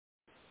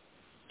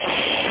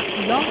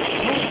Blog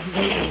Talk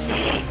Radio.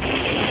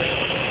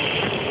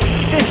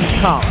 This is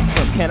Colin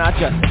from Cannot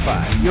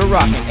Justify. You're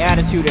rocking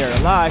Attitude Era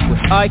Live with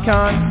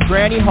Icon,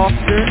 Granny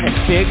Hawkster,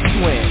 and Big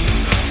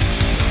Swing.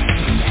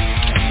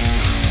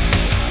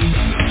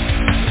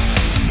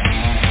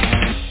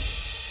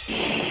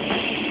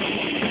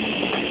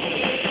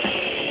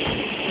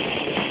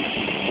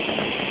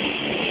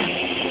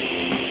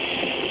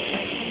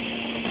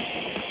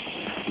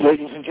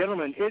 Ladies and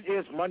gentlemen, it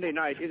is Monday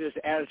night. It is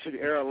Attitude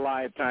Era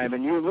Live time,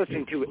 and you're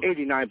listening to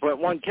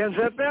 89.1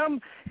 KensFM,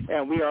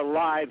 and we are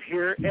live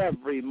here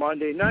every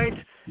Monday night.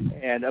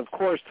 And, of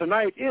course,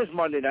 tonight is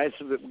Monday night,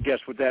 so guess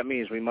what that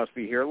means? We must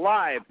be here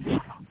live.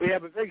 We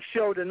have a big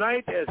show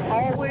tonight, as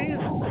always.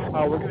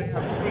 We're going to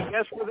have three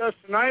guests with us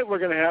tonight. We're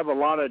going to have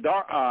Alana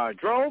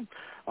Drove.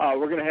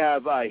 We're going to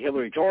have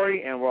Hillary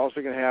Torrey, and we're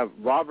also going to have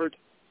Robert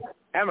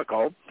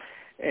Amico.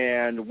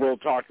 And we'll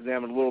talk to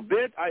them in a little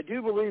bit. I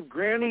do believe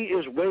Granny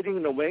is waiting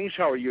in the wings.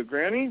 How are you,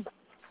 Granny?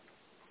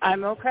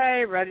 I'm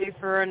okay. Ready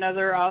for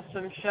another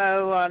awesome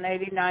show on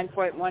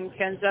 89.1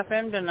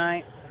 KensFM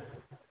tonight.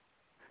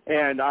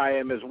 And I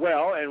am as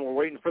well, and we're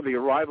waiting for the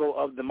arrival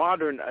of the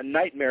modern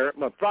nightmare,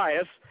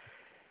 Matthias.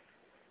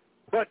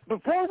 But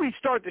before we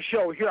start the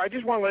show here, I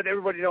just want to let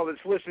everybody know that's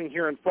listening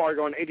here in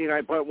Fargo on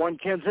 89.1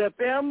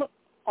 KensFM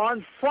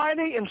on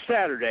Friday and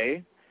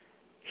Saturday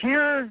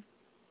here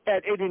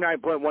at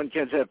 89.1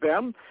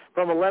 KensFM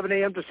from 11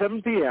 a.m. to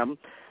 7 p.m.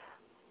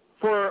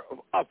 For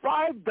a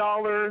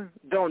 $5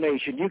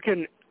 donation, you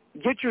can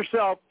get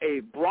yourself a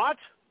brat,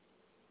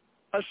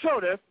 a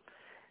soda,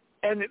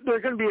 and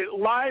there's going to be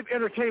live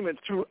entertainment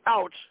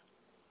throughout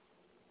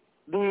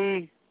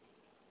the,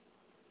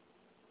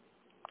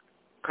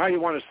 how you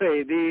want to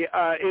say,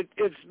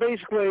 it's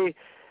basically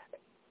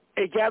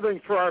a gathering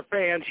for our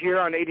fans here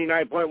on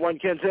 89.1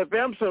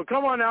 KensFM. So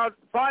come on out,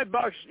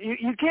 $5.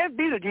 You can't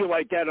beat a deal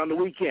like that on the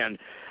weekend.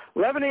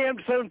 11 a.m.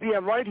 to 7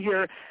 p.m. right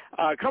here.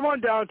 Come on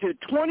down to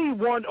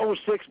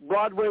 2106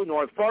 Broadway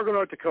North, Fargo,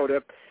 North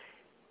Dakota,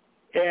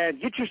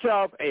 and get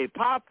yourself a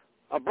pop,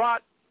 a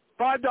brat,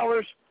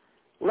 $5,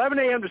 11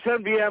 a.m. to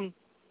 7 p.m.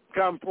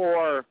 Come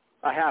for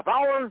a half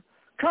hour.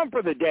 Come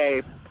for the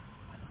day.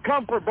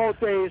 Come for both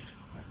days.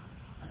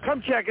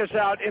 Come check us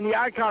out, and the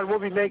Icon will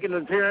be making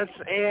an appearance,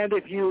 and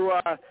if you,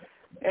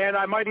 and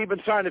I might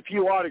even sign a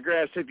few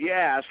autographs if you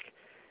ask,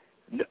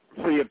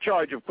 free of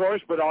charge, of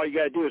course, but all you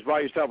got to do is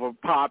buy yourself a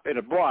pop and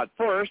a brat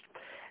first,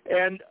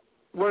 and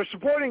we're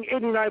supporting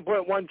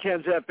 89.1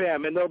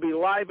 KensFM, and there'll be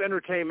live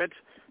entertainment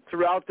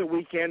throughout the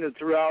weekend and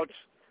throughout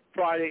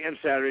Friday and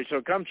Saturday,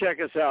 so come check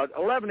us out,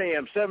 11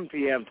 a.m., 7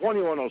 p.m.,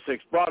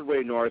 2106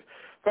 Broadway North,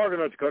 Fargo,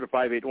 North Dakota,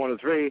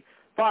 58103.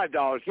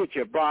 $5, get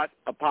you a brat,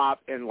 a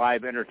pop, and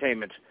live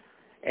entertainment.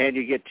 And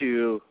you get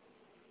to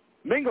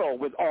mingle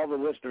with all the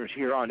listeners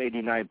here on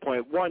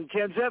 89.1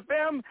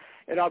 KensFM,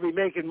 and I'll be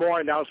making more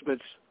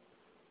announcements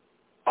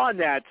on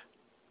that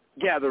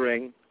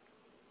gathering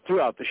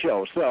throughout the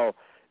show. So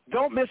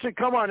don't miss it.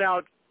 Come on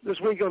out. This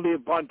week will be a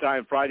fun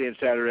time, Friday and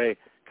Saturday.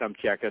 Come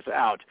check us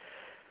out.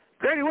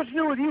 Granny, what's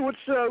new with you?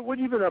 What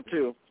have you been up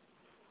to?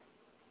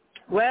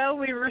 Well,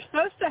 we were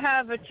supposed to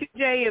have a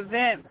 2-day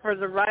event for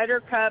the Ryder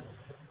Cup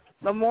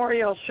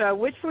Memorial Show,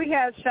 which we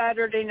had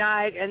Saturday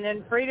night, and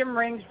then Freedom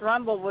Rings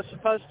Rumble was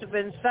supposed to have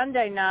been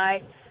Sunday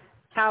night.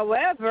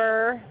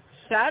 However,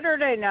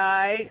 Saturday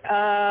night,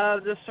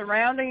 the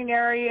surrounding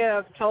area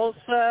of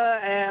Tulsa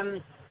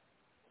and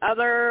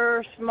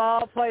other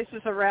small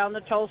places around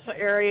the Tulsa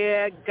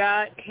area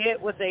got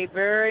hit with a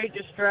very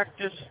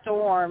destructive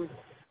storm.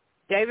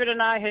 David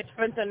and I had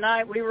spent the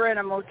night, we were in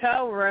a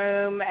motel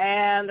room,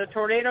 and the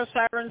tornado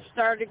sirens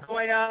started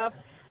going off.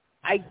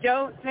 I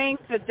don't think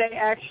that they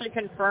actually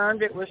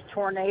confirmed it was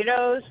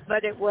tornadoes,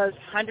 but it was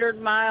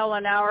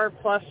 100-mile-an-hour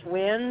plus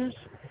winds.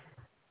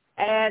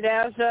 And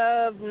as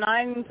of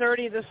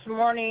 9:30 this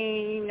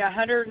morning,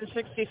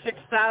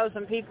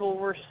 166,000 people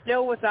were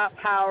still without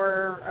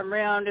power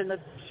around in the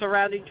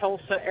surrounding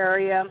Tulsa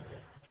area.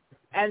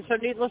 And so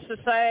needless to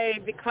say,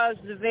 because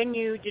the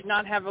venue did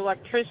not have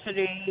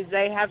electricity,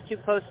 they have to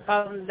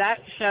postpone that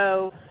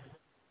show.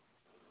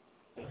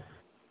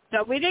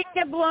 So we didn't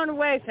get blown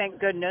away, thank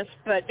goodness,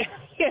 but,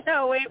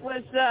 it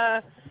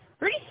was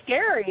pretty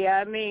scary.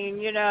 I mean,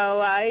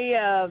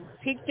 I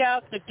peeked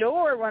out the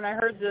door when I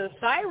heard the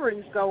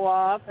sirens go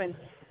off, and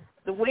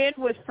the wind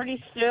was pretty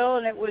still,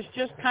 and it was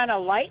just kind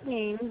of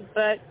lightning,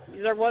 but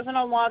there wasn't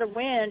a lot of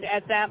wind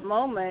at that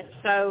moment.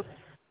 So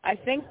I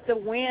think the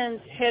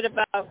winds hit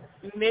about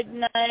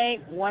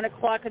midnight, 1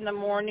 o'clock in the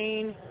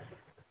morning.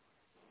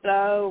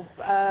 So,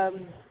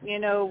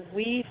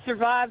 we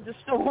survived the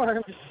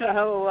storm,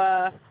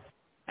 so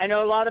I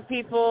know a lot of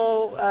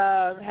people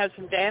had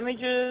some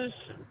damages.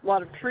 A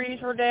lot of trees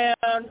were down.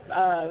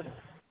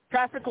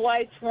 Traffic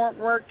lights weren't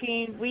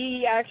working.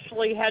 We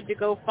actually had to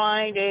go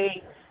find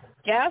a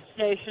gas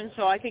station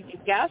so I could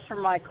get gas for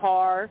my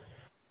car.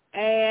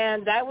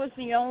 And that was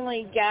the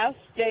only gas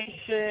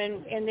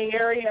station in the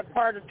area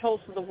part of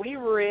Tulsa that we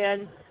were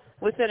in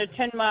within a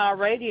 10-mile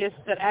radius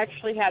that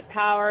actually had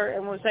power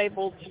and was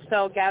able to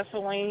sell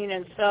gasoline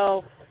and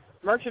sell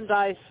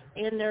merchandise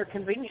in their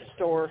convenience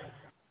store.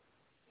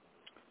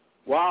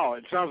 Wow,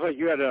 it sounds like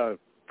you had a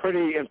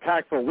pretty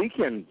impactful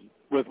weekend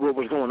with what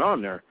was going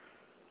on there.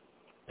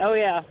 Oh,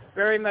 yeah,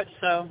 very much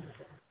so.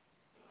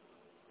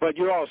 But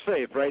you're all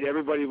safe, right?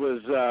 Everybody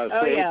was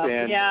safe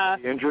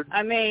and injured?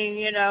 I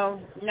mean,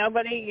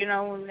 nobody,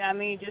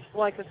 just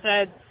like I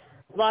said,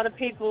 a lot of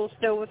people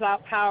still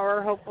without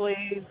power.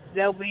 Hopefully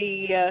they'll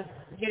be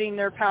getting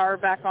their power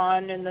back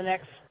on in the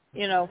next,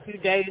 few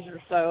days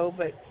or so.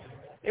 But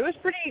it was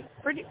pretty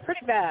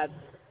bad.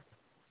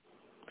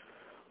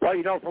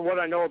 Well, from what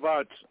I know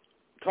about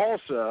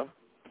Tulsa,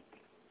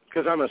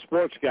 because I'm a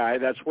sports guy,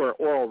 that's where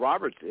Oral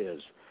Roberts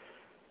is.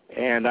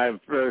 And I'm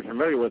very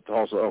familiar with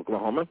Tulsa,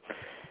 Oklahoma.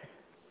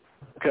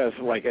 Because,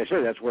 like I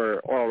said, that's where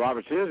Oral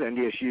Roberts is.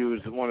 NDSU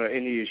is one of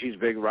NDSU's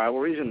big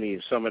rivalries in the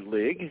Summit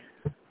League.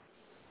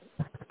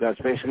 That's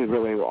basically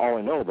really all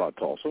I know about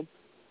Tulsa.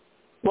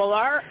 Well,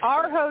 our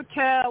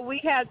hotel, we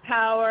had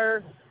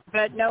power,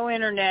 but no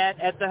internet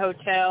at the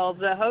hotel.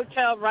 The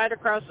hotel right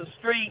across the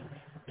street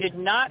did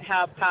not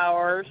have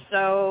power,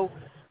 so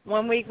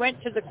when we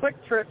went to the Quick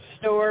Trip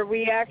store,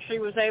 we actually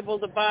was able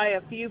to buy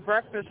a few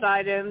breakfast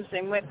items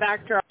and went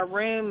back to our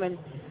room and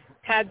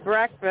had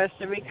breakfast,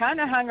 and we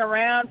kind of hung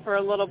around for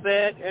a little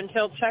bit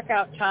until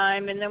checkout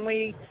time, and then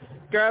we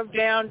drove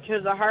down to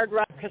the Hard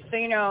Rock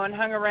Casino and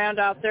hung around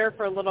out there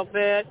for a little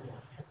bit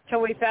till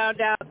we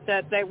found out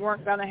that they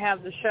weren't going to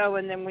have the show,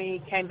 and then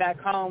we came back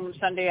home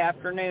Sunday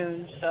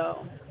afternoon.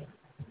 So,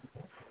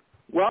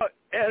 well,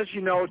 as you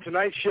know,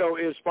 tonight's show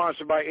is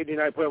sponsored by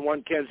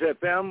 89.1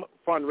 KensFM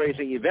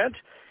fundraising event,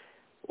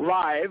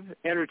 live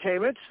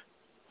entertainment,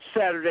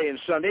 Friday and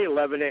Saturday,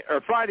 11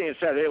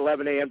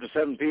 a.m. to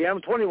 7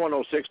 p.m.,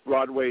 2106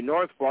 Broadway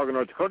North, Fargo,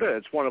 North Dakota.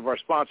 It's one of our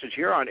sponsors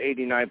here on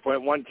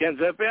 89.1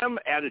 KensFM,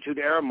 Attitude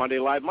Era, Monday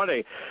Live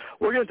Monday.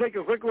 We're going to take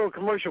a quick little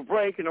commercial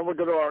break, and then we'll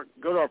go to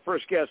our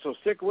first guest, so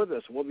stick with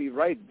us. We'll be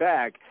right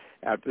back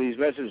after these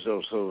messages,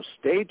 so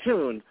stay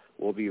tuned.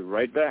 We'll be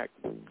right back.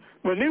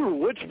 The new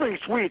Woodspring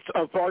Suites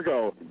of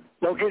Fargo,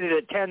 located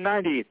at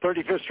 1090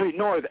 35th Street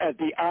North at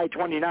the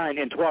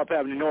I-29 and 12th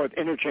Avenue North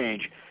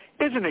interchange,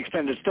 is an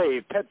extended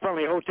stay,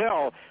 pet-friendly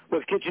hotel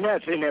with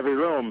kitchenettes in every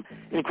room,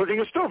 including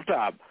a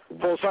stovetop,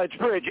 full-size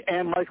fridge,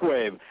 and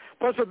microwave,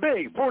 plus a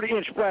big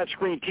 40-inch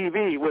flat-screen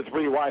TV with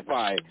free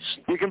Wi-Fi.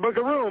 You can book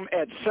a room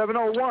at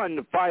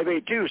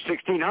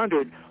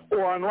 701-582-1600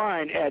 or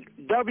online at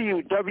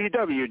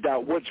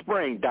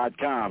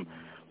www.woodspring.com.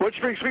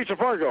 Woodspring Suites of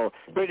Fargo,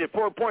 rated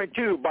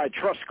 4.2 by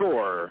Trust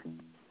Score.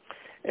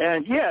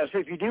 And yes,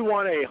 if you do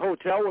want a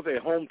hotel with a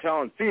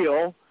hometown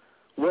feel,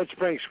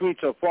 Woodspring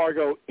Suites of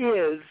Fargo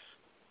is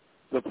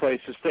the place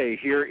to stay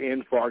here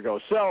in Fargo.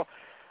 So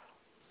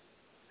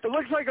it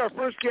looks like our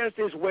first guest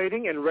is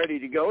waiting and ready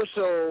to go.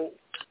 So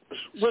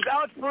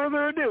without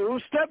further ado,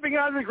 stepping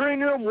out of the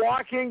green room,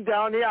 walking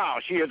down the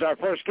aisle, she is our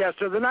first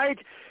guest of the night.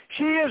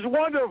 She is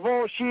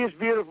wonderful, she is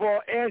beautiful,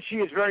 and she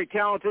is very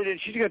talented, and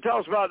she's going to tell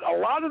us about a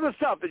lot of the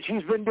stuff that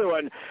she's been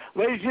doing.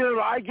 Ladies and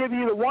gentlemen, I give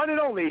you the one and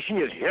only. She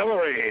is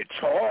Hillary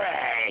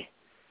Torrey.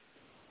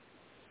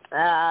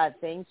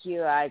 Thank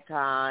you,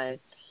 Icon.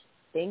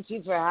 Thank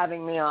you for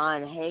having me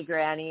on. Hey,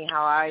 Granny,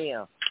 how are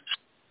you?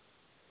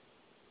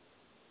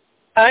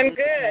 I'm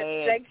good.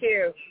 Hey, thank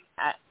you.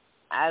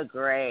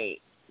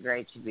 Great.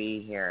 Great to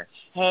be here.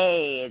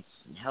 Hey, it's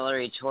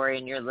Hillary Torrey,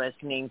 and you're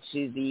listening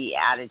to the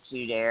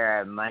Attitude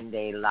Era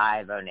Monday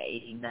live on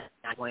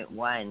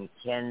 89.1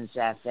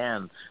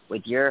 KensFM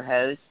with your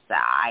host, the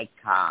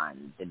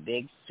Icon, the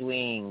Big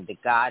Swing, the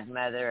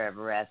godmother of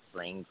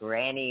wrestling,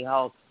 Granny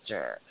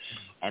Hulkster,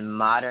 and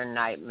Modern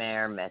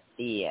Nightmare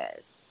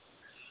Matthias.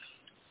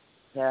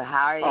 So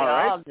how are you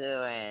all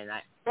doing?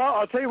 Well,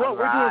 I'll tell you what,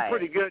 we're doing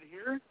pretty good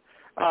here.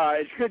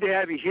 It's good to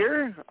have you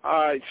here.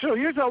 So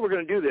here's how we're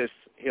going to do this,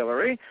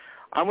 Hillary.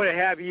 I'm going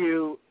to have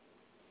you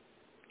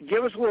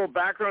give us a little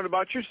background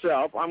about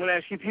yourself. I'm going to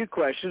ask you a few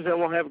questions, then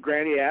we'll have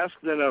Granny ask,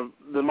 then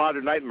the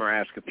Modern Nightmare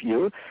ask a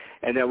few,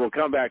 and then we'll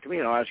come back to me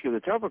and I'll ask you the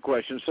tougher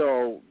questions.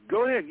 So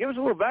go ahead, give us a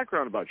little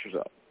background about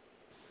yourself.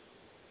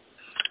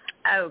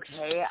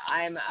 Okay,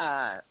 I'm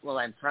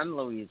from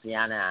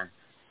Louisiana,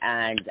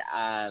 and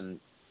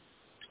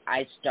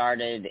I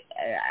started,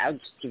 I'll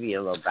just give you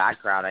a little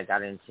background. I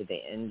got into the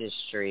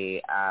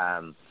industry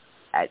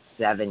at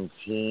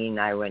 17.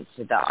 I went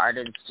to the Art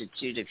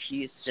Institute of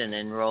Houston,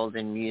 enrolled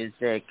in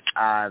music,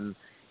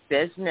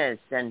 business,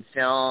 and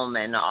film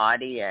and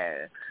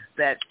audio.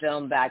 But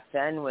film back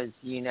then was,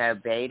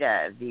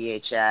 beta,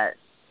 VHS,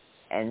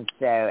 and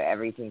so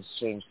everything's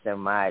changed so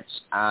much.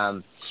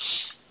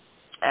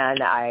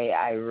 And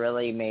I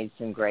really made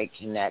some great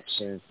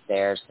connections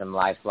there, some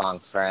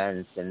lifelong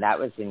friends, and that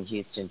was in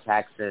Houston,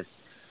 Texas.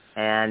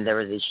 And there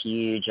was a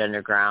huge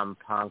underground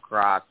punk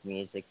rock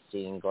music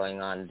scene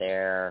going on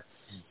there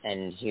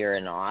and here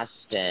in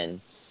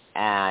Austin.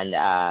 And,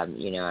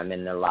 I'm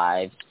in the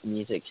live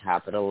music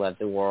capital of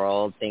the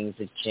world. Things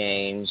have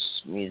changed.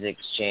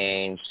 Music's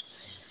changed.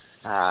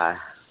 I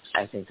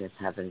think that's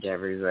happened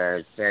everywhere.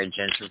 It's very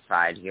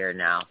gentrified here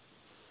now.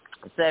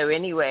 So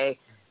anyway,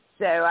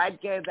 So I'd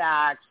go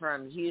back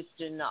from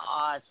Houston to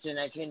Austin.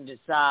 I couldn't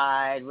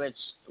decide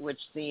which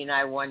scene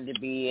I wanted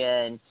to be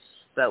in,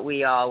 but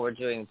we all were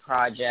doing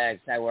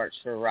projects. I worked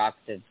for Rock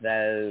the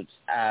Vote.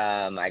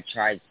 I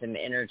tried some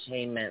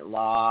entertainment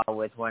law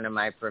with one of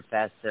my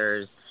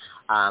professors.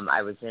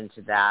 I was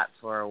into that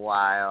for a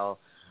while.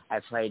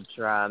 I played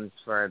drums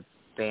for a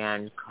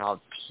band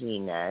called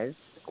Peanuts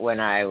when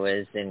I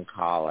was in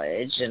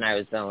college, and I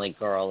was the only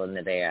girl in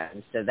the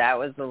band. So that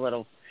was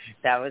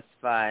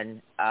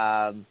fun.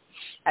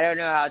 I don't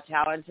know how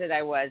talented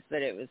I was,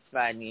 but it was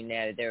fun. You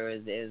know,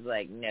 it was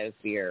like no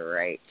fear,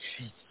 right?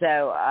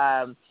 So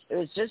it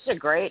was just a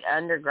great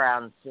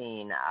underground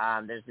scene.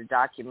 There's a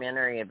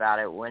documentary about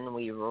it, When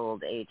We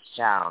Ruled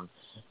H-Town.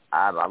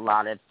 A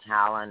lot of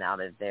talent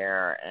out of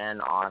there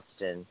and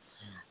Austin.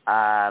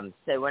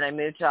 So when I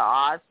moved to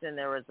Austin,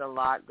 there was a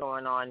lot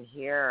going on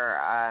here.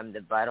 The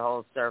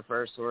Butthole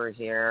Surfers were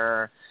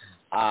here.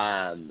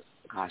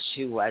 Gosh,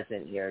 who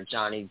wasn't here?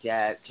 Johnny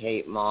Depp,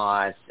 Kate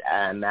Moss,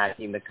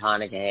 Matthew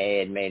McConaughey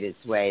had made his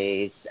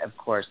way. Of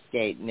course,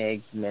 Skate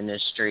Nig's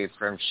Ministry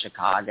from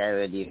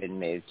Chicago had even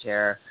moved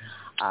here,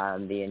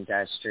 the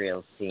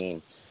industrial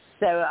scene.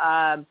 So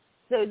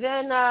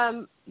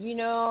then, you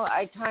know,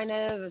 I kind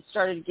of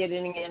started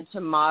getting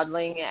into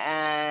modeling,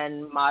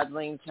 and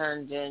modeling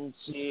turned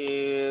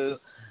into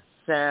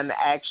some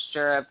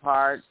extra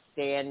parts,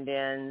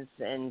 stand-ins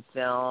in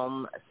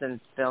film, some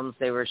films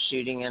they were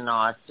shooting in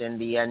Austin,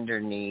 The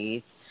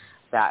Underneath.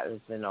 That was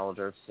an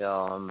older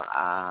film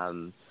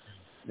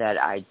that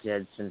I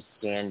did some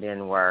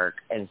stand-in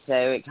work. And so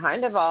it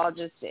kind of all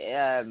just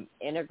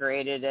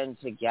integrated in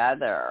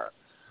together.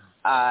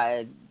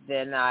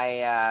 Then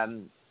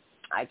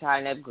I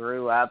kind of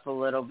grew up a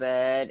little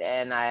bit,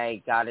 and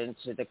I got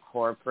into the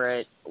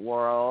corporate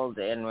world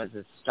and was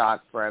a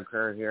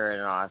stockbroker here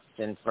in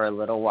Austin for a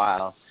little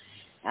while.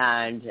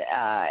 And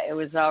it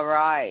was all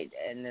right.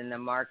 And then the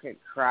market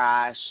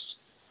crashed.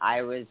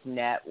 I was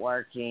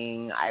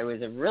networking. I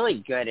was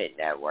really good at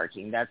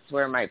networking. That's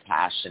where my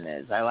passion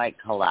is. I like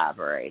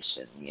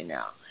collaboration, you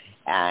know,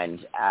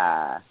 and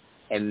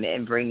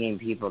bringing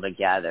people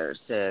together.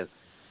 So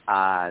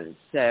I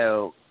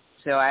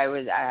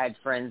had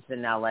friends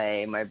in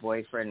LA. My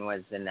boyfriend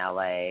was in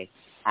LA,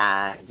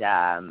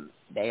 and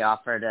they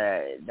offered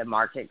the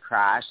market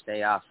crashed.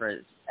 They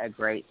offered a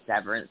great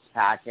severance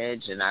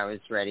package, and I was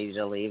ready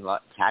to leave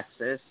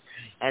Texas.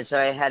 And so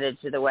I headed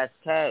to the West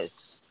Coast.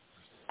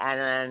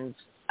 And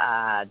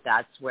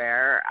that's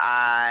where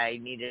I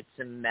needed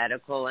some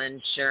medical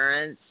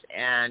insurance.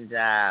 And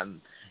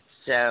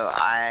so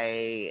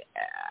I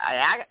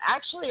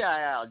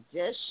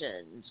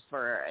auditioned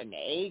for an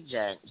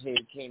agent who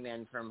came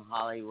in from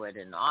Hollywood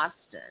in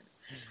Austin.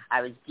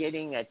 I was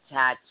getting a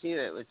tattoo.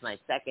 It was my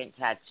second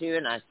tattoo,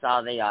 and I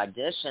saw the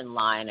audition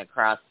line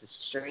across the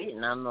street,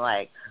 and I'm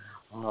like,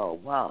 oh,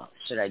 well,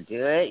 should I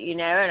do it, you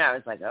know? And I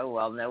was like, oh,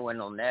 well, no one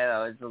will know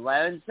I was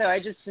alone. So I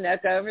just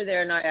snuck over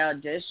there, and I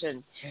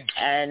auditioned,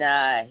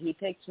 and he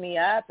picked me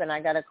up, and I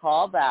got a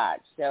call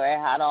back. So I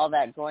had all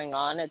that going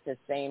on at the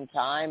same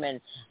time, and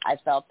I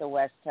felt the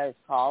West Coast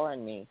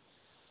calling me.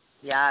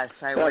 Yes,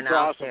 I went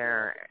out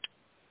there.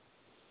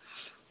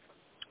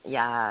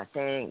 Yeah,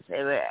 thanks.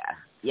 It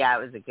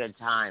was a good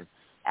time.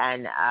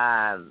 And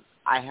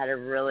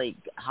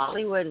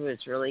Hollywood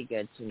was really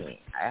good to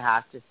me. I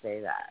have to say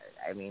that.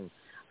 I mean,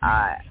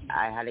 I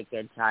had a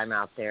good time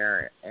out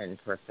there, and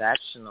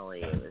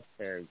professionally, it was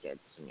very good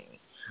to me.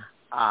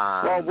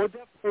 Well, we're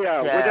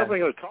definitely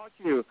going to talk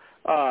to you,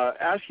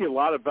 ask you a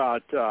lot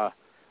about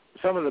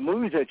some of the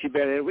movies that you've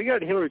been in. We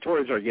got Hillary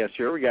Torres, our guest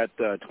here. We got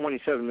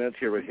 27 minutes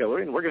here with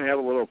Hillary, and we're going to have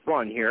a little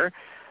fun here.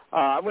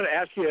 I'm going to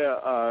ask you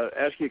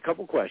a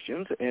couple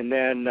questions, and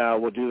then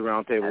we'll do the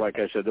roundtable. Like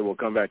I said, then we'll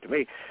come back to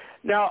me.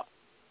 Now,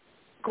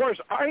 of course,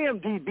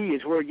 IMDb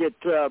is where we get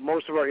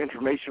most of our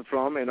information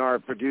from, and our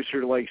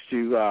producer likes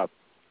to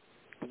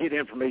get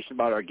information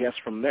about our guests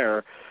from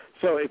there.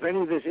 So if any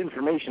of this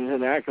information is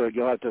inaccurate,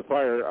 you'll have to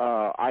fire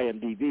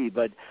IMDb.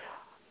 But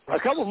a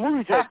couple of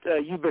movies that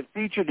you've been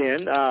featured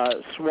in,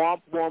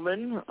 Swamp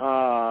Woman,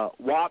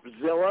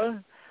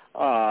 Wopzilla,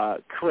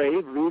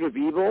 Crave, Root of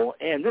Evil,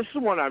 and this is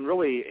one I'm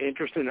really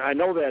interested in. I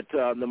know that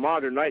The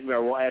Modern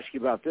Nightmare will ask you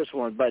about this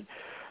one, but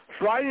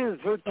Friday the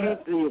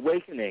 13th, The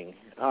Awakening,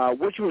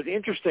 which was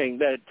interesting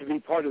to be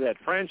part of that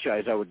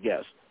franchise, I would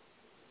guess.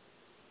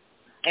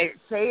 Hey,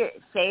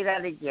 say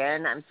that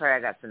again. I'm sorry,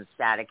 I got some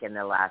static in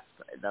the last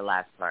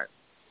part.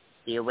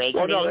 The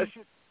Awakening.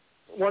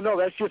 No,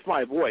 that's just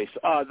my voice.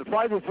 The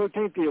Friday the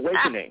 13th, The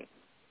Awakening.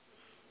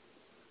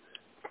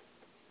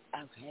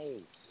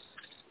 Okay.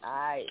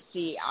 I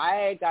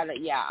got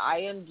it. Yeah,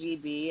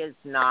 IMDb is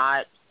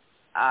not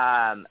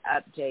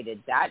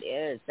updated.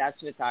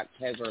 That's with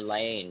October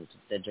Lane,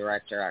 the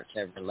director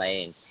October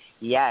Lane.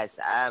 Yes,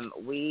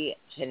 we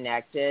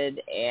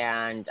connected,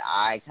 and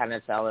I kind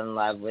of fell in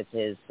love with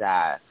his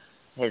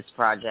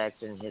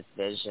project and his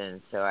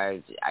vision. So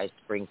I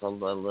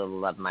sprinkled a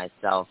little of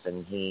myself,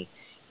 and he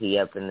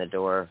opened the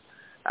door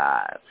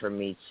for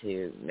me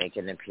to make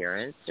an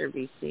appearance or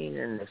be seen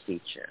in the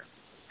feature.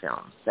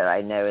 film. So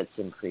I know it's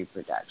in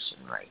pre-production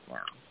right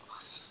now.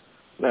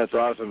 That's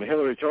awesome.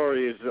 Hillary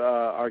Torrey is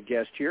our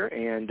guest here,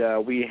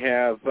 and we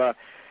have,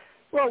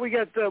 we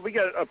got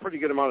a pretty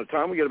good amount of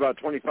time. We got about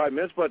 25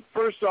 minutes. But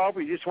first off,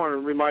 we just want to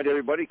remind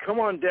everybody, come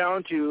on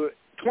down to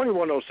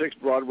 2106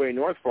 Broadway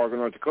North, Fargo,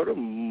 North Dakota,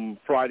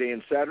 Friday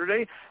and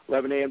Saturday,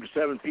 11 a.m. to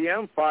 7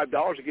 p.m.,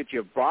 $5 to get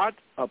you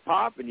a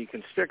pop, and you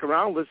can stick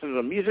around, listen to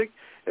the music.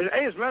 And,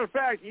 hey, as a matter of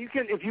fact, you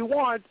can, if you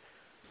want,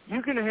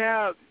 you can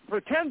have,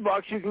 for $10,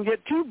 you can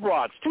get two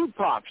pops.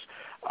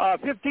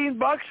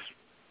 $15,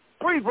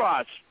 3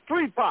 brats,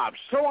 3 pops,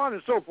 so on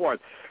and so forth.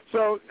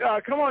 So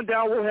come on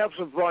down. We'll have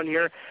some fun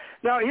here.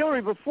 Now,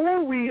 Hillary,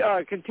 before we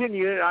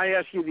continue, and I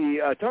ask you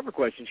the tougher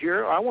questions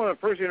here, I want to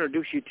first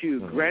introduce you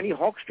to Granny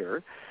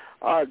Hulkster.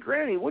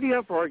 Granny, what do you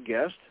have for our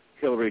guest,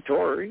 Hillary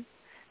Torrey?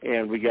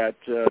 And we got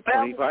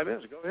 25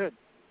 minutes. Go ahead.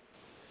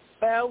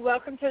 Well,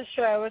 welcome to the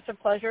show. It's a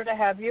pleasure to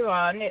have you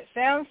on. It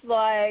sounds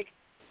like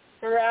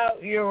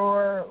throughout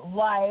your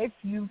life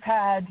you've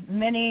had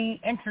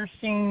many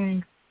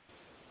interesting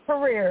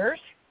careers.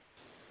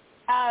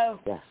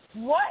 Yes.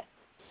 What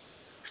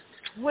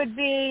would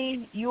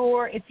be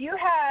if you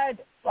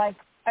had like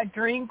a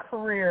dream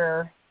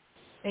career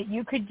that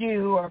you could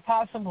do or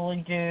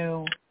possibly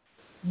do,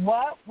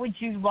 what would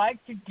you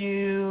like to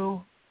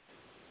do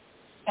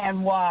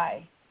and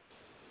why?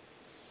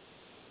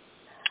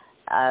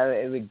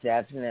 It would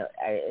definitely,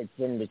 it's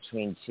in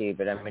between two,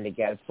 but I'm going to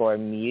go for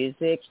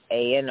music,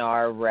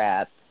 A&R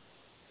rep,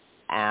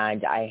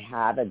 and I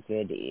have a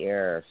good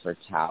ear for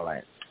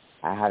talent.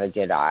 I have a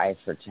good eye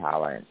for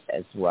talent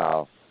as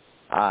well.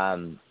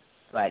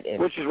 But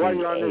which is why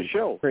you're on this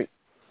show.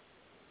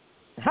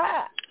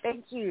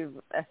 Thank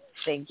you.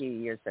 Thank you.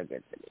 You're so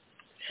good for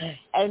me.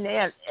 And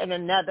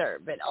another,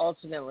 but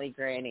ultimately,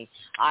 Granny,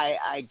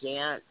 I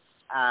danced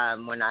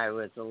when I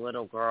was a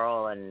little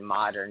girl and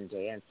modern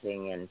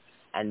dancing,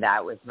 and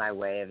that was my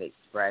way of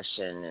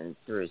expression and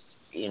through,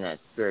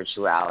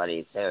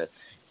 spirituality. So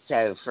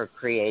for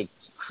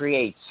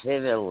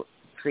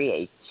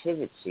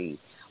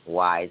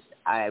creativity-wise,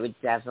 I would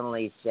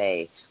definitely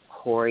say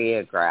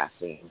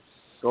choreographing,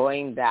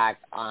 going back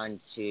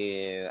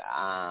onto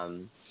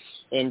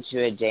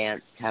into a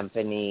dance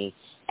company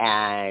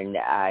and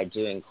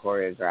doing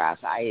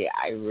choreograph.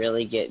 I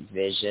really get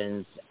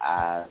visions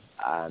of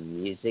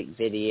music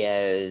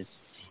videos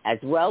as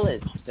well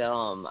as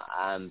film,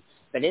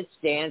 but it's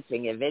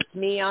dancing. If it's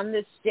me on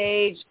the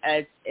stage,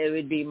 it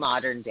would be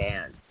modern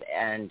dance,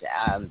 and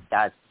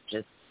that's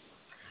just,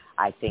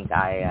 I think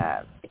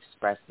I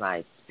express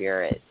my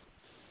spirit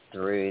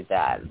through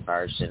that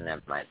version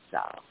of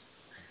myself.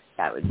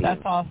 That would be...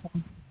 That's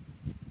awesome.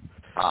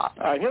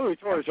 Hillary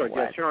Torrey's our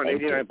guest here on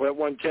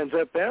 89.1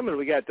 KensFM, and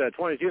we got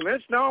 22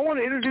 minutes. Now I want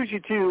to introduce you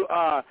to,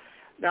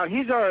 now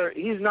he's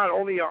not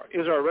only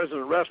is our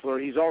resident wrestler,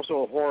 he's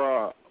also a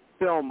horror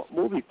film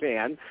movie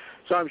fan,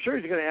 so I'm sure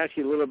he's going to ask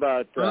you a little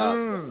about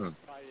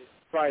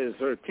Friday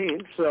the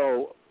 13th.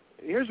 So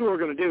here's what we're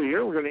going to do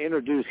here. We're going to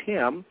introduce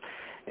him,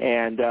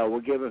 and we'll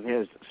give him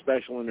his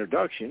special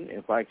introduction,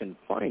 if I can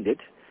find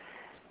it.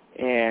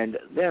 And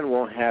then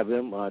we'll have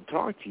him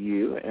talk to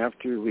you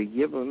after we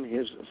give him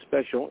his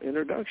special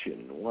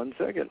introduction. 1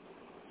 second.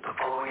 The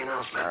following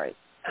announcement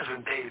has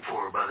been paid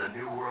for by the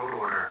New World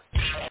Order.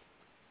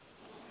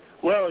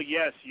 Well,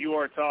 yes, you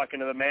are talking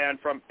to the man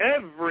from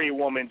every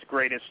woman's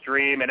greatest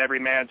dream and every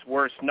man's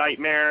worst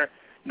nightmare,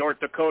 North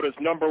Dakota's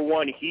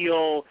 #1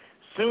 heel,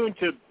 soon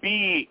to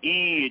be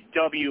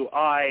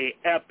EWI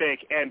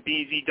Epic and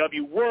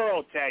BZW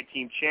World Tag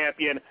Team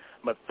Champion,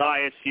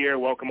 Matthias here.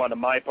 Welcome on to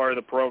my part of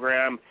the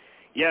program.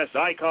 Yes,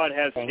 Icon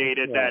has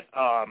stated that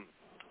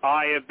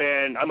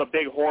I'm a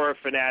big horror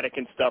fanatic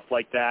and stuff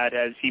like that.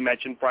 As he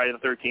mentioned, Friday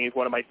the 13th,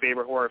 one of my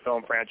favorite horror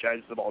film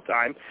franchises of all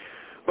time.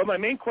 But my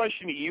main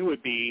question to you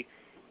would be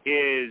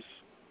is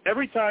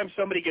every time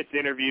somebody gets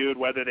interviewed,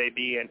 whether they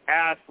be an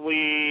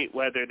athlete,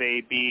 whether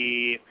they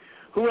be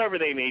whoever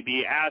they may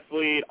be,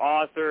 athlete,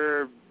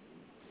 author,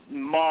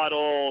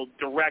 model,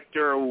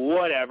 director,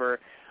 whatever,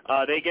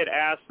 they get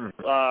asked,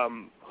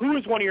 who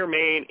is one of your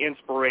main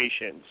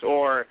inspirations?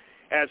 Or,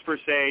 as per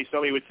se,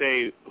 somebody would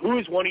say, who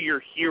is one of your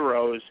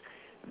heroes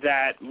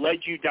that led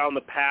you down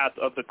the path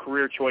of the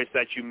career choice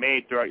that you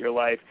made throughout your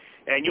life?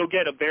 And you'll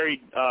get a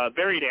varied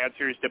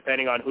answers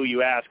depending on who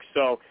you ask.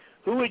 So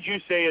who would you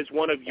say is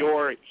one of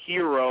your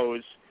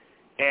heroes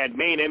and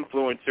main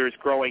influencers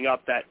growing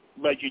up that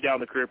led you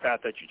down the career path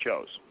that you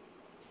chose?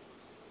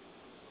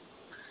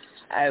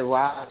 Oh,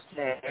 wow.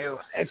 So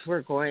if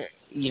we're going,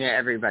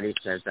 everybody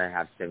says I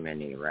have so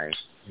many, right?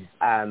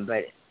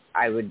 But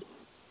I would,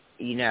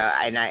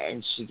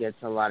 and she gets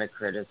a lot of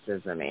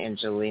criticism.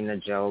 Angelina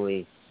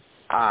Jolie,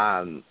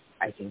 I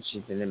think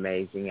she's an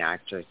amazing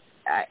actress.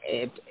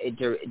 It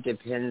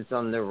depends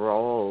on the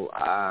role.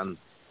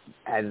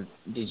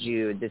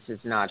 This is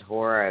not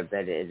horror,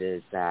 but it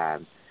is,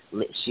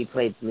 she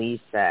played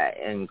Lisa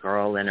in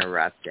Girl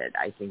Interrupted.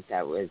 I think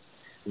that was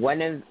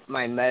one of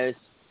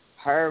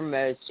her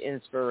most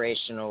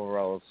inspirational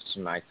roles to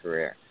my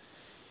career.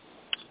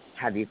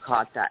 Have you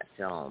caught that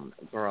film,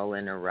 Girl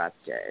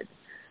Interrupted?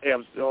 Hey,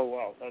 oh,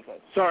 wow. Okay.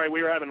 Sorry,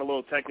 we were having a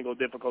little technical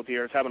difficulty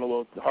here. I was having a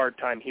little hard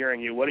time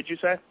hearing you. What did you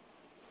say?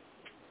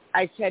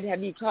 I said,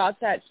 have you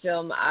caught that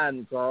film,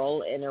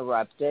 Girl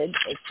Interrupted?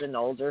 It's an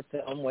older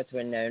film with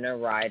Winona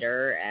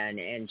Ryder and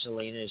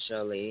Angelina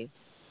Jolie.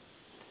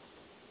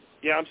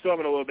 Yeah, I'm still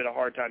having a little bit of a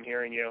hard time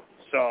hearing you.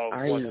 So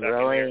Are you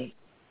really?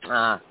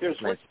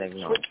 Here's my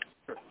signal.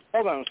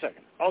 Hold on a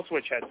second. I'll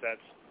switch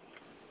headsets.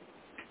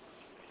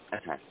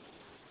 Okay.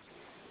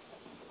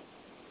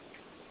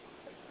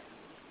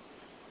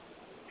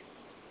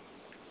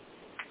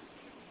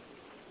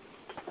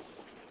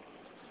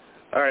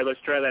 All right, let's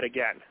try that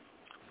again.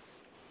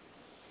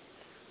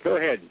 Go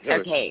ahead.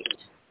 Okay.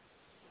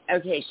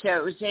 Okay, so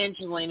it was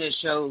Angelina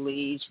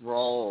Jolie's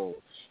role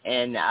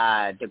in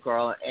the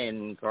Girl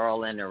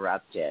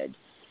Interrupted.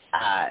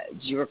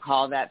 Do you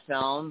recall that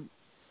film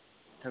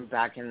from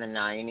back in the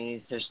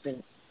 90s? Do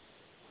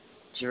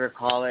you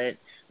recall it?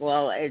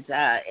 Well, it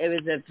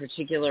was a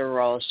particular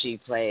role she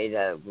played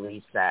of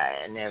Lisa,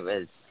 and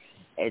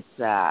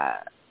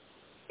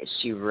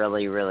she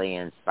really, really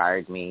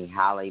inspired me.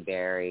 Halle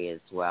Berry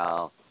as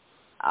well.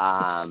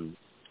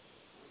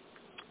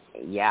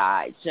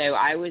 Yeah, so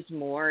I was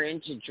more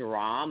into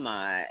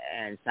drama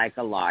and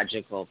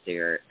psychological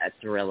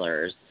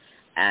thrillers,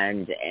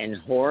 and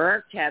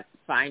horror kept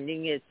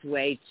finding its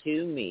way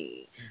to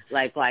me,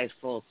 like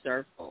full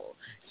circle.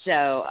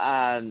 So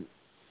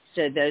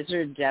those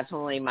are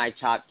definitely my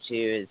top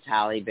two, is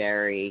Halle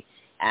Berry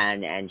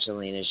and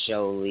Angelina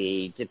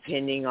Jolie,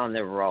 depending on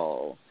the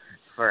role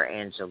for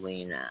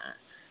Angelina.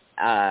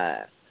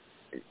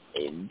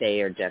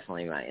 They are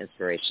definitely my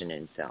inspiration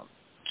in film.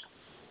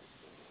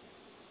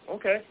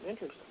 Okay,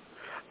 interesting.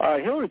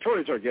 Hillary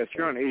Torrey's our guest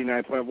here on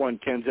 89.1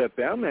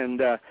 KensFM, and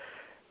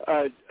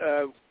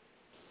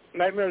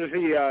Nightmare, does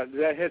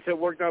that headset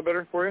work now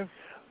better for you?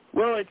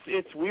 Well,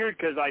 it's weird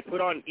because I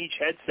put on each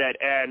headset,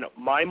 and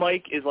my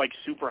mic is,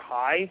 super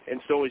high,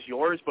 and so is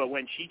yours, but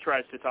when she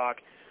tries to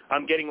talk,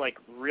 I'm getting,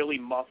 really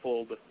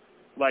muffled.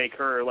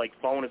 Her,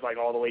 phone is,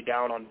 all the way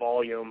down on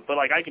volume. But,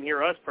 I can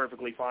hear us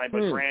perfectly fine,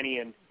 but Granny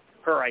and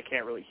her, I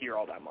can't really hear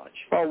all that much.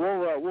 Oh,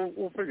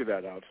 we'll figure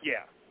that out.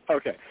 Yeah.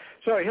 Okay.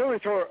 So Hillary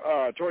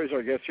Torrey's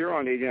our guest here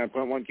on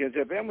 89.1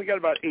 KensFM. We got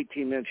about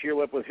 18 minutes here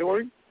left with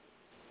Hillary.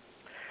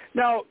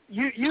 Now,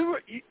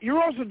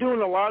 you're also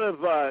doing a lot of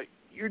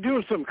you're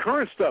doing some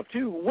current stuff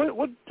too.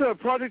 What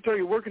project are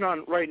you working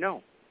on right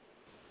now?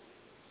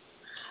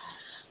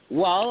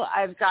 Well,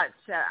 I've got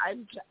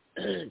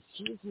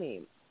excuse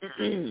me.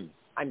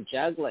 I'm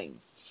juggling.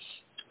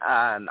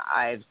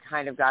 I've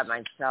kind of got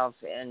myself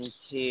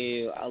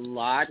into a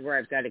lot where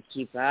I've got to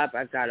keep up.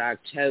 I've got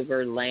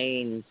October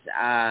Lanes,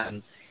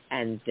 and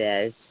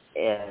this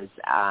is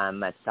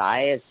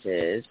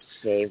Matthias's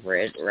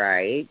favorite,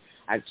 right?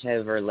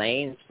 October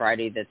Lanes,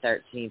 Friday the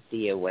 13th,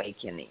 The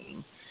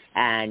Awakening.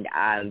 And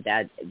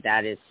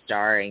that is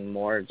starring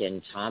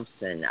Morgan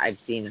Thompson. I've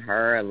seen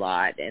her a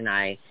lot, and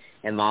I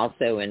am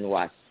also in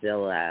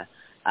Wasilla,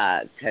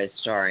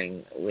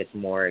 co-starring with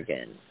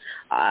Morgan.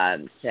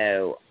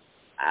 So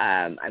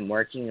I'm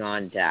working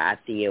on that,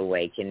 The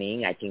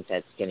Awakening. I think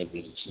that's going to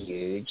be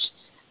huge.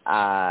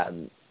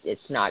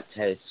 It's not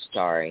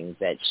co-starring,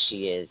 but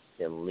she is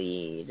the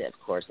lead. Of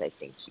course, I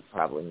think you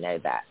probably know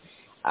that.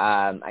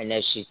 I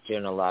know she's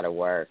doing a lot of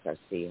work. I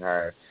see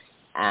her.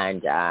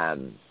 And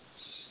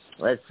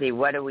let's see,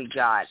 what do we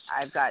got?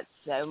 I've got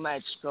so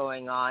much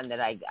going on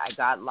that I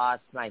got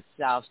lost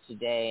myself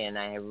today, and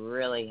I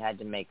really had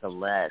to make a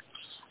list.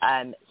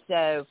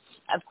 So,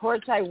 of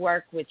course, I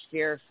work with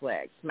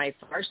Fearflix. My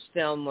first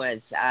film was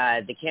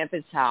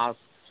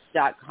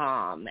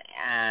thecampushouse.com,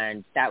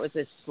 and that was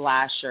a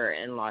slasher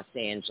in Los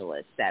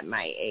Angeles that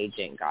my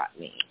agent got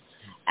me.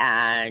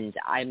 And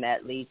I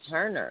met Lee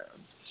Turner.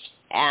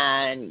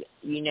 And,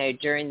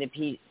 during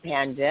the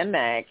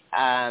pandemic,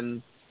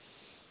 I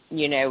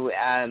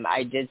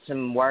did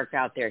some work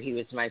out there. He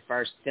was my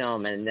first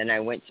film, and then I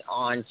went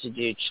on to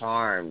do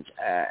Charmed,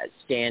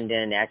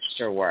 stand-in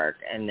extra work.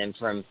 And then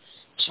from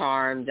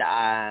Charmed,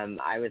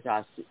 I was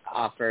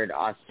offered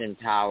Austin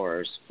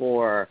Powers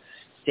for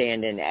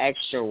stand-in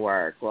extra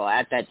work. Well,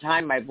 at that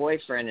time, my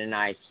boyfriend and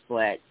I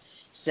split,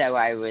 so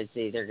I was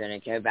either going to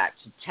go back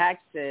to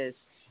Texas,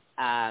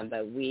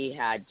 but we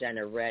had done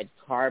a red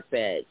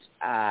carpet.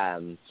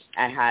 I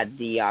had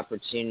the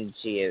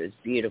opportunity. It was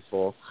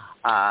beautiful.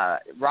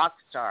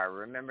 Rockstar,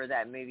 remember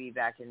that movie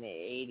back in the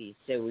 80s?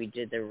 So we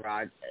did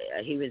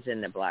he was in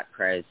the Black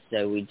Crows,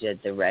 so we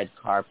did the red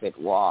carpet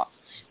walk.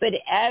 But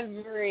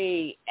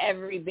every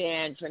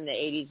band from the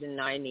 80s and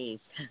 90s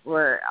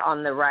were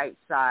on the right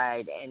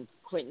side, and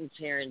Quentin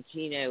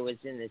Tarantino was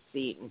in the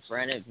seat in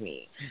front of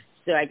me.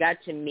 So I got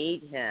to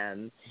meet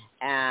him,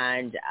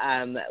 and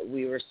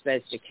we were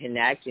supposed to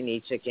connect, and he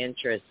took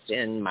interest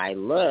in my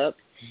look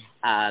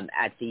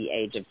at the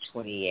age of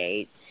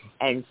 28.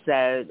 And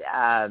so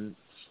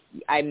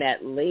I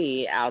met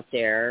Lee out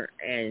there,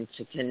 and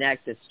to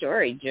connect the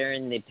story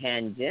during the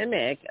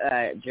pandemic,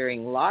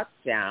 during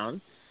lockdown,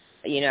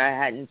 I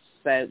hadn't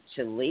spoke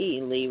to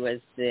Lee. Lee was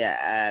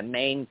the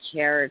main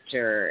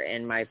character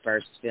in my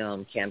first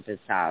film, Campus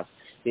House.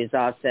 He was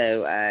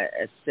also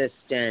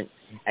assistant.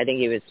 I think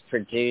he was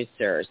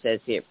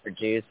associate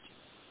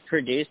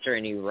producer,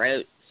 and he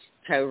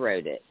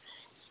co-wrote it.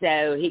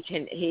 So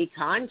he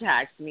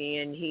contacts me,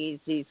 and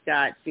he's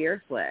got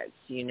Fear Flicks.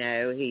 You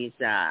know, he's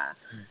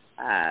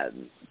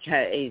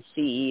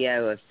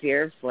CEO of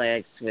Fear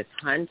Flicks with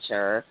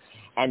Hunter,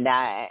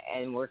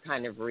 and we're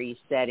kind of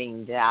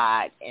resetting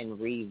that and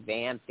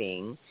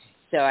revamping.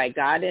 So I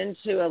got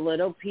into a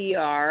little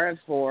PR of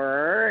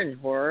horror, and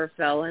horror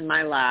fell in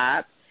my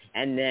lap.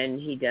 And then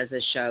he does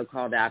a show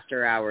called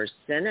After Hours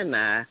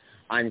Cinema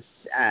on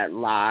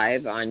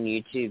live on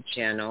YouTube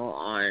channel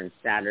on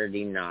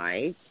Saturday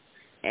nights,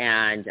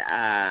 and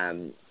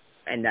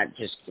that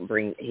just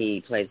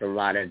he plays a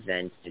lot of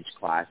vintage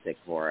classic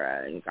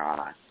horror and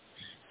goth,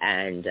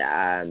 and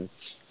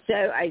so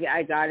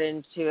I got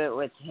into it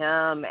with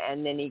him,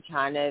 and then he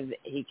kind of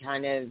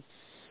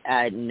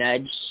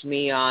nudged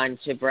me on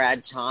to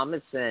Brad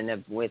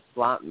Thomason with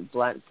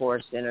Blunt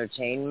Force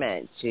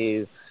Entertainment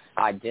to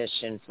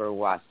audition for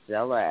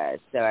Wasilla.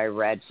 So I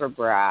read for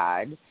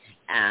Brad,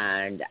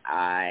 and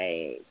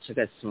I took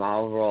a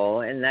small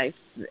role in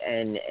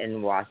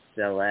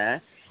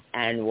Wasilla.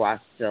 And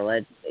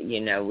Wasilla,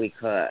 you know,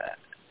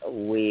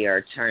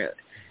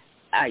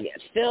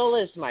 Phil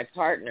is my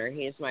partner.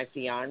 He is my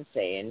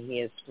fiance, and he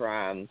is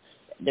from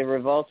the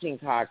Revolting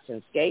Cocks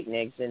and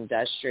Skatenicks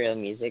industrial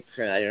music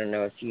crew. I don't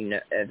know if you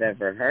have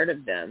ever heard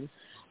of them.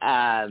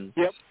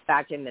 Yep.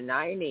 Back in the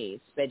 90s,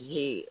 but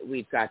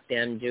we've got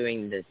them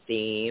doing the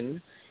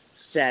theme.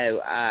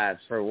 So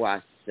for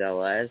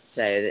Wasilla,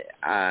 so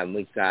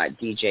we've got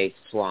DJ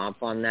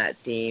Swamp on that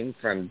theme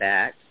from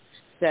Beck.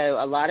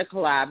 So a lot of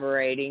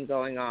collaborating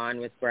going on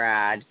with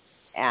Brad,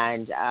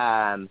 and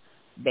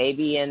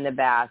Baby in the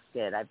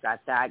Basket. I've got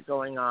that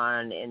going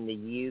on in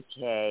the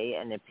UK,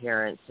 an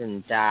appearance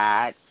in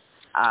that.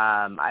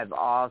 I've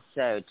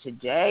also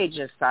today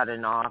just got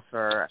an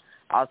offer.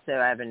 Also,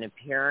 I have an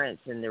appearance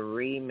in the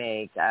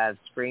remake of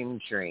Scream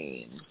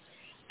Dream,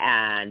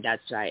 and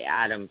that's by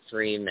Adam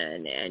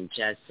Freeman, and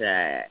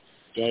Jessa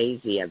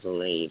Daisy, I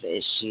believe,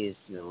 she's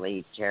the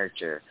lead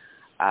character.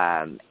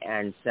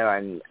 And so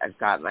I've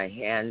got my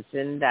hands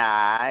in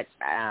that,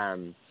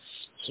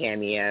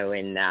 cameo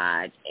in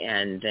that,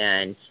 and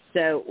then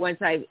so once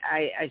I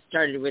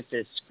started with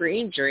the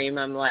Scream Dream,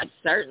 I'm like,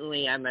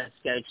 certainly I must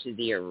go to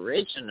the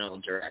original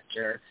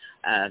director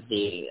of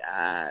the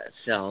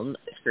film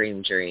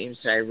Scream Dream.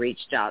 So I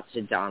reached out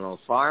to Donald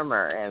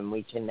Farmer, and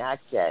we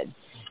connected,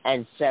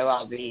 and so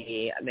I'll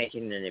be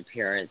making an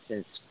appearance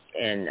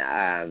in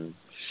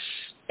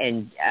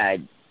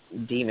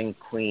Demon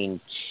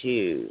Queen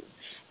 2.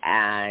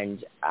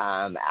 And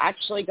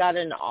actually got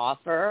an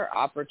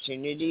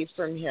opportunity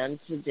from him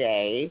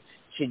today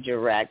to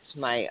direct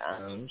my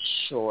own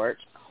short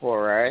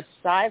horror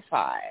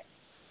sci-fi.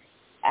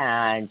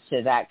 And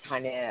so that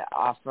kind of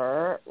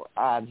offer,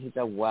 he's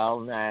a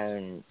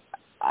well-known,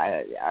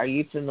 are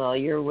you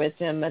familiar with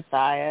him,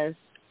 Matthias?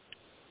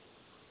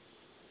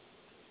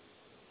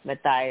 Did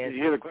you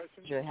hear the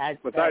question?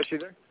 Matthias, you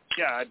there?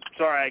 Yeah,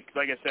 sorry.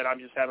 Like I said, I'm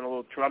just having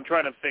I'm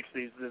trying to fix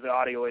the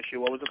audio issue.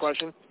 What was the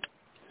question?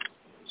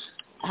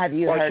 Have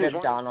you heard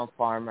of Donald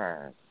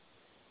Farmer?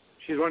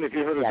 She's wondering if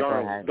you heard of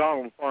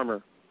Donald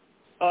Farmer.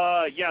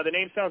 Yeah, the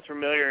name sounds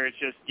familiar. It's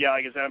just,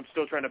 like I said, I'm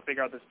still trying to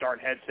figure out this darn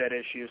headset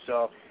issue,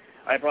 so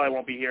I probably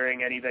won't be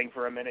hearing anything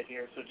for a minute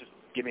here, so just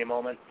give me a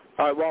moment.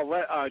 All right,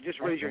 well, just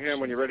raise your hand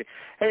when you're ready.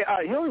 Hey,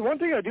 Hillary, one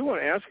thing I do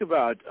want to ask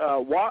about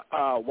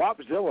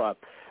Wapzilla.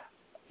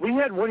 We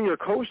had one of your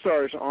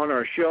co-stars on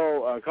our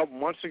show a couple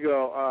months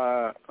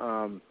ago,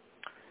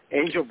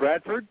 Angel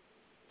Bradford.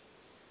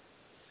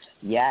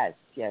 Yes.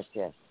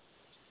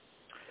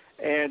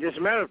 And as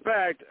a matter of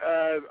fact,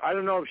 I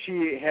don't know if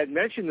she had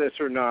mentioned this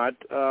or not,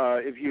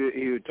 if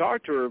you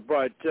talked to her,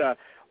 but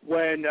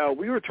when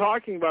we were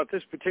talking about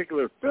this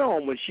particular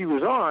film when she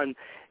was on,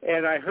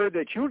 and I heard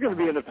that you were going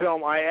to be in the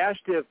film, I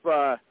asked if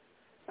there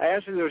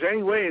was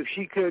any way if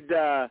she could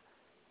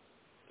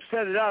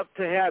set it up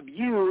to have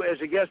you as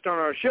a guest on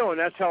our show, and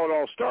that's how it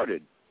all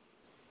started.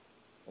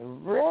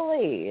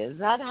 Really? Is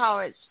that how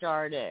it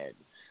started?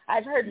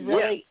 I've heard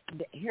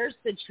here's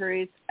the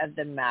truth of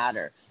the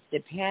matter. The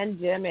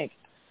pandemic,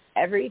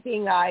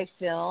 everything I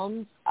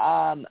filmed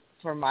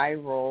for my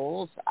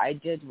roles, I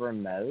did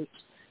remote.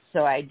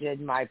 So I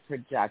did my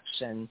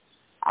production,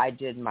 I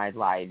did my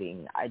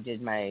lighting, I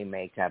did my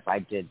makeup,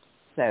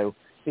 so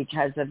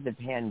because of the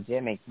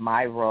pandemic,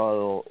 my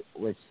role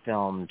was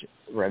filmed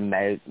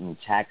remote in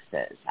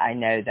Texas. I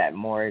know that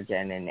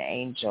Morgan and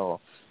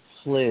Angel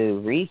flew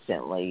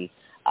recently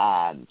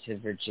to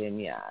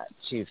Virginia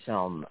to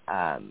film,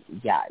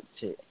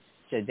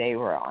 so they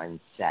were on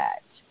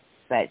set.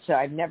 But so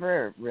I've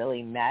never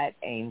really met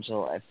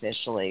Angel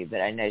officially, but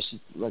I know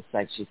she looks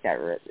like she's got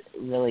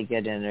really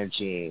good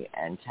energy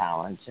and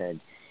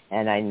talented,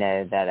 and I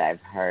know that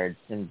I've heard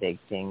some big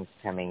things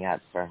coming up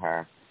for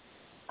her.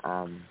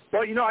 Well,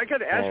 I got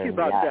to ask you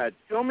about that.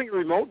 Filming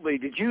remotely,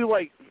 did you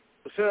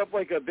set up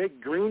a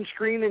big green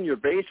screen in your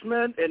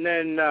basement, and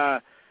then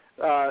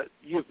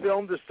you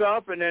filmed the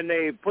stuff, and then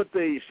they put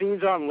the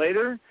scenes on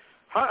later?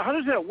 How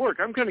does that work?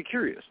 I'm kind of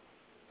curious.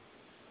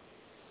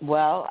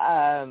 Well,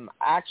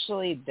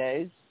 actually,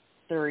 those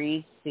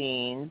 3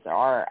 scenes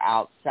are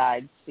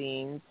outside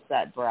scenes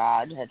that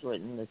Brad had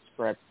written the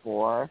script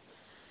for,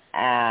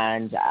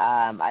 and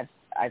I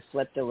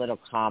flipped a little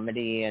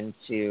comedy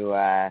into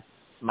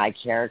my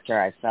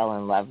character. I fell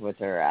in love with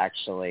her,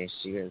 actually.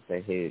 She was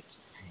a hoot.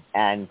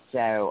 And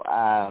so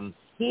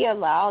he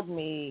allowed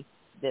me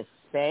the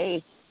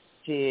space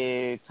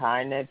to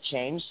kind of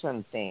change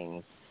some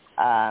things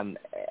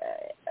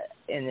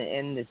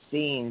in the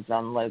scenes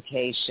on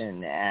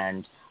location.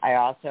 And I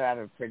also have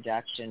a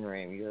production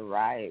room, you're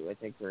right,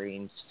 with a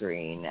green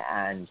screen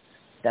and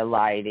the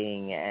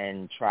lighting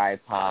and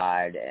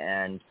tripod.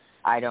 And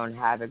I don't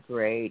have a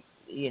great,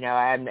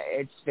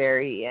 it's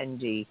very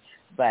indie,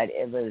 but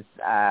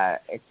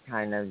it's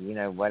kind of,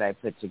 what I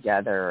put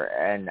together,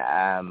 and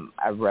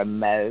a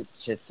remote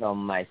to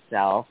film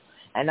myself.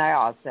 And I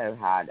also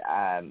had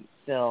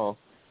Phil,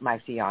 my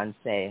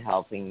fiance,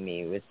 helping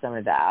me with some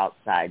of the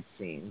outside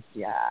scenes.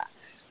 Yeah.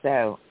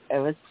 So it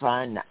was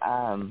fun.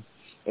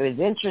 It was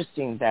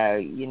interesting, though,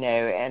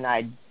 and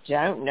I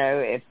don't know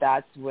if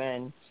that's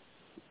when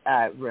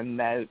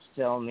remote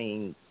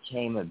filming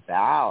came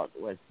about,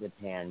 was the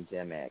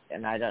pandemic.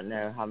 And I don't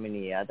know how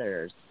many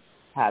others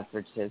have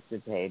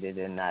participated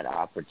in that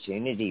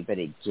opportunity, but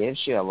it gives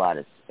you a lot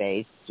of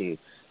space to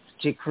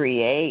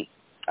create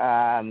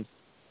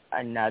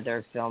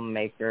another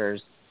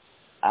filmmaker's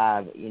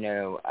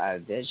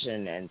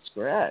vision and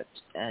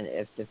script, and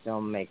if the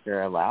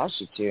filmmaker allows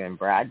you to, and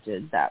Brad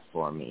did that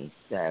for me.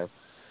 So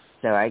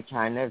I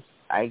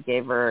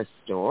gave her a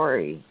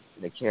story,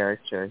 the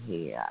character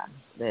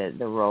the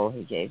role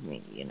he gave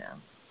me,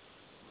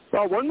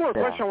 Well, one more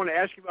question I want to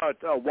ask you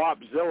about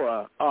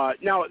Wopzilla.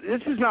 Now,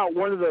 this is not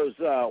one of those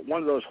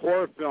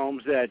horror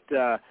films that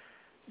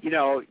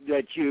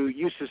that you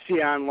used to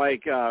see on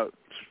like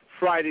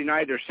Friday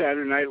night or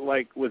Saturday night,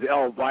 like with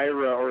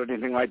Elvira or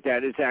anything like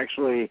that. It's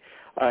actually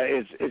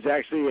it's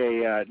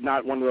actually a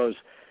not one of those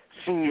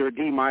C or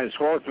D-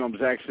 horror films.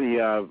 It's actually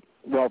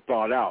well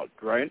thought out,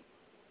 right?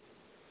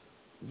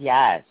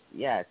 Yes,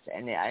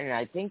 and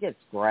I think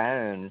it's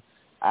grown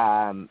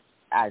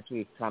as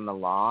we've come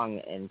along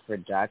in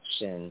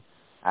production.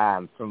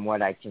 From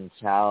what I can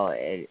tell,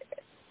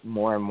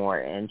 more and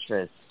more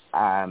interest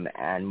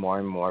and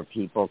more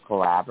people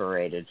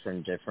collaborated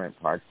from different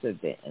parts of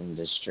the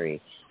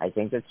industry. I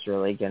think it's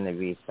really going to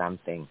be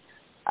something.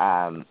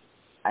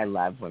 I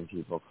love when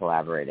people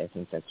collaborate. I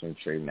think that's when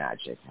true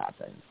magic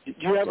happens. Do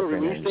you have a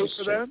release date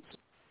for that?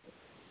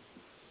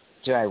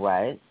 Do I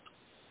what?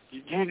 Do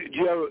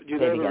you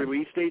have a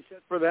release date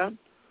set for that?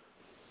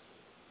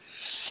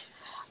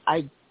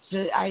 I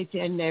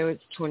know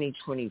it's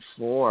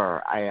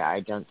 2024. I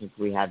don't think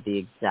we have the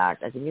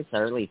exact. I think it's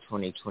early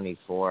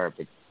 2024,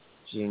 but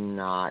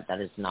that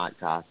is not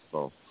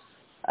gospel.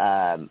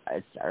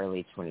 It's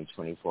early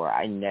 2024.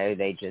 I know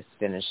they just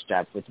finished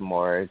up with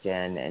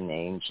Morgan and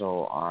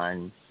Angel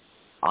on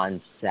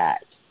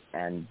set,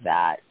 and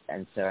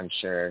so I'm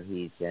sure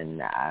he's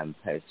in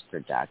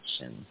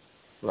post-production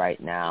right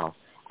now.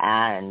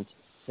 And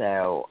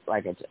so,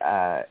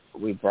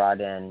 we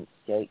brought in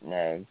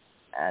Gatenig,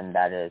 and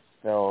that is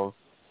Phil's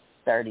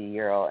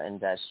 30-year-old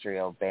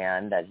industrial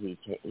band that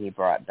he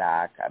brought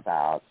back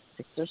about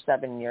 6 or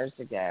 7 years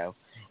ago.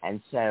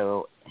 And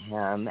so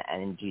him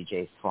and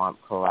DJ Swamp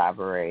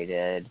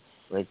collaborated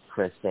with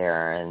Chris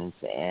Aarons,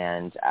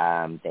 and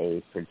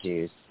they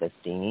produced the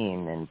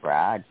theme. And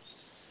Brad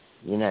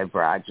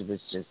was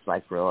just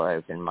real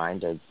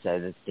open-minded. So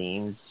the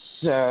theme's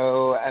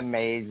so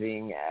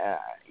amazing.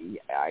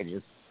 I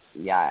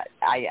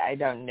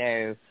don't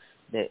know.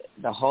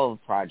 The whole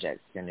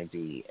project's going to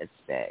be, it's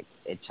big.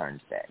 It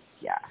turns big.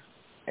 Yeah.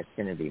 It's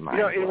going to be mine.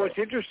 And what's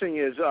interesting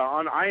is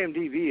on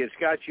IMDb, it's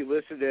got you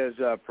listed as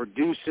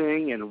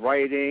producing and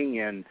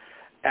writing and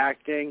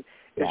acting.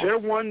 Is there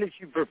one that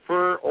you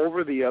prefer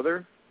over the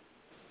other?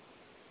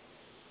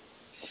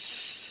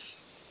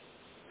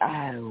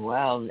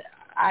 Well,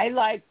 I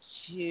like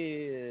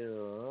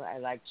to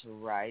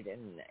write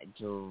and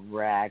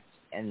direct,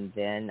 and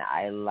then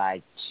I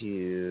like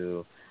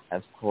to,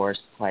 of course,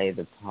 play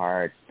the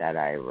part that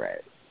I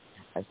wrote.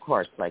 Of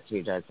course,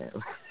 who doesn't?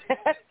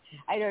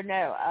 I don't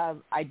know.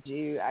 I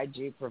do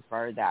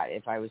prefer that.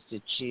 If I was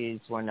to choose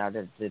one out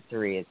of the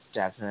 3, it's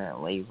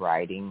definitely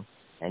writing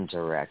and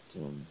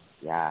directing.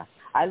 Yeah.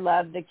 I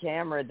love the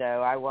camera,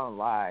 though. I won't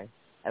lie.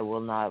 I will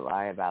not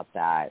lie about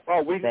that.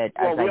 Well, we also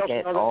know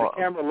that the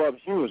camera loves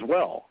you as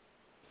well.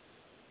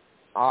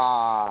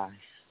 Ah,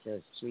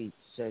 so sweet,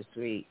 so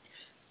sweet.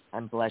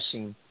 I'm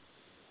blushing.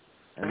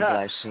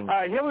 Hillary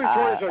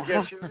Torres, our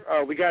guest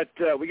here. We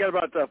got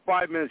about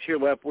 5 minutes here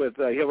left with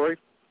Hillary.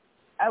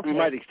 Okay. We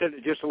might extend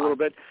it just a little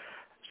bit.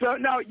 So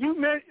now you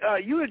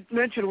had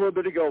mentioned a little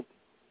bit ago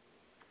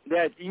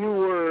that you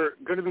were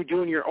going to be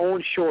doing your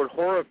own short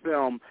horror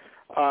film.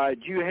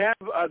 Do you have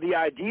the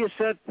idea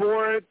set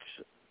for it?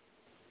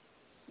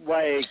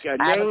 Like a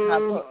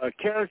name, a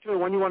character,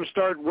 when you want to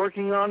start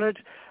working on it?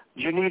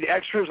 Do you need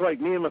extras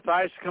like me and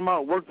Matthias to come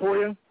out and work for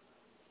you?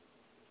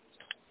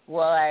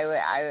 Well,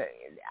 I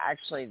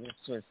actually, this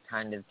was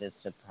kind of the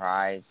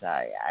surprise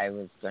I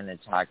was going to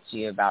talk to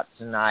you about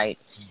tonight.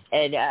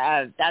 And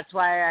that's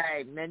why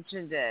I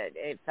mentioned it.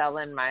 It fell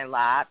in my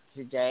lap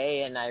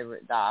today, and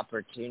the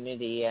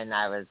opportunity, and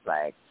I was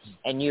like,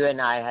 and you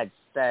and I had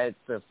spoke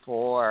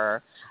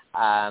before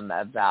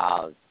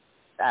about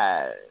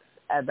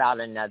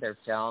another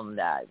film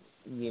that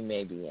you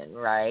may be in,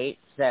 right?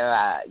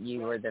 So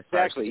you were the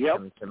first to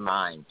come to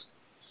mind.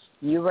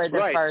 You were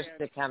the first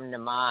to come to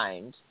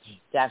mind,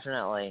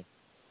 definitely.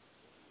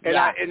 And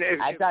yeah,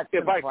 if got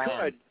some I plans.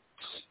 could,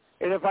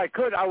 and if I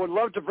could, I would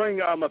love to bring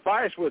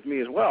Matthias with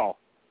me as well.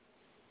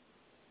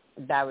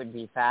 That would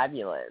be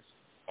fabulous.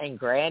 And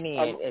Granny,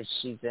 if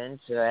she's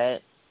into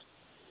it.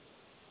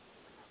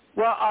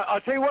 Well,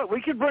 I'll tell you what,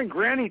 we could bring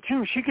Granny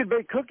too. She could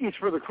bake cookies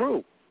for the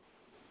crew.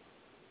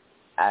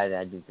 Oh,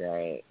 that'd be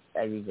great.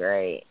 That'd be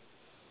great.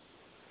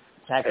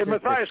 Texas Hey,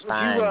 Matthias,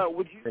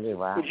 would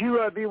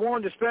you be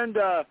willing to spend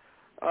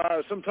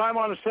some time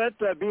on a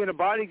set being a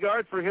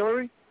bodyguard for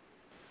Hillary?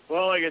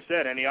 Well, like I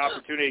said, any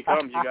opportunity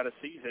comes, you got to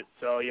seize it.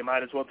 So you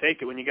might as well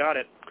take it when you got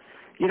it.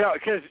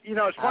 Because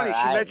it's funny.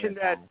 She mentioned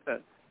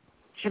that.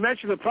 She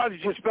mentioned the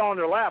project just fell in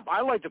her lap.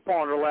 I like to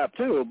fall in her lap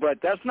too, but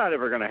that's not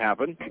ever going to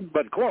happen.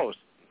 But close.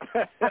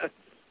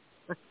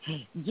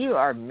 You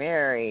are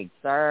married,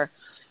 sir.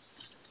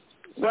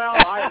 Well,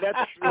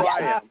 that's true.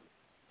 I am.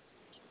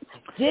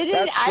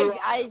 Didn't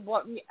I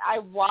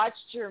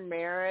watched your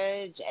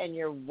marriage and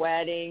your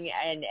wedding,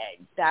 and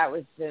that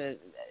was just,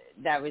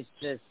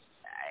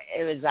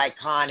 it was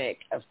iconic,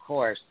 of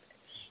course.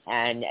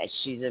 And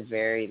she's a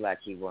very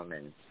lucky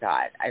woman.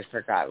 Scott, I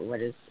forgot, what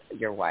is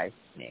your wife's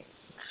name?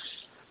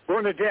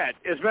 Bernadette.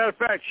 As a matter of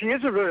fact, she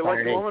is a very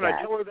lucky woman.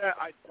 I tell her that.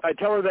 I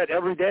tell her that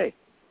every day.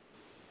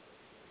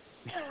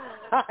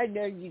 I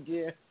know you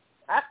do.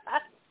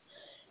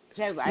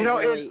 So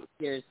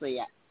seriously.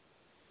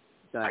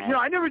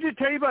 I never did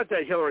tell you about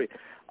that, Hillary.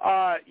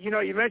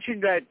 You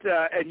mentioned that,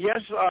 and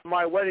yes,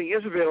 my wedding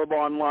is available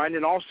online,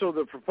 and also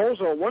the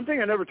proposal. One thing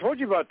I never told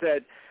you about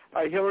that,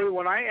 Hillary,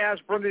 when I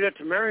asked Bernadette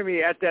to marry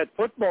me at that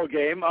football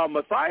game,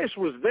 Matthias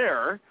was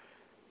there,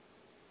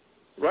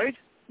 right,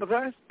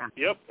 Matthias?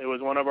 Yep, it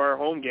was one of our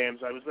home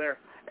games. I was there.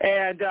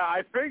 And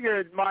I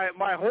figured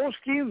my whole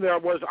scheme there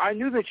was I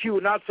knew that she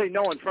would not say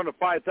no in front of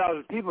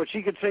 5,000 people.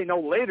 She could say no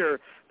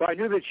later, but I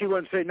knew that she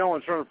wouldn't say no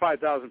in front of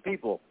 5,000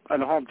 people in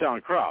the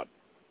hometown crowd.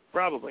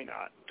 Probably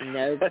not.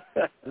 No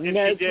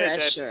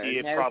pressure.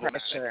 No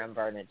pressure on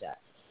Bernadette.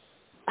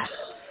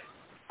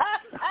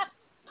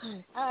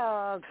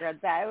 Oh, God,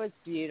 that was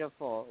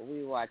beautiful.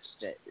 We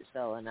watched it.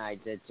 Phil and I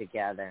did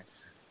together.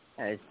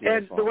 That was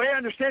beautiful. And the way I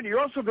understand it, you're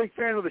also a big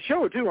fan of the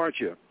show, too, aren't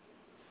you?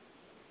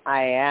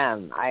 I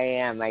am.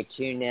 I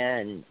tune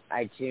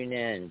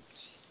in.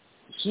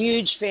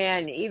 Huge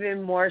fan,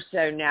 even more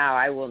so now.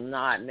 I will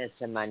not miss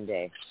a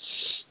Monday.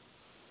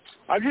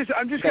 I'm just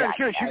kind of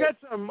curious. You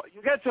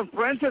got some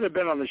friends that have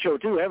been on the show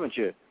too, haven't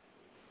you?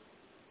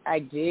 I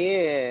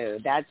do.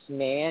 That's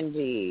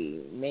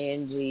Mandy,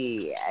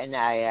 and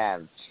I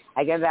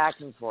go back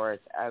and forth.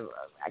 I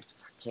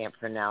can't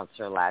pronounce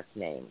her last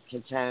name.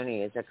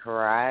 Catoni, is it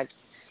correct?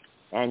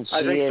 And she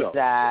is.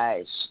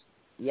 So.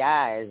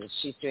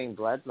 She's doing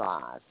Blood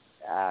Loss,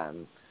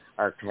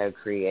 our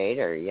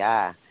co-creator.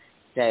 Yeah.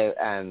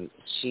 So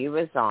she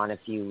was on a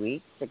few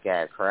weeks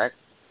ago, correct?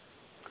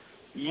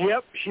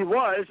 Yep, she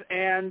was,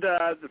 and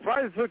the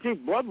Friday the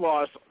 13th Blood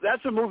Loss,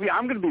 that's a movie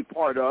I'm going to be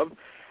part of.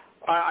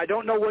 I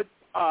don't know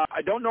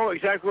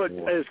exactly what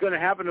is going to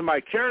happen to my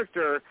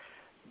character,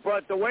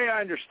 but the way I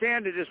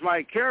understand it is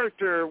my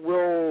character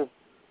will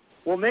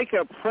make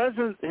their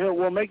presence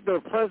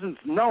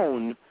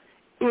known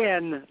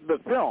in the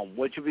film,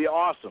 which would be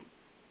awesome.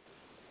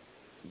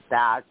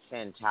 That's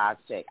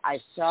fantastic. I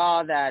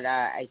saw that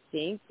I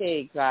think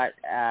they got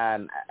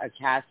a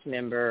cast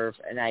member,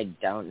 and I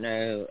don't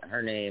know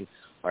her name,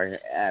 or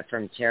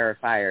from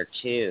Terrifier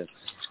 2.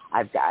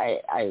 I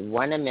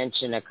want to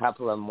mention a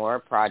couple of more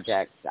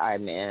projects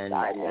I'm in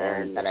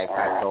and that I've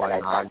got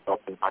going on.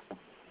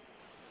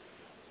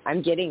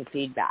 I'm getting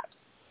feedback.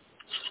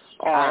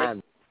 All right.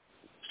 Is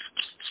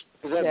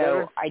that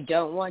better? I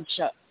don't want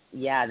you.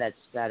 Yeah, that's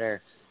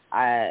better.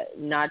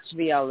 Not to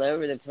be all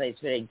over the place,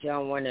 but I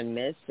don't want to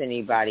miss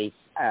anybody.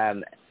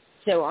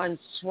 So on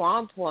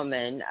Swamp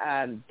Woman,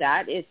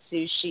 that is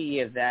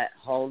Sushi Yvette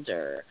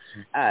Holder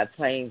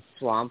playing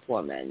Swamp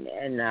Woman,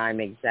 and I'm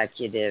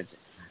executive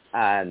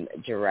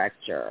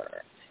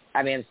director.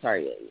 I'm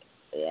sorry,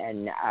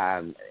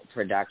 and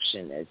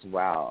production as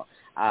well.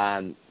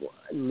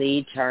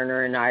 Lee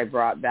Turner and I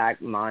brought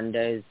back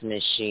Mondo's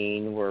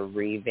Machine. We're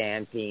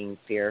revamping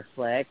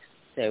Fearflix,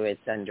 so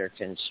it's under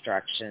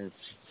construction.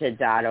 So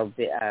that'll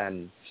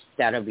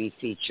be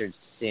featured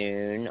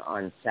soon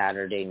on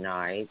Saturday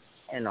nights,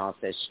 and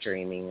also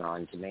streaming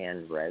on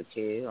demand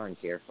Roku on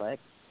Fearflix.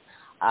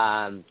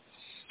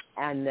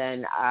 And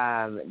then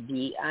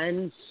The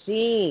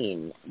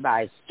Unseen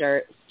by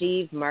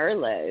Steve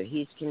Merlo.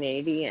 He's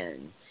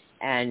Canadian,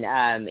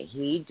 and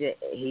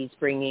he's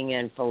bringing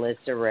in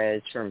Felissa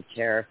Rose from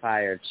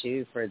Terrifier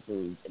 2 for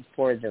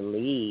the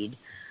lead.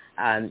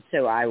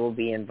 So I will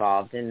be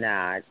involved in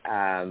that.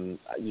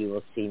 You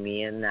will see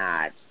me in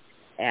that.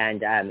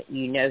 And,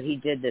 he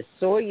did the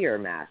Sawyer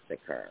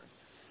Massacre.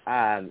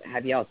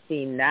 Have y'all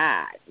seen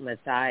that,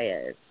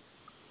 Matthias?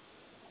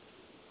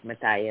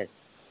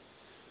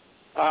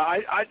 I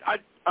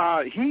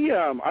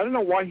don't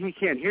know why he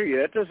can't hear you.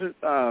 That doesn't.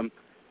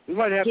 We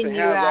might have Can to you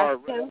have our.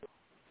 ask him?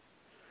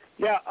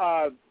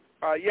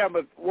 Yeah.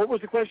 But what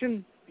was the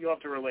question? You'll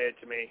have to relay it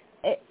to me.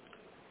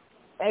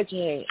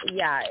 Okay.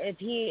 Yeah. If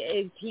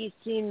he's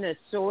seen the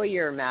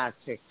Sawyer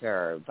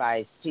Massacre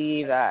by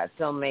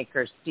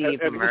filmmaker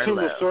Steve Have Merlo. you seen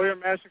the Sawyer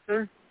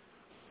Massacre?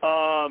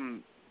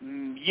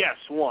 Yes,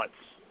 once.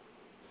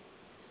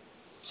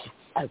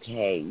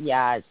 Okay,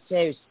 yeah.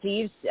 So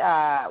Steve's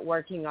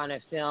working on a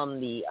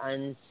film, The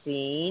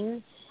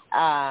Unseen,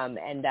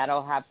 and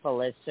that'll have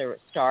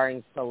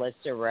starring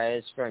Felissa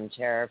Rose from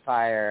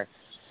Terrifier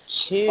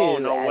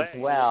 2 as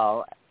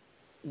well.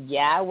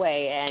 Yahweh,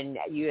 and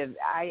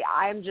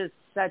I'm just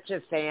such a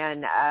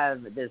fan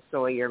of the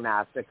Sawyer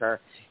Massacre.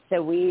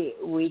 So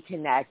we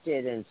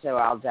connected, and so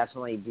I'll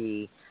definitely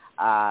be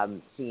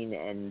seen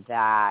in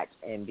that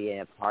and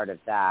being a part of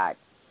that,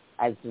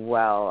 as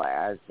well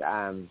as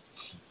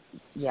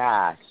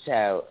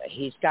so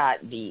he's got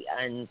The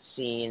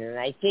Unseen, and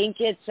I think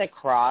it's a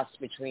cross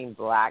between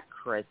Black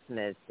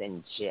Christmas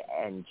and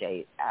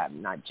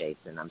not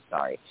Jason, I'm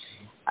sorry.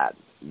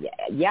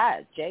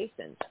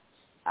 Jason.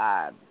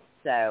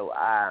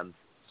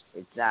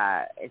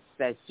 It's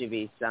supposed to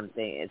be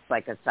something, it's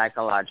like a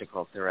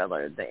psychological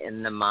thriller,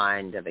 in the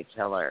mind of a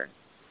killer.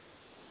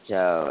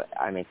 So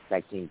I'm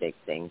expecting big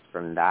things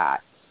from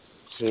that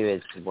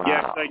too as well.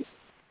 Yeah,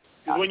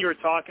 when you were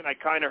talking, I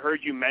kind of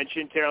heard you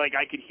mention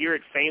I could hear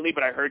it faintly,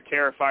 but I heard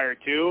Terrifier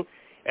 2,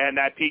 and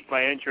that piqued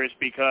my interest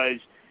because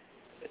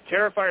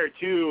Terrifier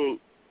 2,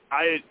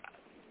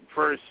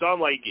 for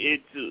some,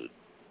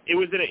 it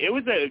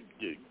was a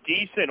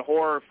decent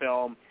horror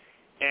film,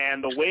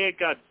 and the way it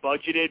got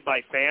budgeted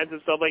by fans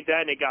and stuff like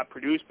that, and it got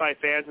produced by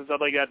fans and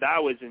stuff like that,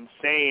 that was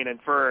insane. And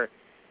for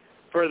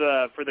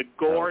the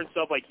gore and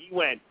stuff, he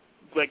went,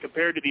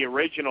 compared to the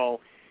original,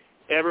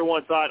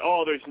 everyone thought,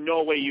 there's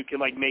no way you can,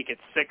 make it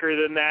sicker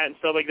than that and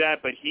stuff like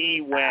that, but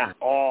he went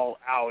all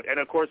out. And,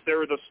 of course, there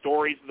were the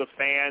stories of the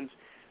fans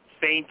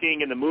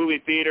fainting in the movie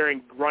theater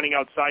and running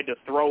outside to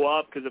throw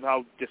up because of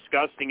how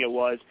disgusting it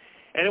was.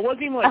 And it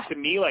wasn't even, to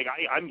me,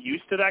 I'm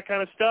used to that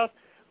kind of stuff,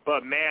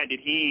 but, man,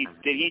 did he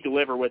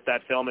deliver with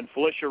that film. And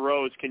Felissa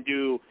Rose can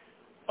do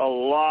a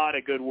lot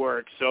of good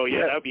work. So,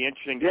 that would be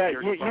interesting to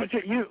hear.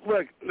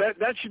 Look,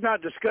 that should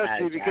not disgust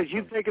you because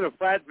you've taken a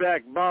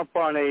flatback bump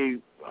on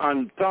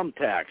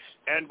thumbtacks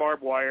and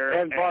barbed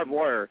wire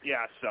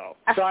Yeah, so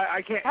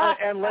I can't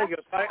and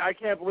Legos. I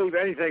can't believe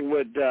anything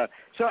would.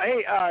 So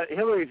hey,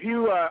 Hillary, if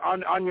you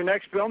on your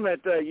next film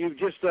that you've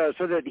just so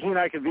that he and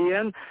I can be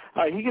in,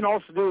 he can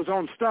also do his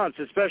own stunts,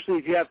 especially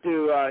if you have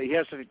to. He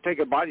has to take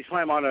a body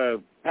slam on a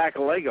pack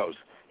of Legos.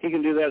 He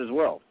can do that as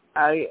well.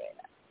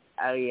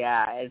 Oh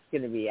yeah, it's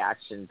going to be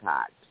action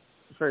packed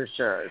for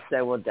sure.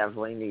 So we'll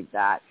definitely need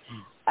that.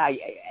 I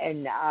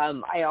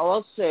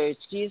also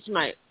excuse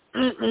me,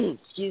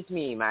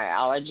 my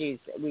allergies.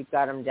 We've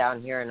got them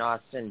down here in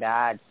Austin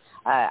bad.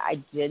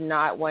 I did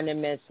not want to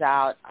miss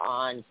out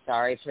on.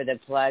 Sorry for the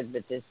plug,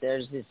 but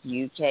there's this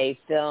UK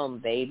film,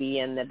 Baby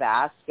in the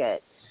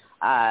Basket,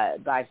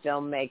 by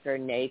filmmaker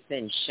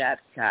Nathan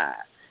Shepka,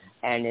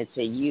 and it's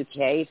a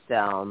UK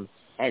film.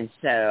 And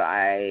so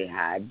I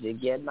had to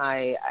get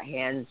my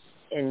hands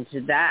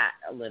into that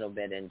a little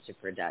bit into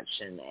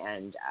production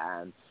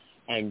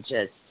and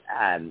just,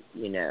 a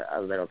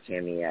little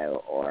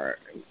cameo or,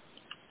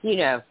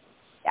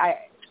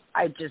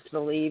 I just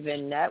believe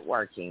in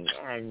networking.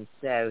 And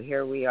so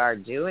here we are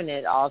doing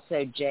it.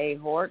 Also, Jay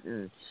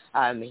Horton,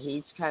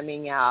 he's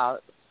coming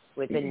out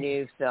with a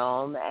new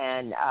film,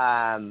 and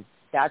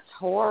that's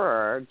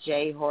horror.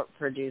 Jay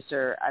Horton,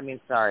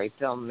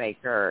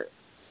 filmmaker.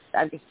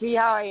 See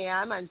how I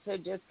am? I'm so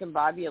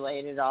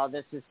discombobulated. All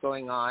this is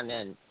going on,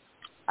 and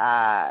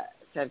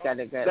so I've got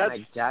to get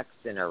my ducks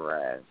in a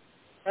row.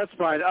 That's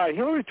fine.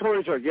 Hillary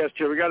Torrey's our guest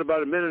here. We got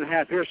about a minute and a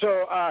half here,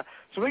 so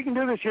we can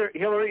do this here,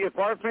 Hillary. If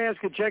our fans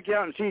could check you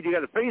out and see, you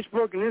got a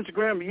Facebook, an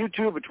Instagram, a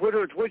YouTube, a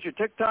Twitter, a Twitch, a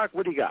TikTok.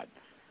 What do you got?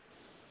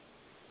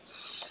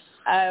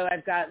 Oh,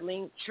 I've got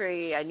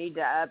Linktree. I need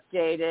to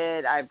update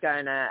it. I've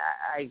got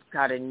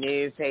a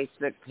new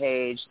Facebook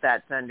page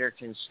that's under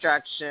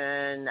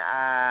construction.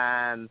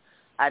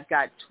 I've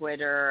got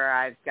Twitter.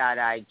 I've got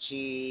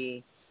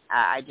IG.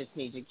 I just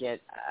need to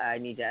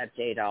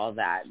update all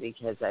that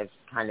because I've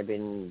kind of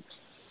been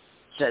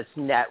just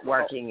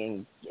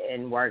networking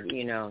and work,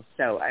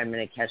 so I'm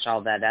going to catch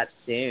all that up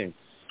soon.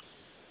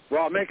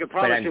 Well, I'll make a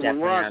promise when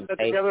we're on set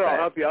together, I'll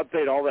help you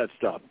update all that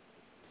stuff.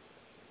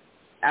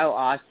 Oh,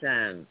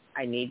 awesome.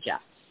 I need you.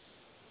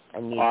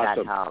 I need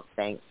that help.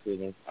 Thanks,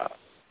 Stephen.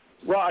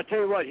 Well, I tell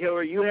you what,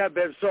 Hillary, you have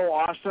been so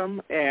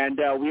awesome, and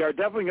we are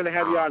definitely going to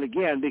have you on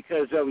again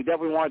because we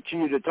definitely want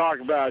you to talk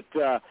about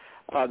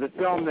the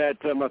film that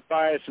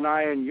Matthias and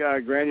I and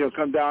Granny will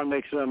come down and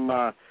make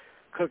some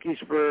cookies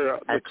for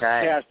the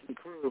cast and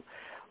crew.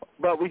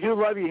 But we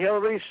do love you,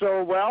 Hillary,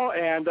 so well,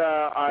 and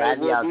I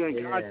will be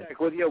in contact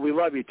with you. We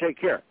love you. Take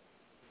care.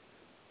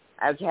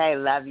 Okay,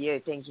 love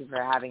you. Thank you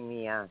for having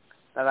me on.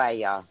 Bye-bye,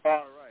 y'all. All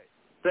right.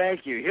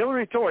 Thank you.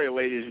 Hillary Toria,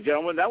 ladies and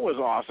gentlemen. That was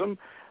awesome.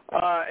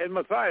 And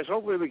Matthias,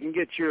 hopefully we can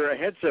get your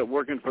headset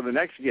working for the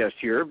next guest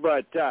here.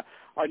 But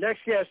our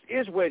next guest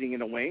is waiting in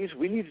the wings.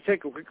 We need to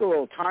take a quick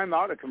little time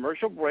out, a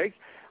commercial break.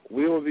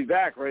 We will be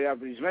back right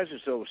after these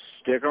messages, so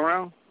stick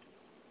around.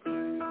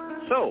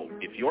 So,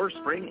 if your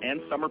spring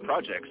and summer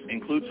projects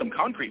include some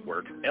concrete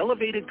work,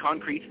 Elevated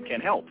Concrete can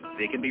help.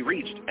 They can be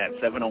reached at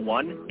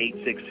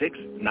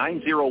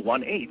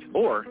 701-866-9018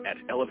 or at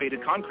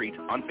Elevated Concrete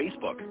on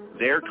Facebook.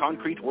 Their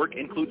concrete work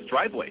includes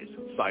driveways,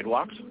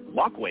 sidewalks,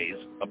 walkways,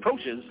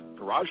 approaches,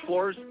 garage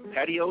floors,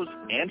 patios,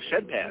 and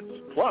shed pads.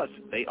 Plus,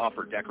 they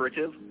offer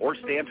decorative or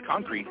stamped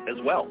concrete as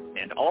well,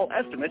 and all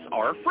estimates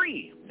are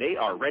free. They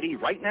are ready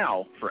right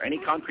now for any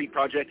concrete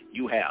project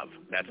you have.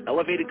 That's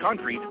Elevated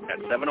Concrete at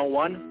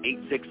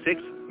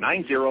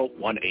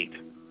 701-866-9018.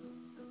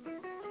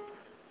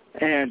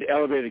 And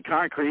Elevated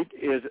Concrete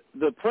is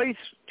the place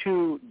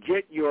to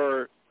get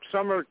your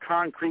summer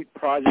concrete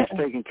projects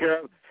taken care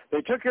of.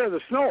 They took care of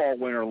the snow all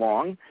winter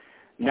long.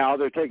 Now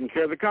they're taking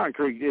care of the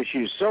concrete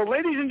issues. So,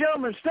 ladies and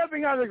gentlemen,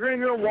 stepping out of the green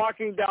room,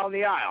 walking down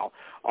the aisle,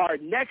 our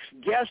next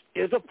guest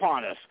is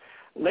upon us.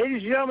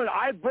 Ladies and gentlemen,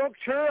 I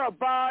booked her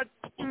about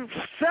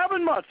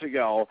 7 months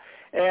ago.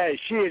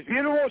 She is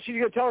beautiful. She's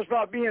going to tell us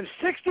about being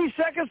 60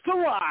 Seconds to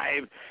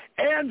Live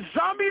and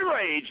Zombie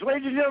Rage.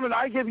 Ladies and gentlemen,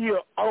 I give you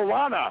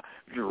Alana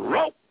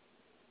Drope.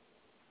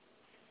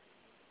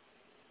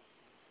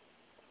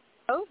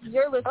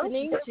 You're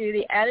listening to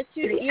the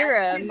Attitude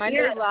Era,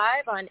 Monday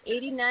live on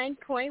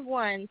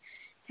 89.1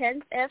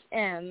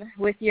 KensFM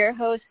with your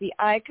host, the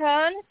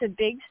icon, the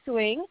big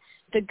swing,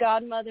 the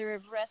godmother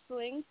of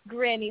wrestling,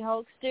 Granny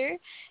Hulkster,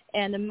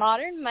 and the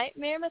modern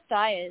nightmare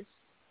Matthias.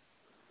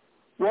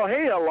 Well,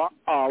 hey,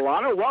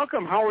 Alana,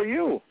 welcome. How are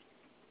you?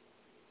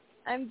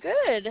 I'm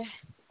good.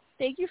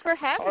 Thank you for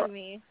having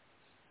me.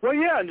 Well,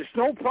 yeah, it's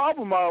no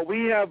problem.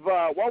 We have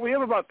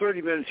about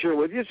 30 minutes here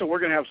with you, so we're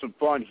going to have some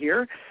fun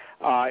here.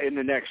 In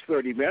the next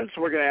 30 minutes.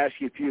 We're going to ask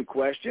you a few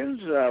questions.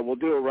 We'll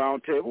do a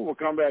round table. We'll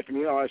come back to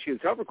me and I'll ask you a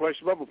couple of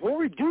questions. But before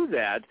we do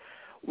that,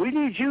 we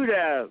need you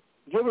to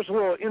give us a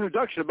little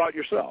introduction about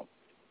yourself.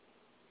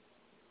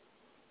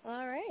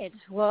 All right.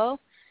 Well,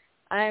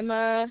 I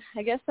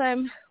guess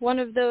I'm one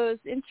of those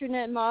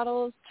internet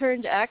models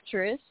turned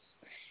actress,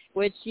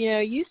 which,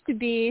 used to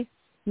be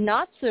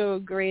not so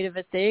great of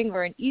a thing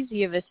or an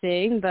easy of a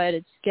thing, but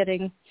it's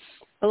getting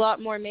a lot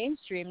more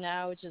mainstream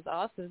now, which is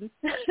awesome.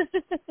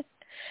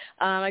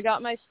 I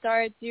got my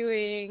start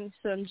doing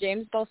some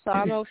James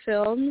Balsamo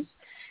films.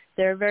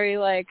 They're very,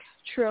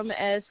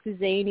 Trum-esque,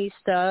 zany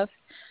stuff.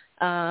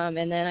 And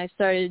then I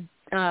started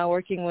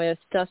working with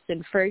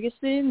Dustin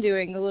Ferguson,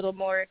 doing a little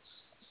more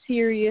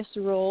serious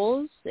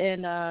roles.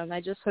 And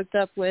I just hooked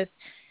up with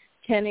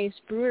Ken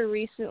Ace Brewer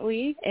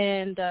recently.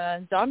 And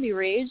Zombie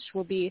Rage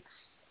will be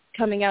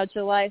coming out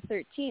July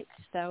 13th.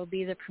 That will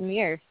be the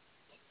premiere.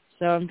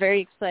 So I'm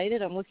very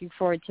excited. I'm looking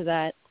forward to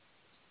that.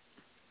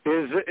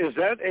 Is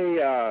that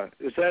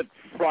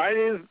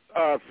Friday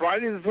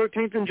the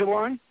 13th in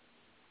July?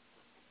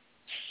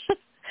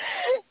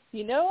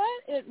 You know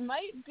what? It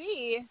might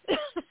be.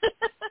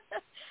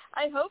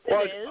 I hope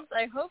it is.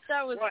 I hope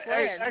that was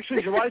planned.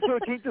 Actually, July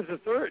 13th is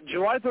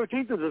July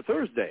 13th is a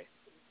Thursday.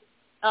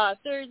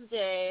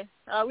 Thursday.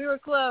 We were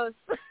close.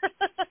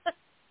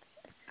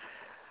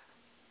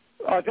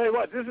 I'll tell you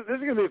what. This is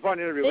going to be a fun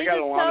interview. We got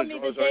a lot of tell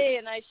me the day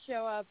and I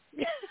show up.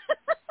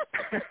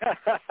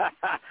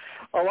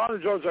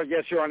 Alana Jones, our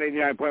guest here on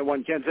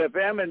 89.1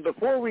 KensFM. And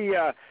before we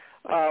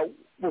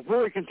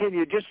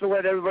continue, just to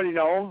let everybody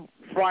know,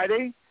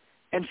 Friday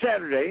and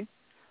Saturday,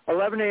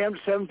 11 a.m. to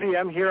 7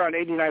 p.m. here on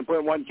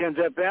 89.1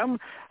 KensFM.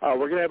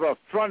 We're going to have a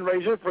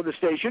fundraiser for the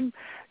station.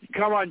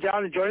 Come on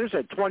down and join us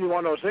at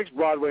 2106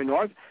 Broadway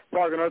North,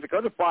 Fargo, North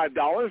Dakota,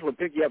 $5. We'll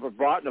pick you up a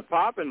brat and a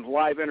pop and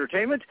live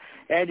entertainment,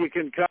 and you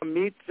can come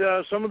meet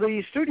some of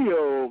the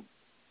studio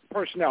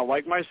personnel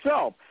like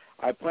myself.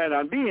 I plan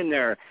on being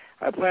there.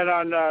 I plan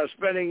on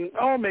spending,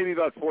 maybe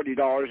about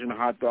 $40 in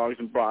hot dogs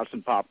and brats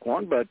and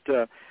popcorn, but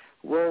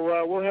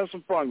we'll have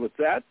some fun with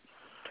that.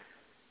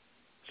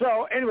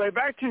 So anyway,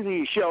 back to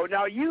the show.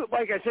 Now, you,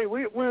 like I say,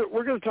 we're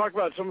going to talk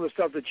about some of the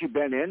stuff that you've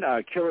been in.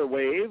 Killer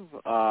Wave,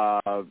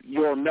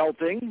 You're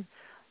Melting.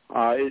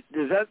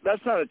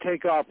 That's not a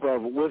takeoff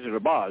of Wizard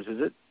of Oz,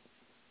 is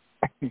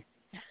it?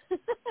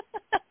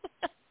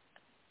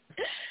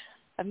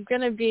 I'm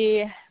going to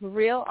be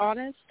real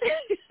honest.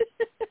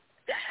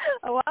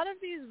 A lot of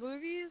these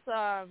movies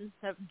have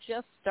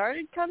just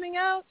started coming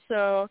out,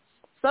 so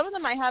some of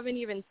them I haven't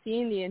even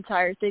seen the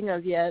entire thing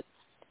of yet.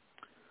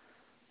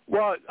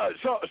 Well,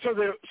 so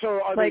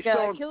are they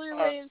still Killer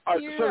Wave's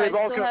here? So they've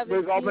all been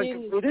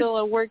completed? Still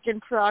a work in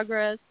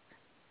progress.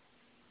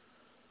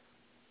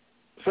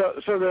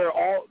 So they're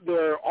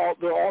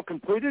all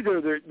completed,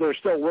 or they're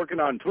still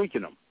working on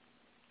tweaking them?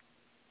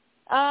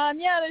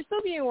 Yeah, they're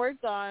still being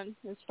worked on,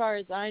 as far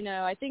as I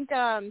know. I think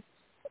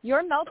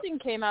Your Melting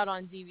came out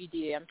on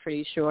DVD, I'm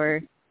pretty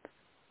sure.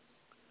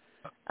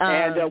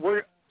 And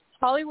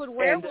Hollywood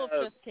Werewolf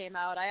just came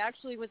out. I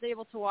actually was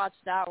able to watch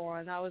that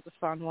one. That was a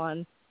fun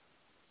one.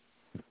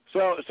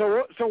 So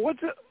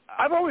what's it?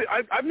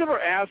 I've never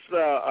asked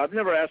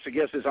the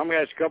guests this. I'm going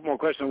to ask a couple more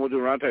questions and we'll do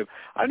a roundtable.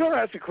 I've never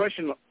asked a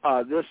question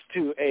this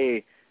to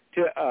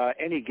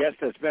any guest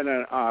that's been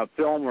on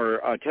film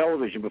or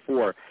television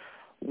before.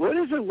 What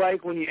is it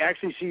like when you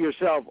actually see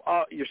yourself?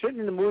 You're sitting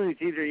in the movie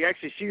theater. You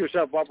actually see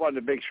yourself up on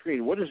the big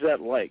screen. What is that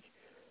like?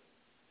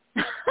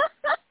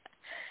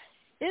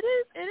 It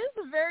is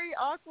a very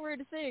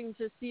awkward thing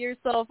to see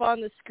yourself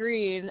on the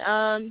screen.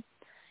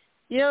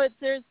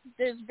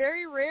 There's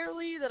very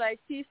rarely that I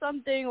see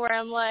something where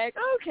I'm like,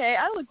 okay,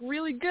 I look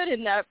really good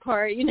in that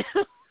part,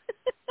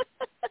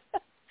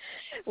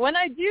 When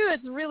I do,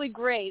 it's really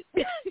great.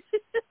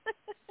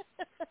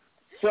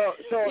 So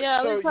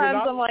other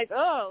times I'm like,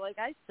 oh, like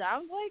I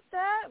sound like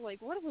that? Like,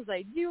 what was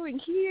I doing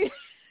here?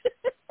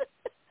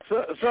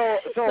 So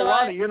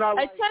Alana, you're not.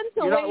 I tend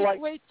to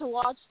wait to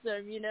watch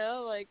them.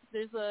 Like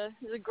there's a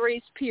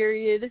grace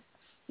period,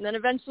 and then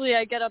eventually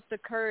I get up the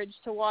courage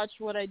to watch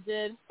what I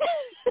did.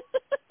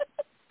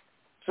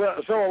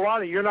 So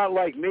Alana, you're not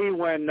like me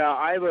when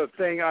I have a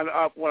thing on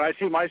up when I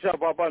see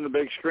myself up on the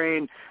big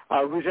screen.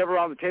 Who's ever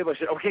on the table? I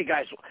said, "Okay,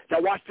 guys, now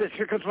watch this.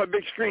 Here comes my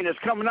big screen. It's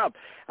coming up.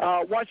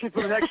 Watch it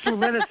for the next 2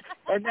 minutes,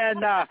 and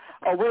then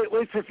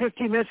wait for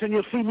 15 minutes, and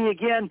you'll see me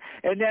again.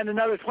 And then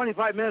another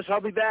 25 minutes,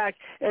 I'll be back.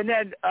 And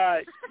then,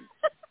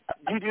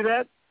 do you do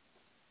that?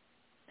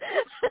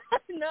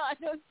 No, I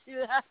don't do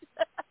that.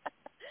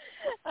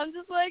 I'm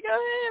just like, oh,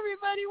 hey,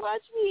 everybody,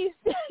 watch me.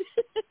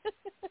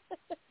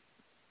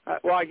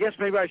 Well, I guess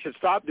maybe I should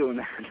stop doing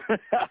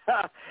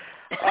that.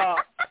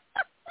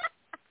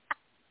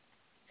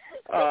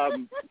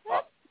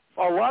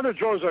 Alana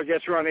Droz, our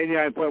guest, are on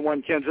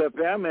 89.1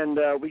 KensFM,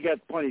 and we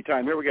got plenty of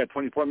time here. We got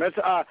 24 minutes.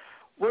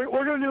 We're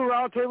going to do a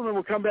roundtable, and then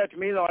we'll come back to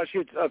me, and I'll ask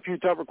you a few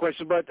tougher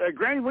questions. But,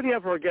 Granny, what do you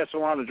have for our guest,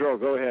 Alana Droz?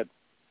 Go ahead.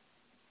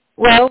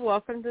 Well,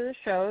 welcome to the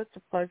show. It's a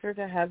pleasure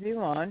to have you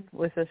on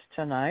with us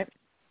tonight.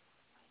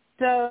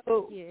 So,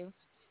 thank you.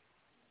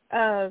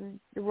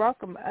 You're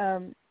welcome.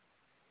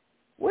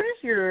 What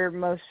is your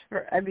most,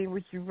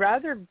 would you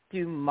rather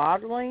do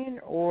modeling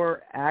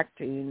or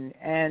acting?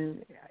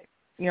 And,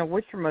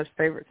 what's your most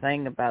favorite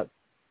thing about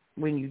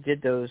when you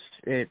did those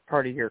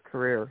part of your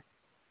career?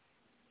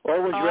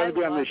 Or would you rather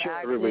be on the show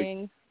every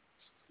week?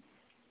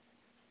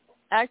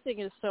 Acting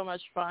is so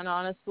much fun,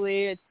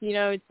 honestly. It's,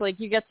 it's like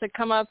you get to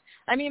come up,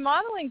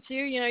 modeling too,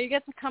 you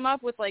get to come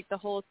up with like the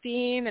whole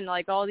theme and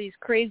like all these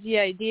crazy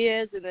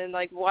ideas and then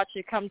like watch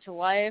it come to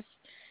life.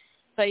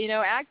 But,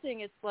 acting,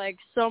 it's like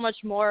so much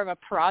more of a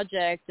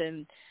project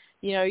and,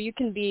 you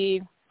can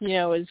be,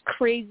 as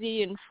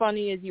crazy and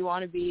funny as you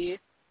want to be.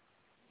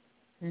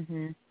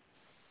 Mhm.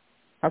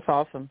 That's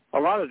awesome.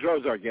 Alana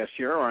Droz, our guest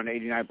here on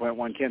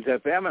 89.1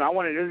 KensFM, and I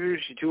want to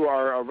introduce you to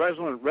our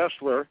resident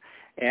wrestler,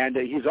 and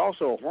he's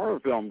also a horror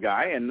film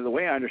guy, and the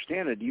way I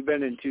understand it, you've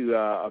been into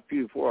a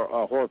few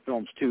horror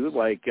films too,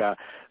 like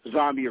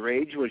Zombie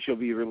Rage, which will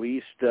be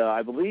released,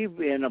 I believe,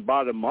 in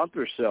about a month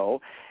or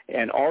so,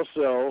 and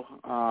also,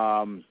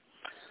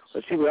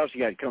 let's see what else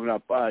you got coming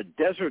up,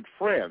 Desert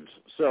Friends.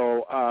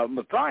 So,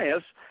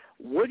 Matthias,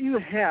 what do you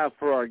have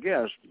for our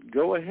guest?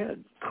 Go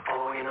ahead. The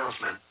following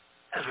announcement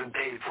has been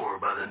paid for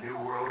by the New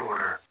World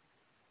Order.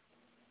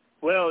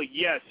 Well,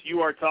 yes,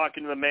 you are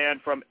talking to the man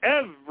from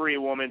every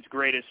woman's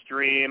greatest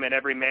dream and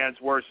every man's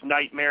worst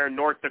nightmare,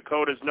 North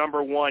Dakota's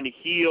 #1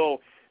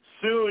 heel,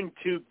 soon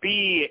to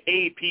be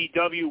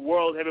APW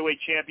World Heavyweight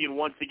Champion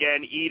once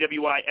again,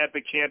 EWI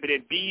Epic Champion,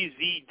 and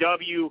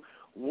BZW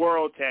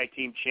World Tag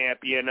Team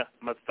Champion,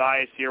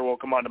 Matthias here.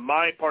 Welcome on to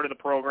my part of the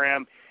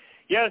program.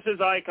 Yes, as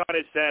Icon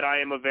has said, I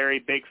am a very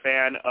big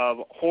fan of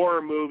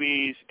horror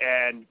movies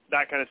and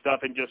that kind of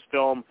stuff and just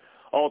film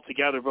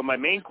altogether. But my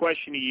main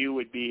question to you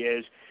would be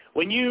is,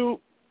 when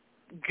you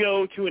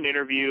go to an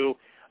interview,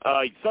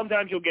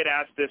 sometimes you'll get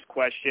asked this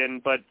question,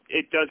 but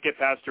it does get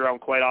passed around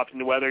quite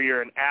often, whether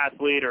you're an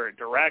athlete or a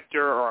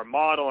director or a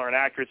model or an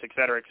actress, et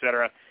cetera, et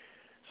cetera.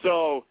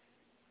 So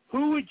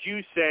who would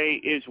you say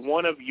is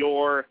one of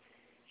your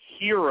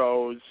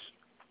heroes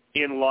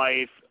in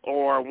life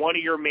or one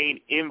of your main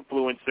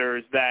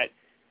influencers that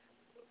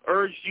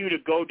urged you to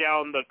go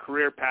down the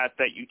career path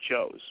that you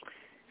chose?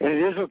 And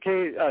it is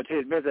okay to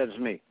admit that it's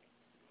me.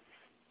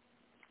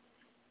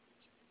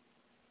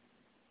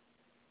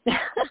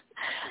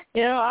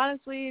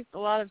 Honestly, a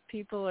lot of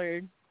people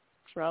are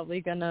probably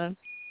going to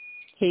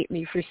hate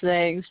me for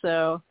saying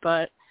so,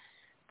 but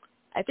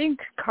I think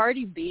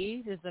Cardi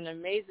B is an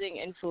amazing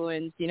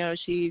influence.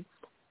 She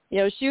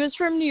was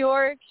from New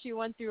York. She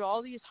went through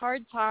all these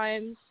hard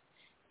times,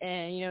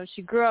 and,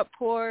 she grew up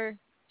poor.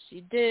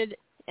 She did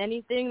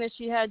anything that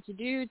she had to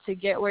do to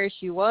get where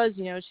she was.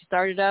 She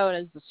started out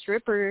as a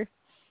stripper,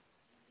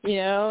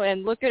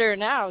 and look at her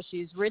now.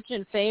 She's rich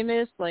and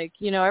famous. Like,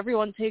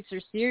 everyone takes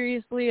her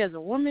seriously as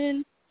a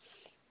woman.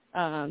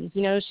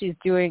 She's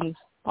doing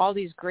all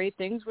these great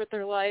things with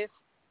her life.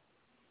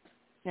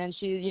 and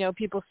she, you know,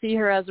 people see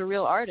her as a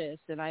real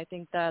artist, and I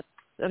think that's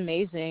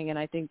amazing, and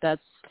I think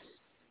that's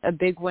a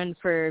big win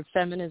for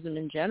feminism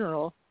in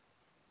general.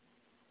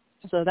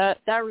 So that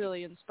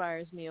really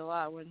inspires me a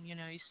lot when, you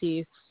know, you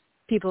see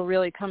people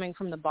really coming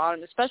from the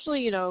bottom,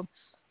 especially, you know,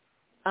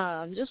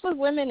 just with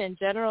women in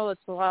general.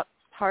 It's a lot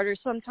harder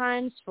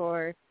sometimes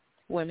for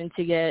women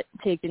to get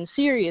taken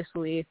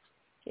seriously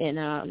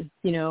in,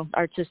 you know,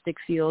 artistic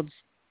fields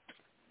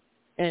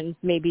and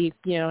maybe,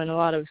 you know, in a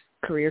lot of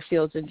career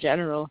fields in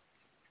general.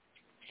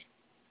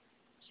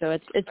 So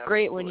it's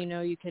great when, you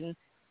know, you can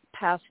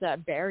pass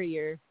that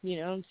barrier, you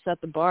know, and set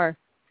the bar.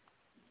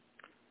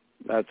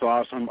 That's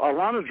awesome.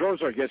 Alana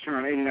Droz, our guest here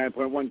on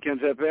 89.1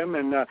 KensFM.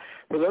 And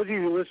for those of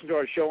you who listen to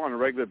our show on a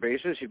regular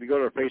basis, if you go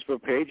to our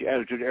Facebook page,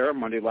 Attitude Era,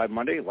 Monday Live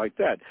Monday, like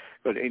that.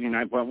 Go to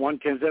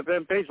 89.1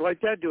 KensFM page,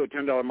 like that. Do a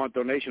 $10 a month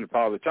donation to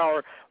Power the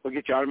Tower. We'll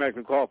get you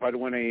automatically qualified to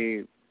win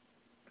a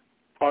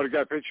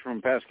autograph picture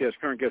from past guests,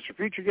 current guests, or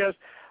future guests.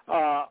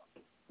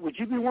 Would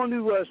you be willing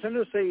to send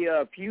us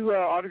a few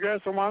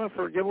autographs, Alana,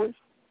 for giveaways?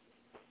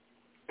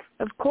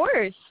 Of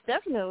course,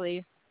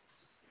 definitely.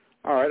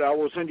 All right, I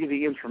will send you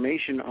the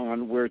information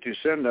on where to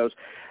send those.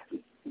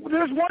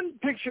 There's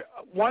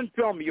one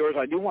film of yours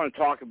I do want to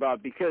talk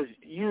about because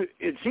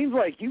it seems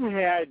like you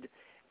had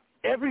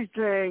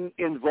everything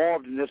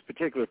involved in this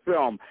particular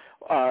film,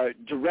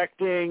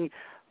 directing,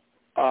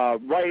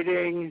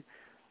 writing,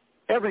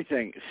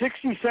 everything.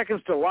 60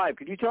 Seconds to Live.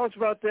 Could you tell us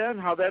about that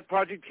and how that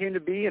project came to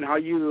be and how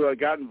you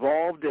got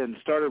involved and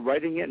started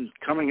writing it and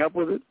coming up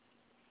with it?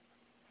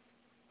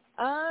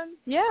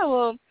 Yeah,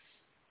 well,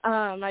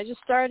 I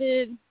just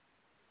started...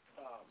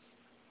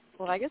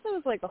 Well, I guess it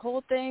was like the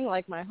whole thing,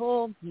 like my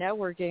whole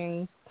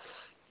networking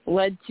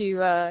led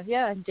to,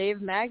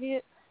 Dave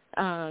Maggot,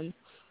 and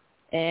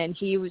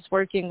he was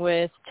working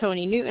with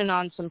Tony Newton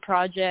on some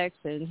projects,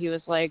 and he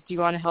was like, do you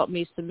want to help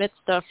me submit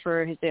stuff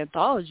for his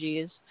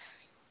anthologies?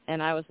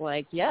 And I was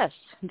like, yes,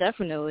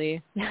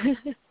 definitely.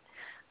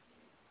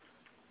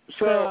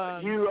 So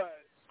you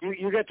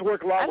get to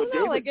work a lot with David. I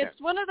don't know, like it's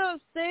one of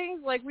those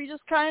things, like we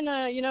just kind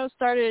of, you know,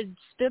 started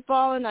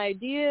spitballing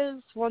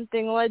ideas. One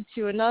thing led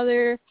to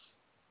another.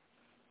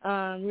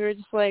 We were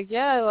just like,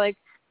 yeah, like,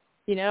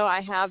 you know,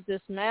 I have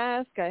this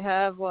mask, I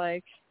have,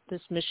 like,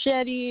 this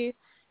machete,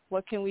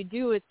 what can we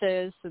do with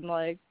this? And,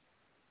 like,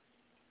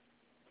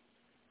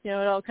 you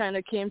know, it all kind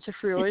of came to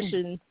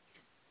fruition.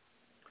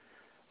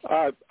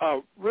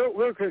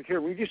 Real quick here,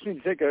 we just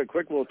need to take a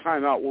quick little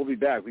time out. We'll be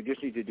back. We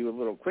just need to do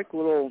a quick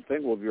little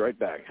thing. We'll be right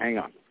back. Hang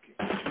on.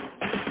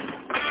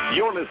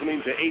 You're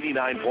listening to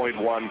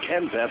 89.1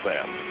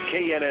 KensFM,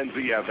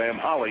 KNNZ-FM,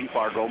 Holly,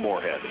 Fargo,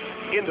 Moorhead.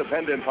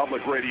 Independent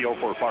public radio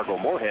for Fargo,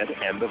 Moorhead,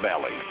 and the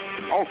Valley.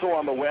 Also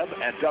on the web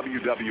at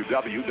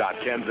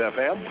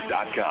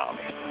www.kensfm.com.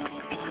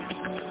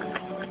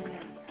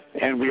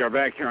 And we are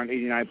back here on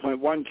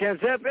 89.1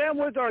 KensFM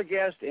with our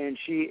guest, and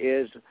she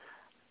is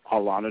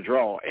Alana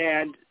Droz.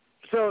 And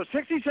so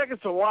 60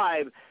 Seconds to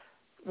Live,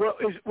 well,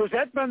 was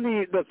that been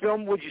the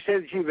film, would you say,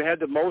 that you've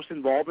had the most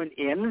involvement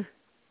in?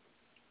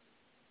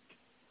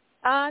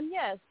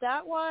 Yes,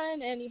 that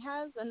one, and he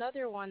has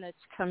another one that's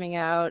coming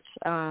out,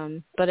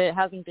 but it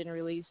hasn't been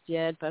released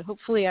yet, but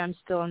hopefully I'm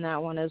still in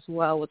that one as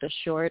well with a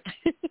short.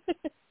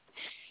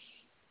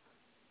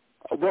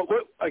 What,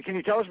 can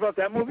you tell us about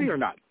that movie or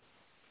not?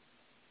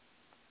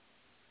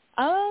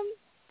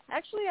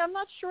 Actually, I'm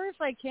not sure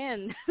if I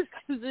can,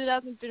 because it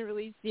hasn't been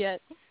released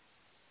yet.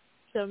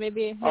 So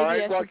maybe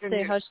I should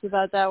stay hushed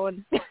about that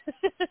one.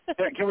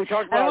 Can we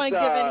talk about... I don't want to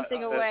give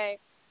anything away.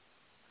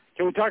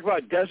 Can we talk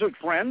about Desert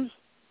Friends?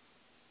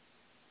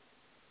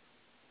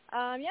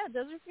 Yeah,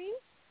 Desert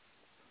Fiends.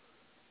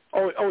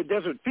 Oh,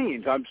 Desert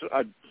Fiends.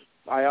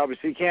 I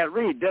obviously can't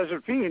read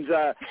Desert Fiends.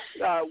 That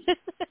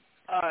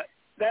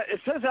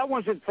it says that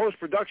one's in post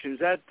production. Is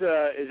that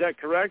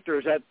correct, or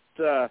is that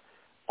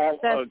all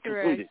That's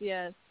completed? Correct.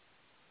 Yes.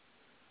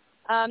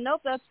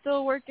 Nope, that's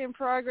still work in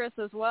progress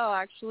as well.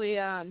 Actually,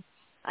 I'm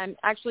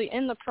actually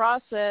in the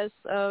process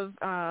of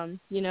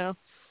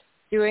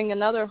doing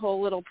another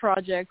whole little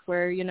project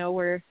where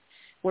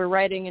we're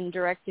writing and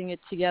directing it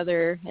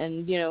together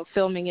and,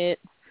 filming it.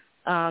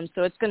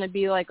 So it's going to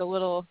be like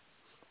we're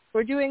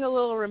doing a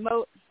little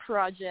remote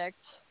project.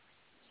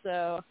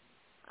 So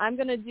I'm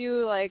going to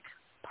do like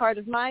part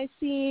of my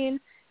scene,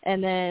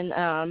 and then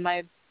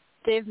my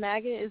Dave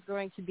Maggot is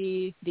going to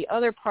be the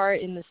other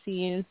part in the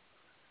scene,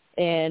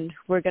 and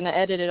we're going to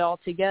edit it all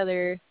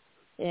together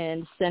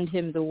and send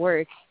him the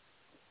work.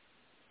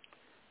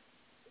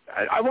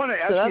 I want to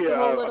ask you... So that's a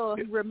whole little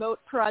remote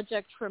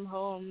project from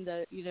home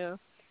that,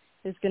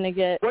 is going to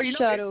get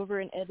shot over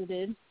and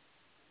edited.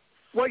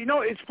 Well,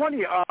 it's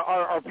funny.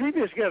 Our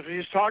previous guest was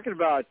just talking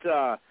about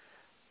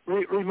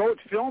remote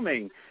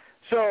filming.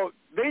 So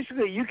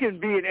basically, you can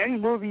be in any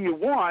movie you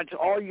want.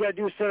 All you got to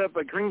do is set up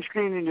a green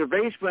screen in your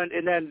basement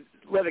and then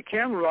let a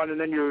camera run, and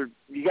then you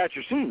got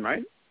your scene,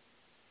 right?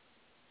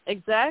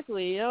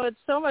 Exactly. It's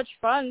so much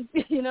fun.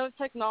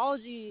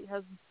 Technology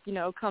has,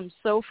 come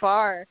so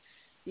far.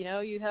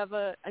 You have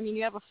a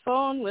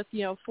phone with,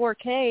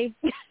 4K.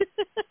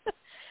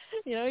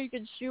 You know, you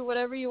can shoot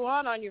whatever you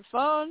want on your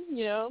phone,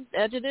 you know,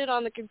 edit it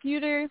on the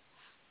computer,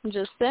 and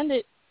just send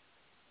it.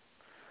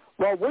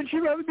 Well, wouldn't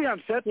you rather be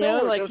on set, though? You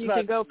know, or like does you not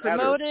can go matter?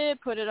 promote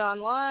it, put it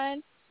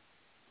online.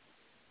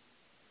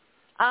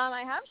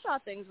 I have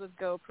shot things with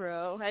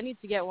GoPro. I need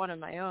to get one of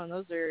my own.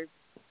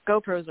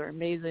 GoPros are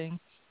amazing.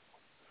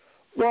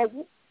 Well,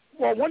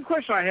 one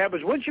question I have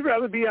is, wouldn't you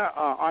rather be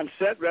on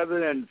set rather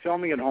than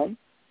filming at home?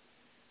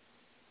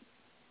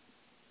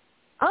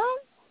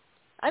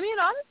 I mean,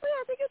 honestly,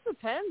 I think it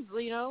depends.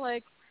 You know,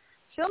 like,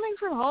 filming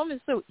from home is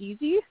so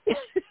easy.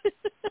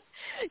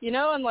 You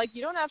know, and, like,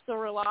 you don't have to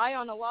rely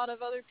on a lot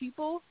of other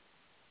people.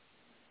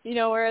 You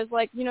know, whereas,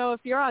 like, you know, if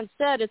you're on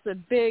set, it's a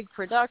big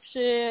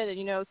production, and,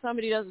 you know,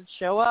 somebody doesn't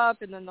show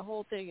up, and then the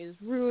whole thing is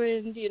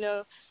ruined, you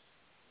know.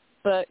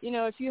 But, you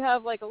know, if you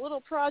have, like, a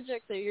little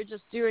project that you're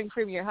just doing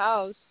from your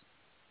house,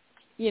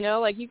 you know,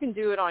 like, you can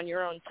do it on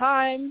your own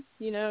time.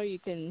 You know, you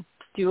can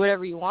do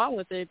whatever you want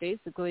with it,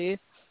 basically.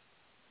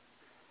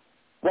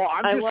 Well,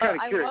 I'm just kind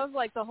of curious. I love,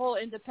 like, the whole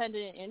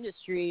independent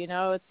industry, you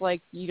know. It's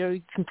like, you know,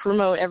 you can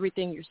promote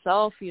everything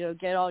yourself, you know,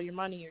 get all your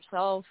money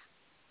yourself.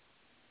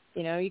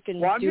 You know, you can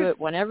do it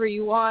whenever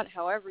you want,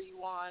 however you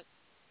want.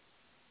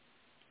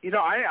 You know,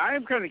 I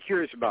am kind of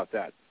curious about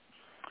that.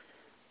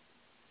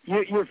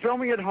 You're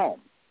filming at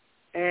home,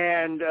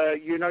 and,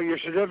 you know, your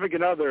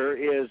significant other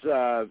is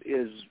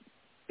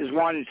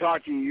wanting to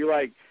talk to you. You're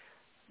like,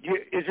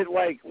 is it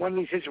like one of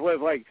these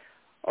situations like,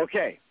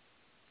 okay,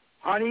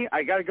 honey,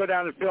 I got to go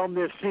down and film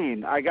this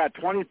scene. I got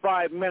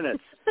 25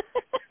 minutes.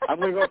 I'm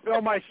going to go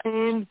film my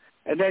scene,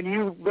 and then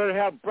you better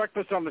have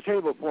breakfast on the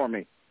table for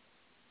me.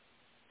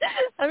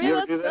 I mean,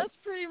 that's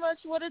pretty much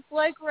what it's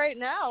like right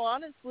now,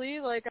 honestly.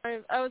 Like,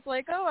 I was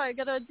like, oh, I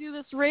got to do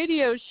this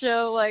radio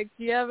show. Like,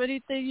 do you have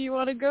anything you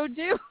want to go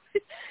do?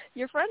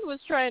 Your friend was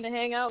trying to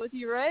hang out with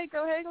you, right?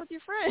 Go hang with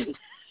your friend.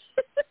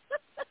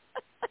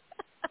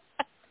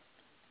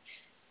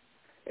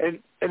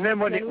 and then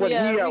when he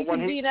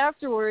convene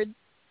afterwards.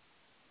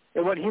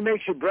 And when he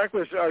makes you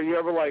breakfast, are you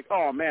ever like,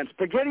 oh, man,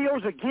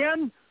 SpaghettiOs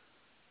again?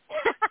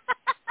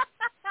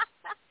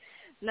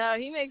 No,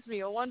 he makes me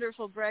a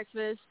wonderful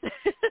breakfast.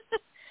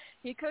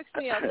 He cooks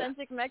me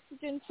authentic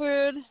Mexican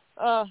food.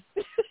 Oh,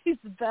 he's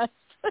the best.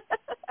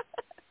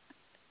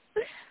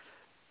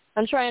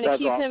 I'm trying to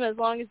keep him as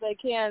long as I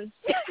can.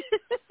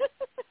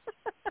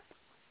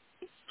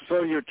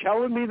 So you're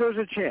telling me there's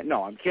a chance?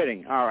 No, I'm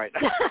kidding. All right.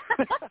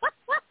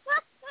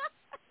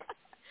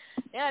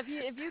 Yeah,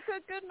 if you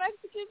cook good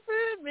Mexican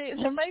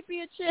food, there might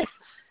be a chance.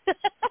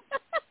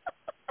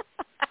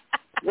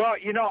 Well,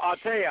 you know, I'll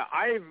tell you,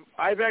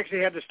 I've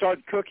actually had to start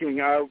cooking.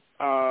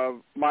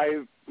 My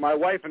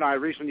wife and I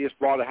recently just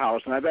bought a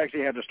house, and I've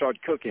actually had to start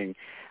cooking,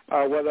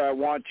 whether I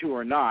want to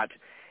or not.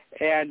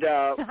 And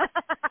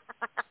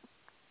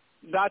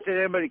not that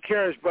anybody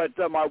cares, but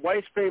my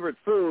wife's favorite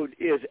food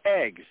is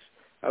eggs.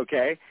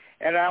 Okay.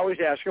 And I always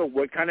ask her,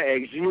 what kind of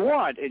eggs do you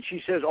want? And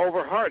she says,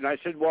 over hard. And I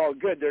said, well,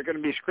 good. They're going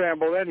to be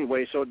scrambled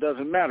anyway, so it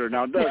doesn't matter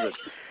now, does it?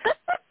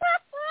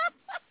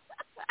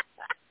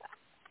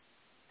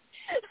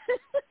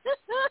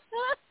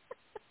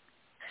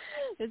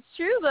 It's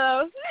true,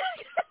 though.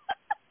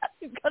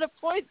 You've got a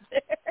point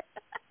there.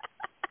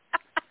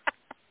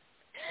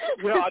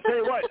 You know, I'll tell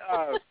you what.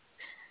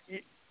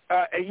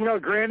 You know,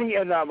 Granny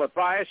and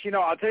Matthias, you know,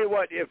 I'll tell you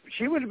what, if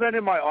she would have been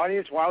in my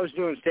audience while I was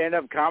doing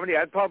stand-up comedy,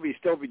 I'd probably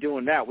still be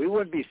doing that. We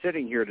wouldn't be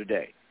sitting here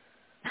today.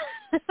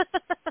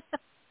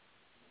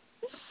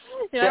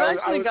 Yeah, I've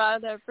actually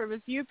got that from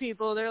a few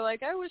people. They're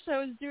like, I wish I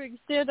was doing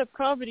stand-up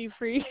comedy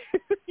for you.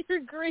 You're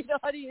a great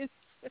audience.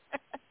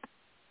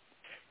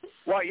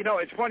 Well, you know,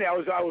 it's funny. I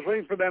was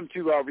waiting for them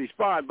to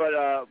respond, but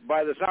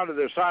by the sound of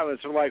their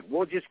silence, they're like,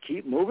 we'll just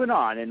keep moving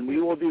on, and we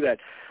will do that.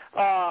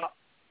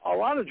 A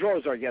lot of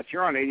draws are guests.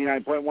 You're on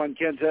 89.1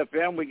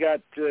 KensFM. We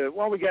got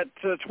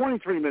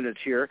 23 minutes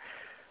here.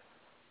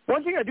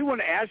 One thing I do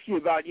want to ask you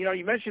about, you know,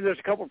 you mentioned there's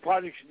a couple of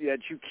projects that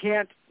you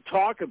can't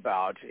talk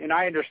about, and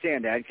I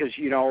understand that because,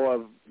 you know,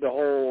 of the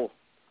whole,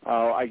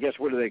 I guess,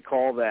 what do they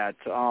call that?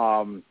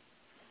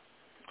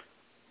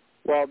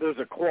 Well, there's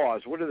a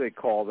clause. What do they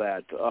call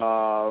that?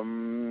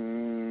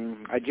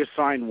 I just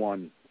signed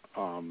one.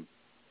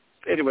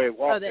 Anyway.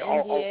 Well, the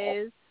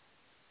NDAs?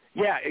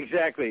 Yeah,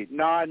 exactly.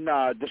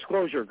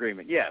 Non-disclosure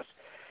agreement, yes.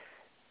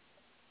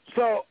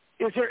 So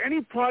is there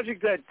any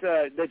project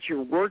that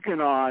you're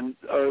working on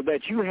or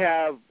that you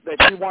have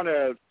that you want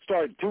to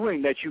start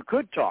doing that you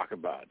could talk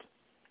about?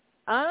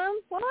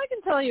 Well, I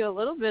can tell you a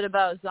little bit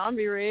about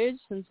Zombie Rage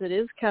since it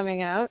is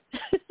coming out.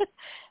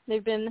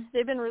 They've been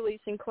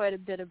releasing quite a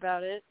bit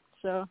about it,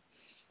 so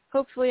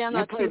hopefully I'm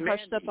not too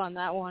hushed up on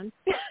that one.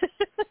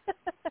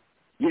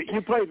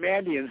 You played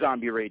Mandy in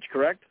Zombie Rage,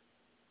 correct?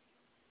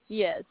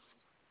 Yes.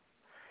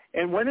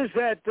 And when is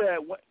that?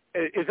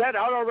 Is that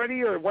out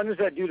already, or when is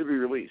that due to be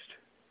released?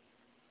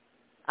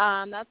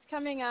 That's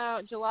coming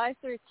out July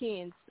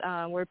 13th.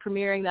 We're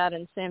premiering that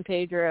in San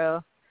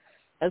Pedro.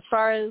 As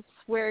far as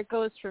where it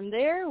goes from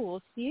there,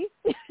 we'll see.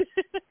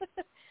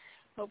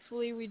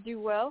 Hopefully we do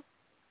well.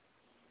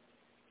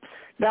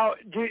 Now,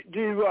 do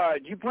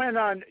you plan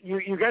on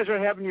you guys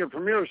are having your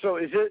premiere? So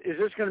is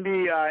this going to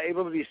be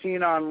able to be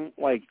seen on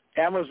like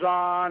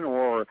Amazon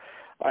or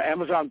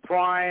Amazon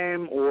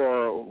Prime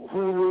or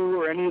Hulu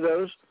or any of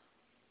those?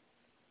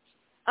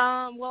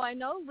 Well, I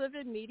know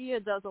Livid Media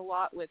does a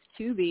lot with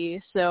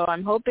Tubi, so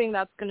I'm hoping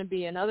that's going to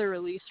be another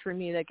release for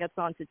me that gets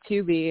onto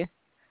Tubi.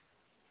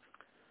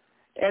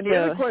 And the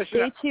other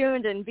question, stay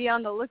tuned and be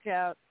on the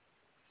lookout.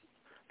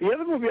 The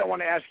other movie I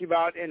want to ask you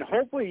about, and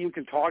hopefully you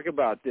can talk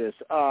about this,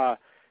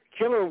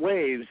 Killer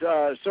Waves.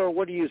 So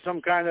what are you,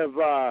 some kind of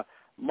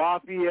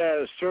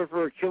mafia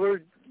surfer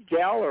killer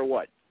gal or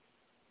what?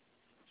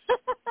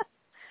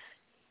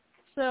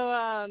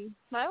 So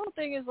my whole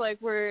thing is like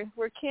we're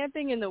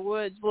camping in the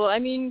woods. Well, I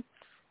mean,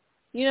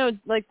 you know,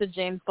 like the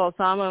James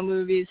Balsamo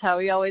movies, how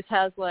he always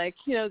has like,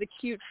 you know, the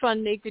cute,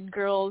 fun, naked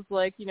girls,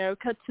 like, you know,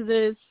 cut to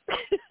this.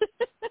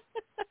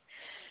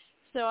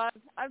 So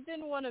I've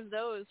been one of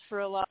those for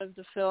a lot of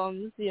the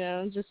films, you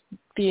know, just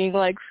being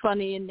like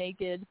funny and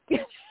naked.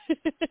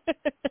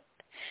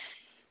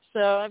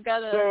 So I've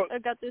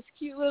got this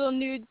cute little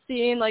nude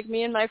scene, like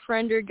me and my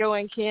friend are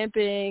going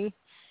camping,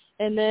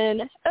 and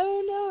then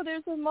oh no,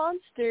 there's a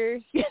monster.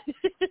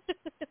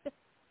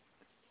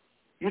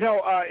 You know,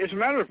 as a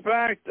matter of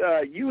fact,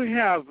 you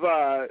have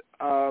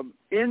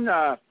in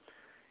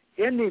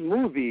the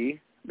movie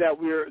that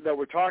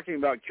we're talking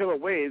about, Killer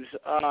Waves.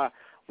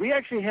 We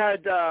actually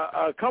had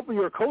a couple of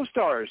your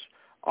co-stars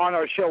on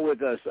our show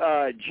with us,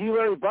 G.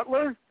 Larry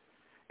Butler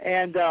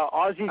and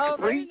Ozzy Capri. Oh,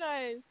 very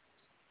nice.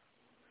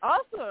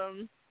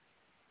 Awesome.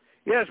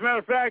 Yeah, as a matter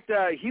of fact,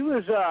 he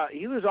was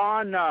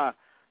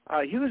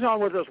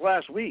on with us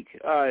last week,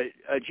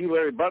 G.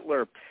 Larry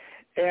Butler,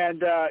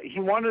 and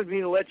he wanted me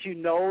to let you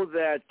know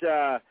that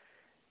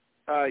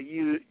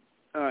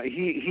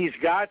he's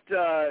got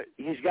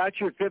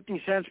your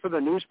 50 cents for the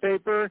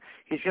newspaper.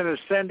 He's going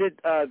to send it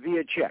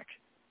via check.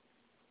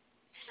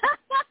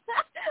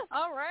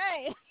 All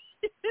right.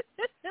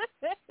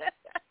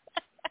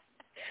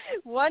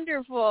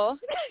 Wonderful.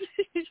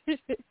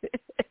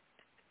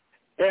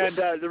 And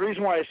the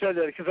reason why I said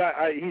that, because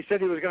he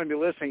said he was going to be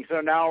listening, so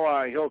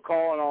now he'll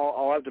call and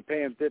I'll have to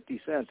pay him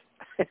 50 cents.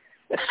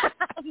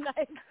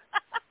 Nice.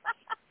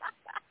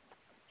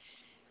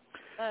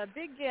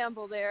 Big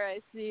gamble there, I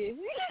see.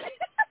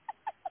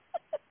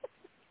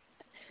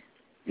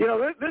 You know,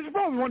 this is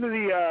probably one of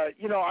the,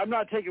 I'm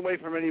not taking away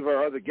from any of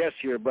our other guests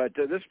here, but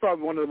this is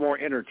probably one of the more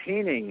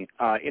entertaining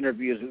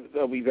interviews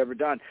that we've ever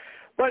done.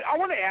 But I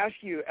want to ask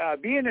you,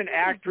 being an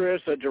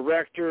actress, a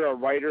director, a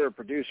writer, a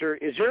producer,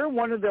 is there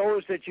one of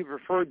those that you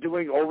prefer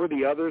doing over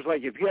the others?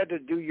 Like if you had to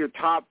do your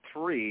top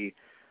three,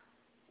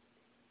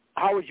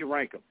 how would you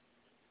rank them?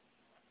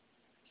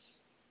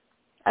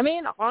 I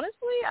mean,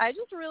 honestly, I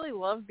just really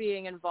love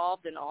being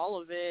involved in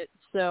all of it.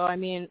 So, I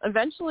mean,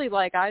 eventually,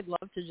 like, I'd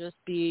love to just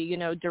be, you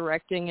know,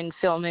 directing and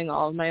filming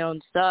all of my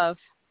own stuff.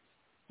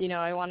 You know,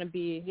 I want to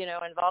be, you know,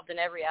 involved in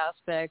every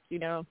aspect, you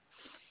know.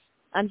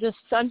 I'm just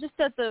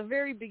at the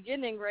very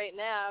beginning right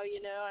now,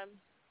 you know. I'm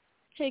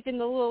taking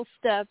the little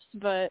steps,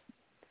 but,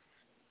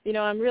 you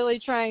know, I'm really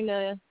trying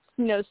to,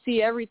 you know,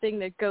 see everything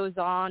that goes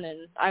on,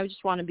 and I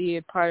just want to be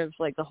a part of,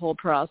 like, the whole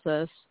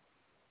process.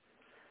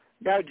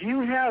 Now, do you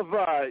have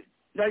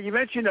now you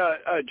mentioned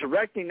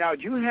directing. Now,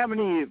 do you have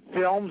any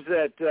films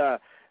that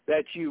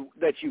you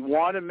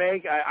want to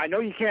make? I know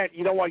you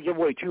don't want to give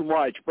away too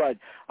much, but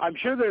I'm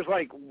sure there's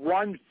like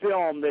one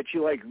film that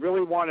you like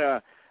really want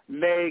to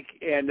make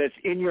and that's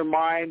in your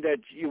mind that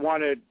you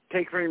want to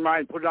take from your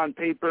mind, put it on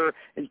paper,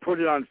 and put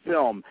it on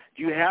film.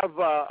 Do you have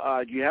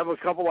a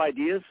couple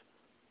ideas?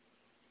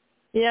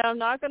 Yeah, I'm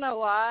not going to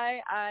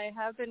lie. I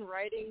have been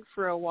writing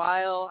for a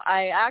while.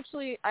 I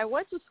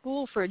went to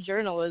school for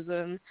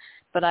journalism,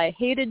 but I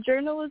hated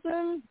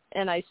journalism,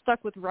 and I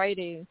stuck with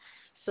writing.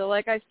 So,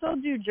 like, I still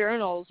do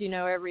journals, you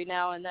know, every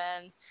now and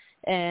then.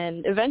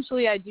 And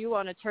eventually I do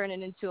want to turn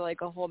it into,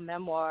 like, a whole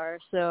memoir.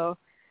 So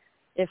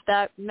if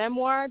that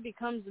memoir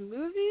becomes a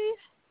movie,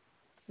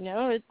 you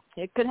know,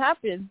 it could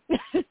happen.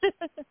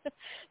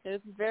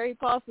 It's very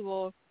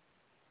possible.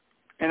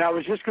 And I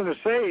was just going to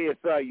say, if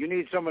you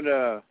need someone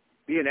to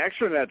be an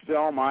extra in that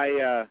film,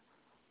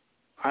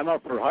 I'm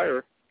up for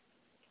hire.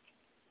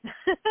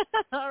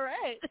 All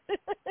right.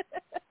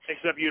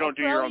 Except you don't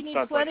do your own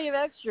stuff. Plenty of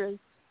extras.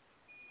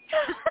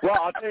 Well,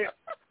 I'll tell you.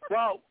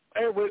 Well,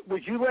 hey,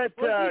 would you let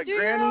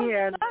Granny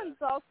and stunts,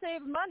 I'll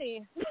save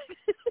money.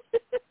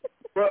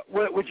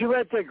 Would you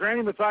let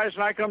Granny, Matthias,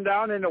 and I come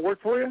down and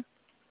work for you?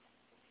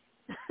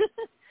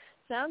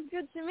 Sounds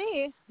good to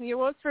me. You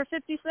work for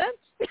 50 cents?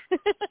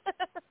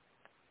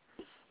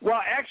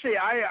 Well, actually,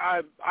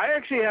 I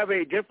actually have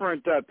a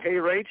different pay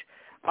rate.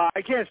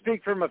 I can't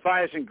speak for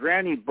Matthias and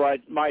Granny, but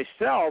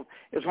myself,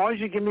 as long as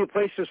you give me a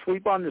place to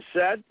sleep on the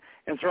set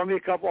and throw me a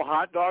couple of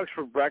hot dogs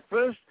for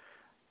breakfast,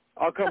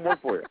 I'll come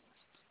work for you.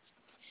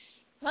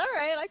 All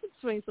right, I can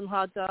swing some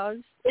hot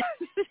dogs.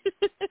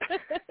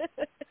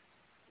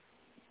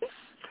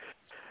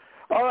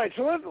 All right,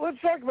 so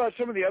let's talk about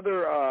some of the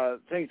other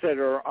things that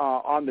are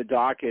on the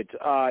docket.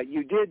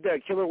 You did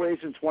Killer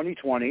Waves in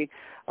 2020.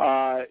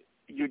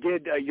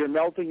 You're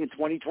Melting in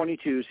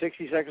 2022,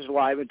 60 Seconds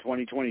Live in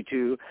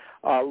 2022,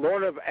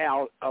 Lord of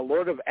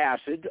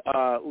Acid,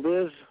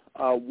 Liz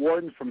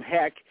Warden from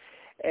Heck,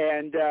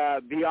 and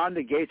Beyond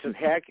the Gates of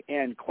Heck,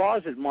 and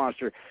Closet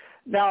Monster.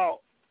 Now,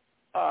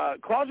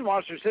 Closet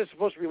Monster is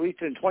supposed to be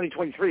released in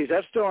 2023. Is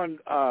that still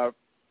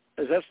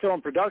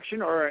in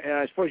production, and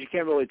I suppose you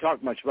can't really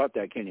talk much about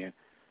that, can you?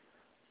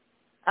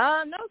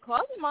 No,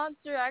 Closet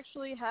Monster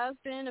actually has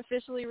been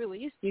officially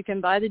released. You can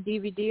buy the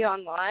DVD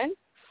online.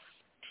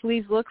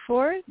 Please look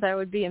for it. That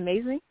would be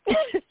amazing.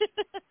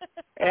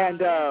 And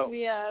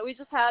we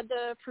just had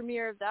the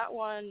premiere of that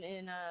one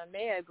in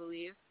May, I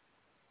believe.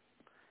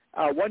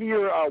 One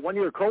of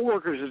your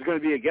coworkers is going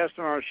to be a guest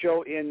on our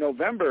show in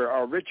November.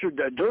 Richard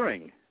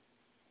During.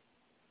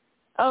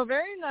 Oh,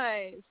 very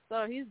nice.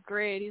 Oh, he's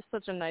great. He's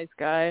such a nice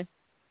guy.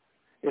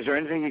 Is there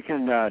anything you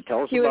can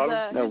tell us about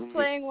him? He was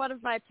playing one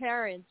of my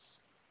parents.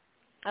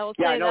 I will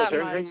say I know. that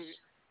much.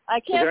 I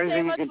can't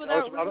say much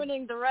without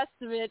ruining the rest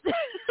of it.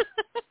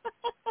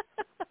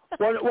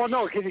 Well,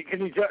 no. Can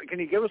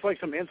you give us like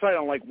some insight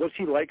on like what's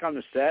he like on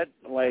the set?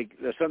 Like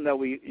something that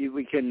we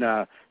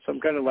can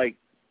something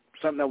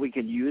that we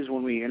can use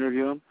when we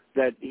interview him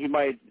that he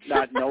might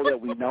not know that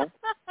we know.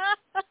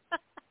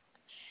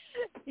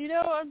 You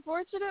know,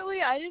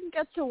 unfortunately, I didn't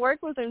get to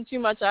work with him too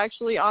much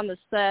actually on the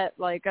set.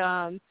 Like,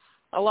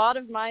 a lot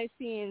of my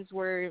scenes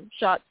were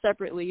shot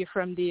separately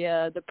from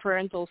the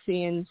parental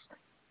scenes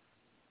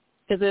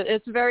because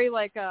it's very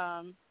like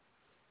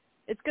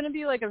it's going to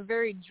be like a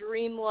very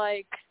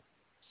dreamlike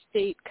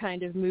state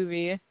kind of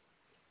movie.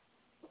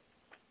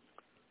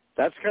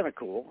 That's kind of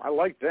cool. I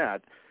like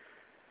that.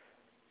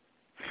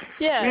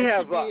 Yeah,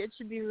 it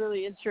should be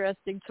really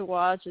interesting to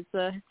watch. It's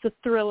a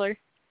thriller.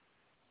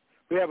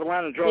 We have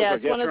Atlanta Droz. Yeah,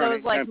 it's one of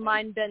those like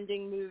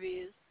mind-bending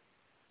movies.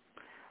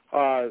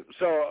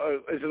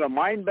 So is it a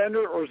mind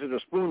bender or is it a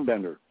spoon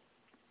bender?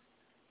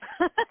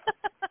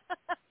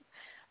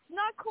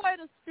 Not quite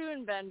a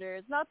spoon bender.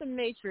 It's not the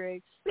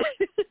Matrix,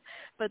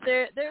 but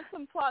there's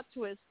some plot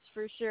twists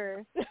for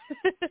sure.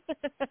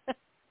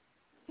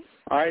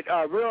 All right,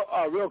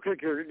 real quick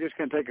here, just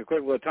going to take a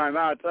quick little time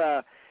out.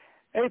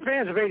 Hey,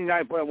 fans of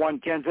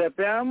 89.1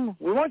 KensFM,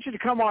 we want you to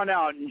come on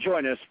out and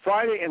join us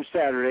Friday and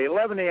Saturday,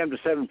 11 a.m. to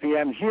 7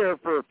 p.m. here.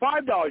 For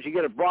 $5, you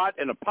get a brat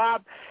and a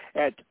pop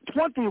at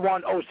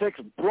 2106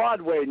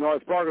 Broadway,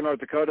 North Fargo, North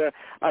Dakota.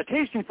 A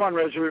tasty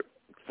fundraiser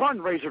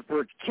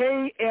for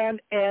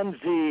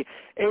KNNZ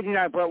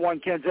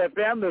 89.1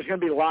 KensFM. There's going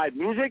to be live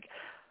music,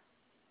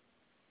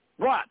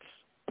 brats,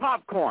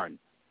 popcorn.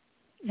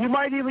 You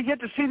might even get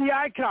to see the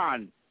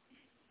icon.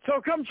 So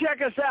come check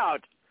us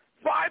out.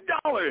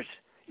 $5.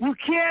 You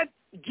can't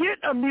get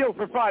a meal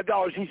for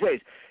 $5 these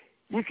days.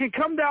 You can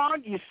come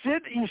down, you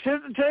sit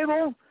at the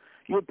table,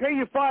 you pay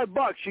your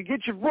 $5, you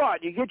get your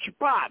brat, you get your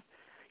pop,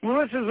 you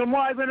listen to some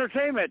live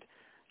entertainment,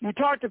 you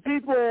talk to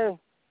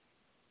people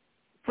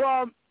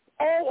from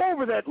all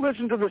over that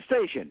listen to the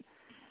station,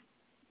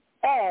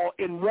 all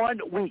in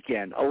one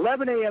weekend,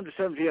 11 a.m. to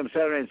 7 p.m.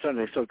 Saturday and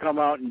Sunday. So come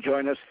out and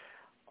join us.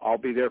 I'll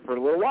be there for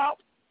a little while.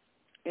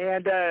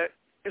 And as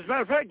a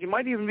matter of fact, you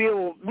might even be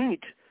able to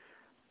meet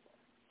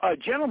a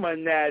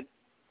gentleman that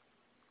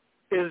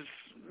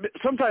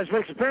sometimes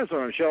makes an appearance on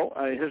our show.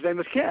 His name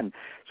is Ken.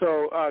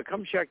 So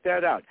come check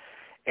that out.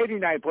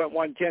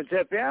 89.1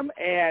 KensFM,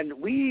 and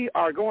we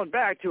are going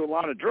back to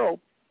Alana Droz.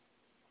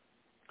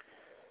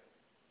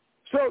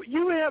 So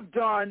you have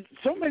done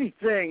so many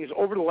things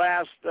over the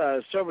last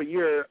several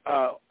years,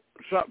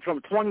 from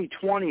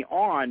 2020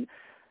 on.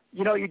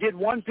 You know, you did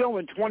one film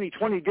in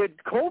 2020. Did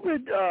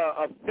COVID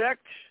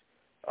affect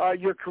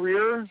your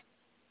career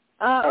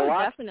a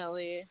lot?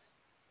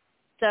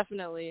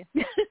 Definitely.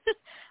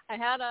 I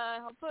had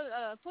I'll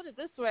put it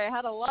this way, I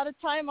had a lot of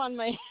time on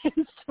my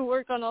hands to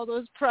work on all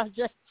those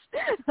projects.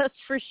 That's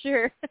for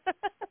sure.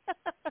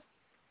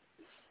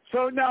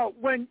 So now,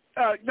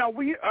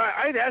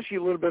 I'd ask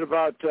you a little bit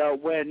about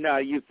when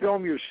you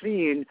film your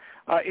scene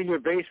in your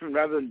basement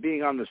rather than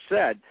being on the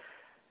set.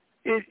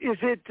 Is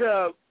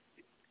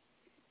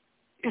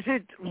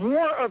it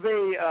more of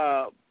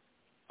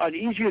an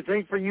easier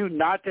thing for you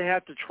not to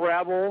have to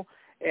travel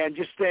and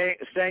just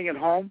staying at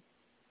home?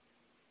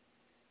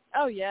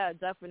 Oh yeah,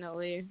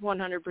 definitely,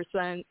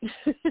 100%.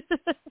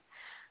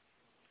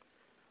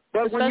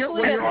 But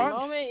especially at the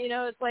moment, you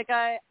know, it's like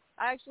I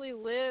actually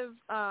live.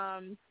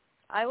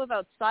 I live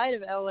outside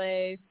of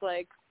LA.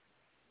 Like,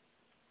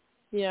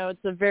 you know,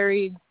 it's a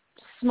very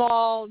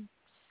small,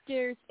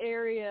 scarce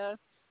area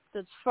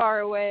that's far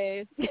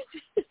away.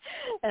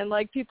 And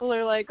like people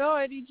are like, "Oh,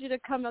 I need you to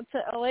come up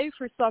to LA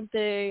for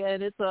something,"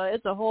 and it's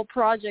a whole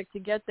project to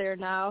get there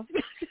now.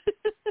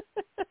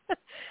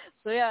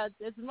 So yeah,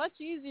 it's much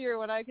easier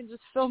when I can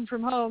just film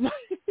from home.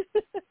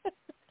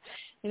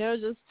 You know,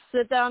 just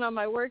sit down on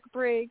my work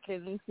break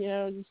and, you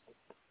know, just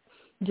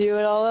do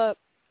it all up.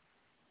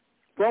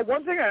 Well,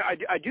 one thing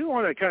I do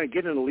want to kind of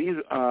get in the lead,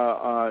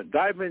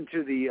 dive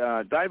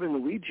in the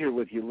weeds here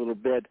with you a little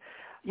bit.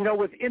 You know,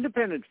 with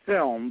independent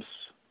films,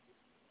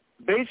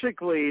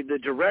 basically the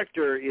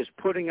director is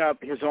putting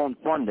up his own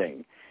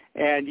funding,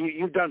 and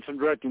you've done some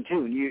directing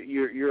too, and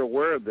you're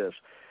aware of this.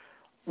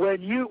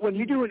 When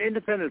you do an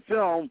independent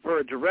film for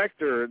a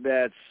director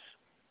that's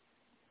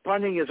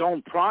funding his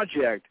own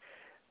project,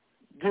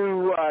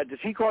 does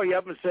he call you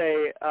up and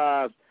say,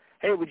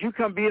 hey, would you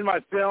come be in my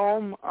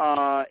film?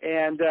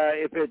 And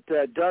if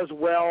it does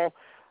well,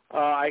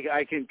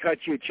 I can cut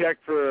you a check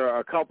for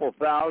a couple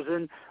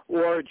 $1,000,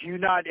 or do you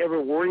not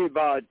ever worry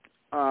about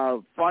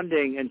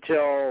funding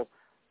until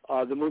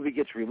the movie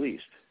gets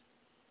released?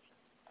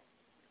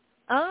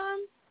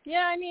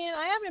 Yeah, I mean,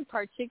 I haven't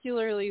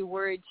particularly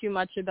worried too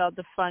much about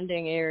the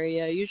funding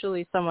area.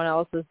 Usually someone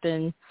else has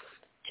been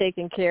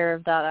taking care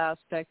of that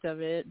aspect of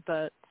it.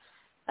 But,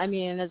 I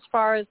mean, as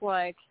far as,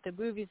 like, the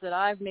movies that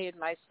I've made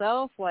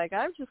myself, like,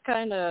 I've just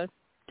kind of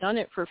done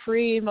it for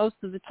free most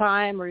of the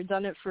time, or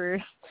done it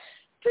for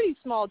pretty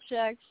small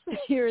checks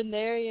here and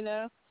there, you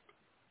know.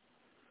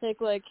 Take,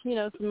 like, you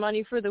know, some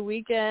money for the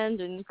weekend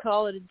and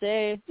call it a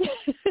day.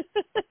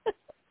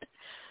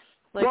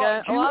 Like,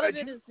 a lot of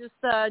it is just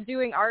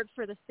doing art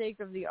for the sake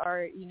of the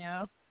art, you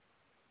know.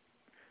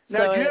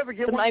 Now, do you ever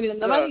get one? I mean,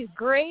 the money's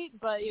great,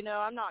 but, you know,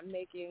 I'm not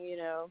making, you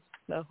know,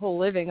 the whole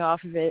living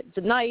off of it.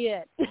 But not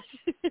yet.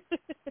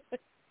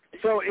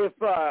 So if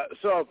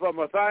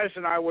Matthias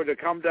and I were to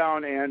come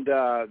down and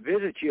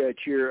visit you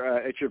at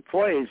your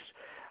place,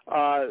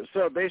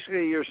 so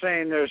basically you're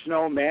saying there's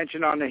no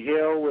mansion on the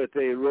hill with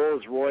a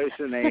Rolls Royce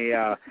and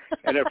a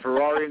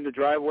Ferrari in the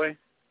driveway?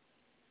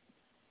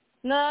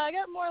 No, I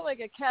got more like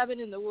a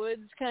cabin in the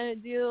woods kind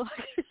of deal.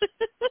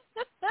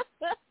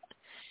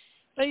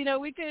 But you know,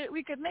 we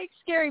could make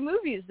scary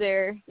movies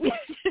there.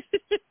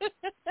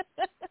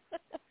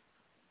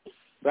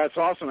 That's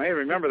awesome. Hey,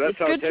 remember that's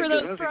how Ted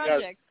Kaczynski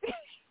got.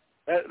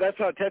 That's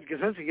how Ted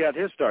Kaczynski got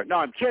his start. No,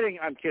 I'm kidding.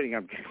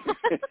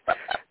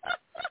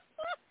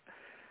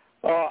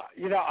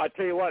 You know, I'll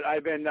tell you what.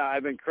 I've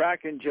been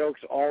cracking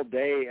jokes all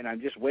day, and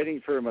I'm just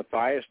waiting for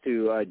Matthias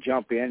to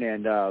jump in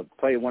and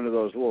play one of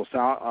those little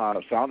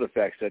sound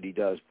effects that he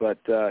does. But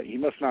he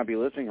must not be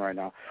listening right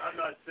now. I'm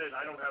not sitting.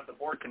 I don't have the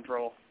board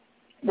control.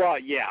 Well,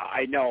 yeah,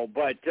 I know,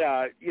 but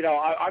you know,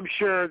 I'm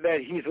sure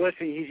that he's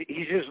listening.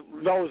 He just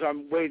knows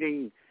I'm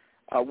waiting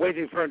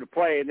for him to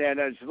play, and then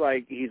it's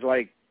like he's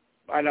like,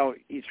 I know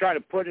he's trying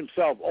to put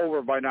himself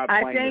over by not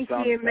playing the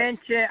sound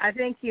effect. I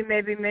think you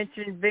maybe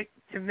mentioned Big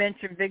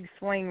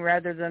Swing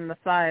rather than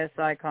Matthias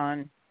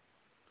Icon.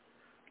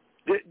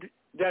 Did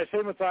I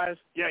say Matthias?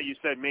 Yeah, you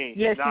said me.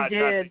 Yes, you did.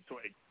 Not Big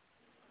Swing.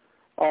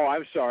 Oh,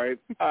 I'm sorry.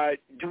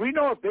 Do we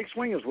know if Big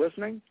Swing is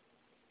listening?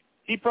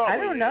 He probably. I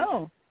don't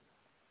know.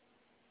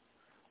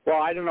 Well,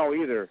 I don't know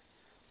either,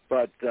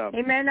 but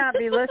he may not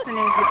be listening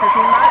because he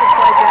might have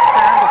played that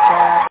sound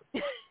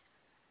effect.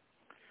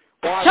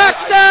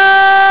 Touchdown!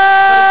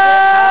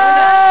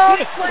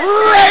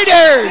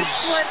 Raiders!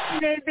 He's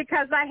listening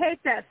because I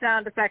hate that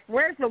sound effect.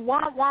 Where's the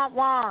wah wah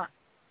wah?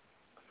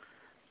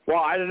 Well,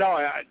 I don't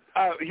know.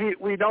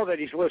 We know that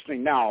he's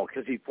listening now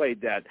because he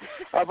played that.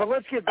 But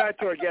let's get back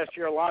to our guest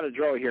here, Alana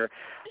Dro here.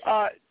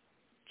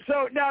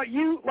 So now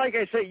you, like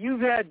I say, you've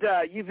had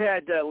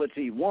let's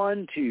see,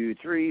 1, 2,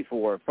 3,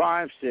 4,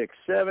 5, 6,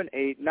 7,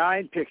 8,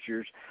 9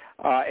 pictures,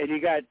 and you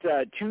got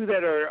 2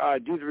 that are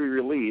due to be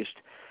released.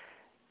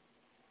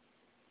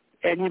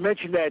 And you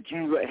mentioned that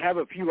you have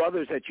a few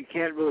others that you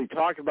can't really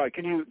talk about.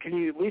 Can you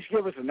at least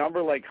give us a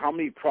number, like how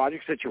many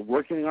projects that you're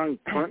working on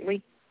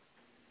currently?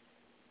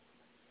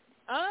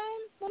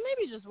 Well,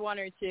 maybe just 1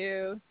 or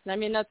 2. I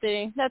mean,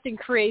 nothing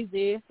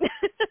crazy.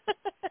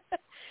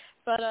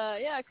 But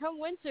yeah, come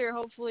winter,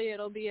 hopefully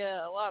it'll be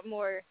a lot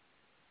more.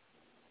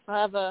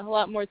 I'll have a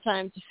lot more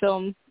time to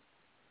film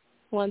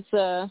once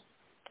I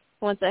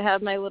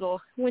have my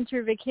little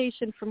winter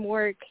vacation from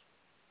work.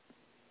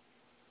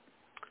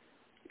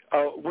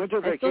 Winter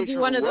vacation. I still do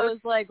one of work? those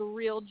like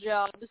real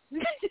jobs.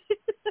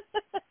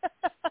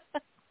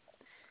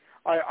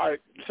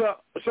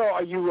 So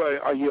are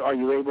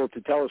you able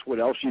to tell us what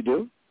else you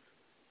do?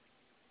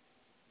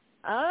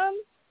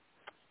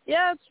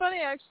 Yeah, it's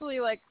funny actually.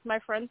 Like my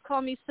friends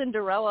call me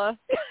Cinderella.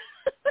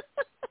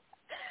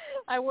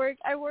 I work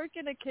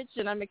in a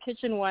kitchen. I'm a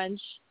kitchen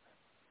wench.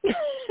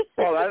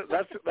 Well,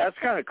 that's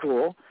kind of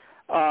cool.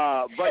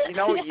 But you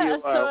know, yeah,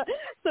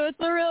 so it's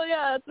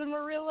I'm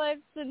a real life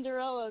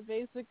Cinderella,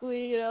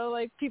 basically. You know,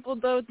 like people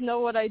don't know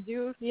what I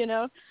do, you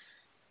know,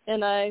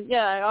 and I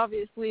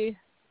obviously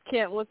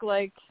can't look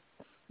like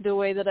the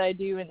way that I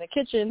do in the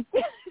kitchen.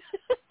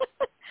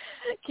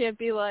 Can't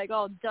be like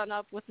all done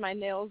up with my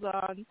nails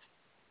on.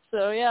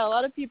 So yeah, a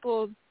lot of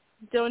people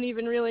don't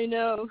even really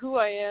know who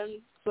I am.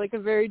 It's like a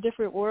very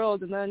different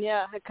world. And then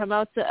I come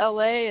out to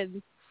LA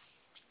and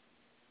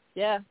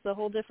it's a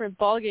whole different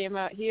ball game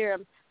out here.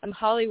 I'm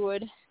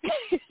Hollywood.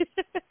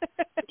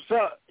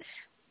 So,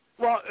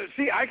 well,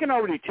 see, I can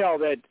already tell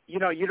that, you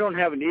know, you don't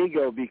have an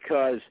ego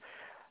because,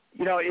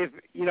 you know, if,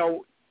 you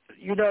know,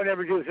 you don't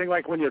ever do the thing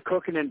like when you're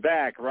cooking in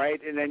back, right?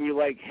 And then you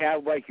like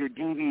have like your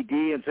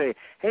DVD and say,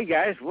 hey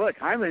guys, look,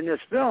 I'm in this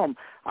film.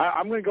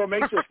 I'm going to go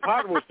make this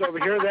pot roast over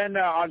here. Then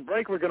on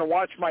break, we're going to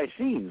watch my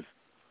scenes.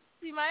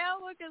 see, my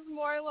outlook is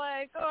more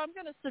like, oh, I'm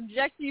going to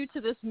subject you to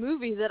this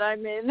movie that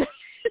I'm in.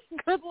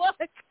 Good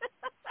luck.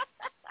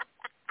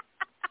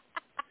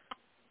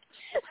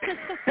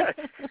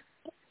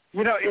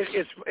 You know,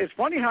 it's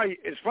funny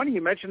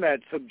you mentioned that,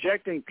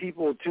 subjecting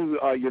people to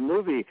your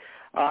movie.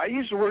 I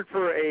used to work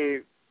for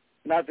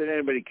not that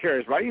anybody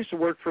cares, but I used to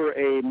work for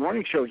a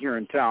morning show here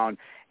in town,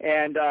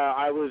 and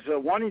I was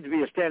wanting to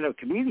be a stand-up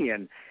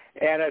comedian,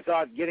 and I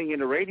thought getting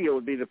into radio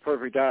would be the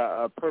perfect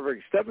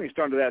stepping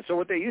stone to that. So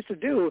what they used to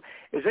do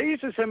is they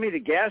used to send me to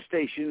gas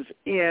stations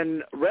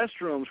in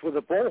restrooms with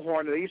a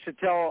bullhorn, and they used to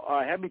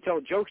have me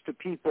tell jokes to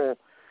people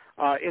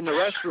in the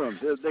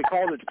restrooms. They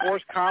called it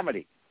forced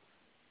comedy.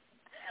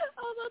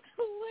 Oh, that's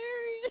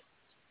hilarious.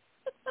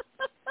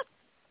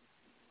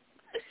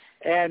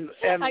 And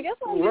I guess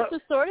I used to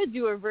sort of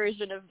do a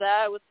version of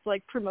that with,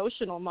 like,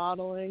 promotional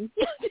modeling.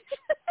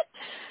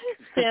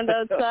 Stand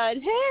outside,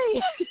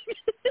 hey,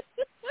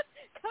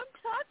 come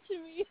talk to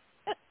me.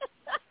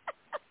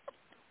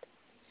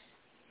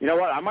 You know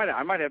what? I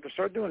might have to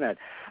start doing that.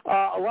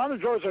 Alana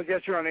Droz, our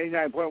guest here on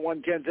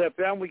 89.1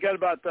 KensFM. We got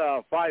about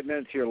 5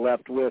 minutes here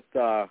left with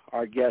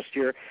our guest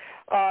here.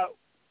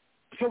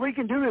 So we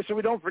can do this so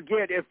we don't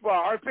forget. If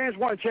our fans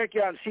want to check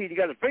you out and see it, you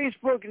got a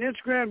Facebook, an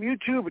Instagram,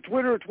 YouTube, a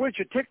Twitter, a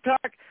Twitch, a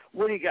TikTok.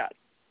 What do you got?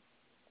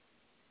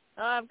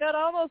 I've got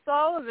almost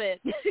all of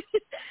it.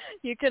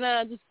 You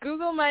can just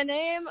Google my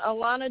name,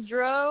 Alana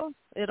Dro.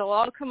 It'll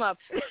all come up.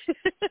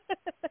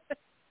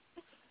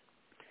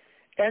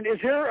 And is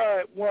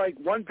there like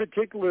one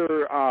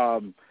particular,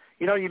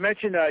 you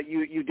mentioned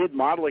you did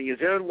modeling. Is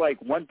there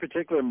like one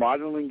particular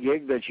modeling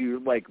gig that you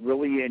like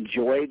really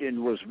enjoyed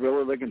and was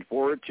really looking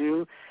forward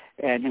to,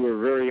 and you were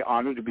very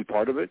honored to be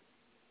part of it?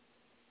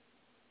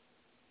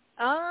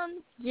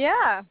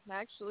 Yeah,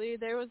 actually,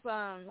 there was,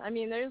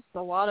 there's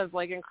a lot of,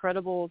 like,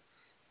 incredible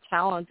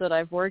talent that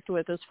I've worked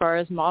with as far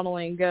as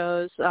modeling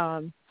goes.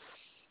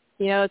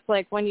 It's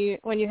like when you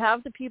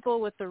have the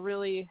people with the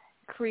really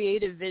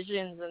creative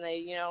visions and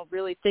they,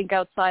 really think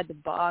outside the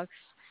box,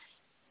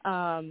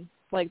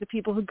 like the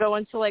people who go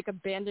into, like,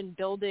 abandoned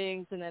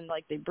buildings and then,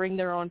 like, they bring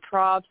their own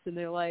props and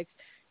they're like,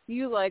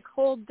 you, like,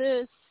 hold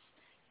this.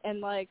 And,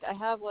 like, I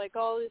have, like,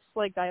 all this,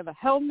 like, I have a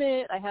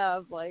helmet. I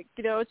have, like,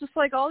 it's just,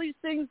 like, all these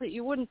things that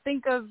you wouldn't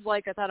think of,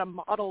 like, that a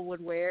model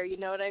would wear, you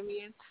know what I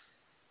mean?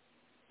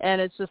 And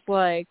it's just,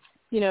 like,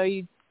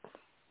 you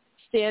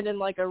stand in,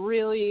 like, a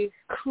really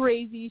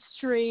crazy,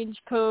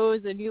 strange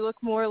pose, and you look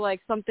more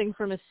like something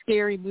from a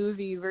scary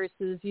movie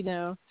versus,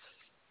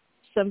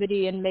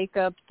 somebody in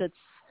makeup that's,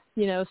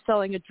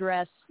 selling a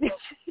dress.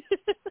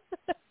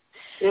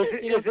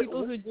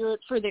 People who do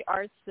it for the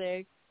art's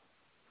sake.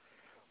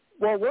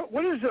 Well,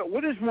 what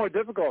is more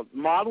difficult,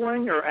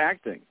 modeling or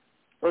acting?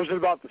 Or is it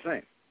about the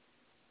same?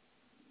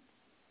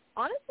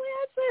 Honestly,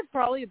 I'd say it's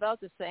probably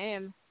about the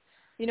same.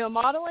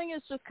 Modeling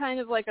is just kind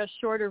of like a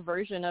shorter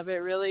version of it,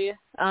 really.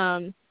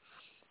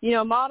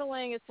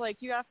 Modeling, it's like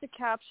you have to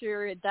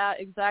capture that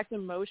exact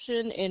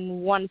emotion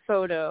in one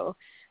photo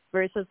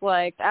versus,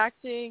 like,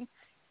 acting,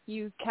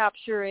 you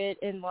capture it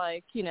in,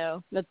 like,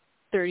 the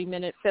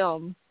 30-minute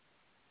film.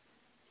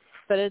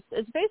 But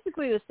it's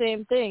basically the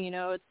same thing,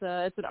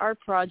 it's an art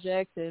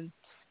project, and,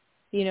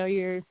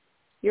 you're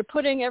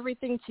putting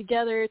everything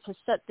together to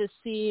set this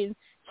scene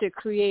to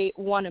create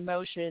one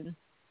emotion.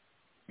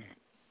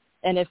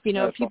 And if,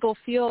 people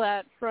feel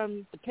that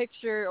from the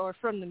picture or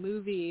from the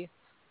movie,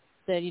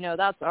 then,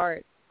 that's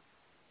art.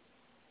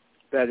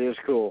 That is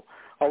cool.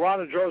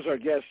 Alana Droz, our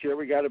guest here.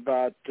 We got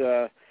about,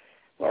 we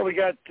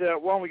got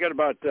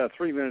about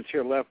 3 minutes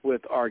here left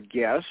with our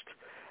guest.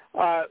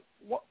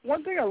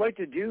 One thing I like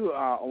to do,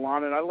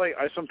 Alana, and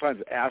I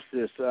sometimes ask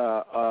this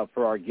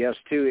for our guests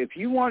too. If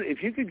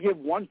you could give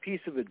one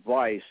piece of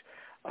advice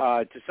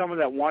to someone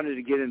that wanted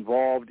to get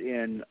involved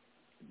in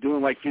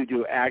doing like you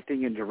do,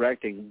 acting and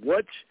directing,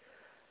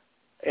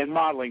 and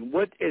modeling,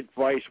 what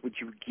advice would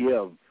you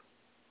give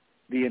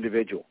the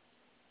individual?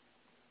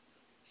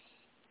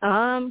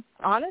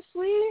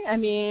 Honestly,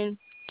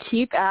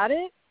 keep at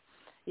it.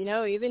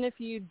 Even if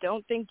you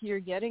don't think you're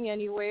getting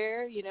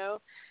anywhere,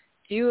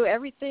 do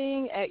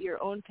everything at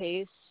your own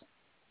pace.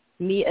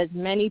 Meet as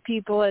many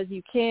people as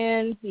you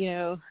can,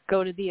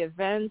 go to the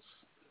events.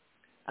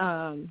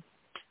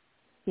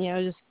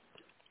 Just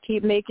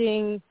keep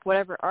making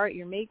whatever art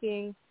you're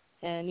making,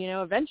 and,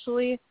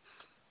 eventually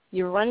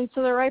you run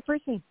into the right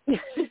person. And,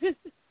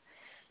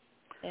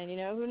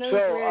 who knows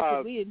where it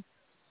could lead.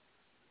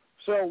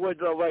 So would,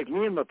 like,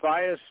 me and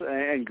Matthias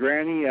and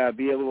Granny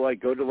be able to, like,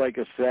 go to, like,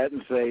 a set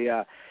and say,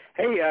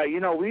 hey, we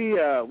know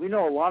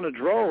Alana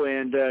Dro,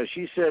 and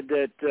she said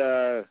that,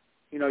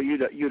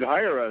 you'd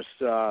hire us.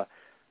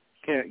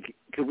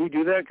 Could we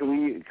do that? Could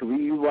we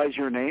utilize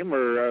your name,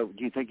 or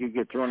do you think you'd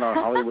get thrown out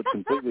of Hollywood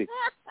completely?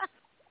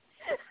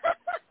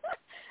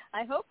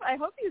 I hope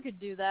you could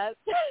do that.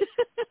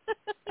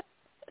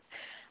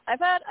 I've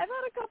had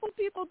a couple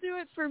people do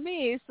it for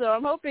me, so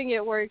I'm hoping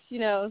it works,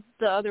 the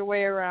other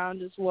way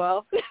around as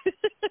well.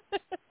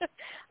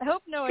 I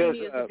hope knowing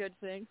me is a good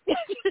thing.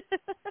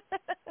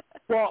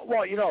 Well,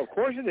 of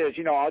course it is.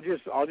 I'll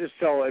just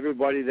tell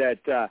everybody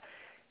that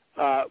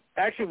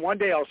actually one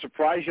day I'll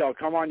surprise you. I'll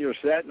come on your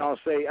set and I'll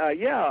say,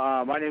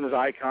 my name is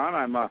Icon.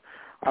 I'm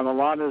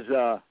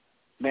Alana's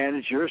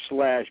manager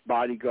 /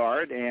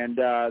 bodyguard, and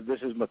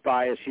this is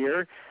Matthias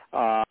here.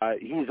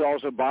 He's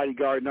also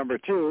bodyguard number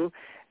 2.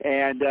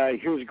 And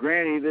here's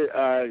Granny.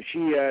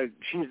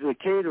 She's the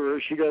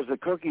caterer. She does the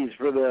cookies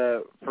for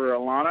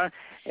Alana,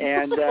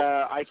 and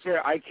I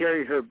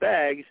carry her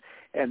bags.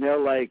 And they're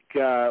like,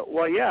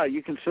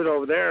 you can sit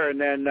over there, and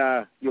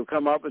then you'll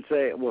come up and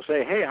we'll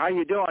say, hey, how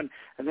you doing?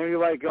 And then you're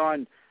like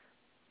going,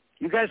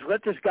 you guys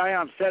let this guy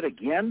on set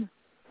again?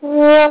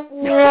 That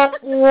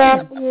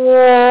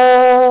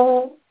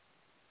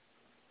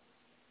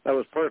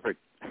was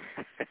perfect.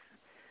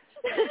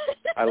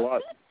 I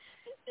love it.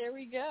 There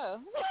we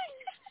go.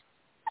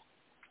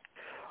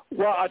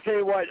 Well, I'll tell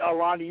you what,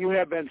 Alana, you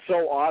have been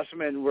so awesome,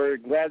 and we're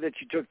glad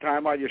that you took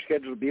time out of your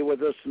schedule to be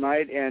with us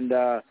tonight, and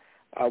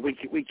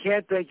we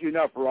can't thank you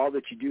enough for all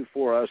that you do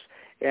for us,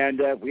 and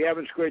we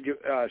haven't scared you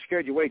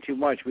away too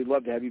much. We'd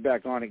love to have you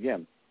back on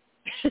again.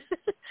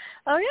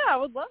 Oh, yeah, I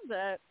would love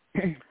that.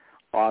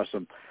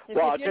 Awesome.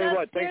 Well, I'll tell you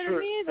what, thanks for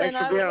being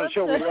on the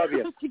show. We love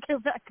you. To go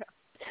back up.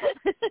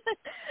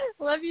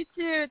 Love you,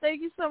 too.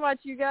 Thank you so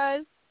much, you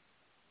guys.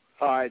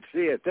 All right,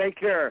 see you. Take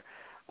care.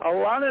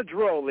 Alana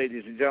Dro,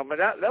 ladies and gentlemen.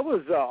 That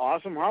was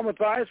awesome. Huh,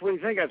 Matthias? What do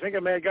you think? I think I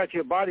may have got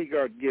you a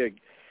bodyguard gig.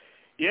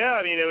 Yeah,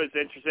 I mean, it was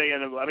interesting,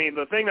 and I mean,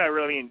 the thing that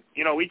really,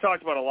 we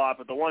talked about a lot,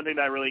 but the one thing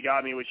that really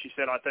got me was she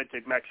said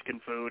authentic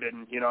Mexican food,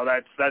 and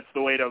that's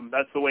the way to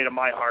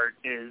my heart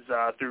is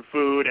through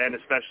food, and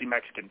especially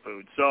Mexican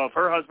food. So if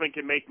her husband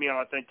can make me an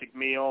authentic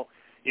meal,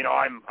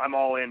 I'm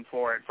all in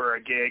for it, for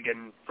a gig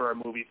and for a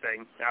movie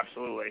thing.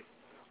 Absolutely.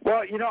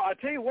 Well, I'll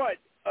tell you what,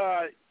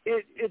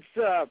 it's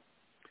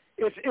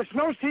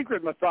no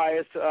secret,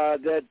 Matthias,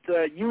 that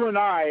you and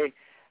I.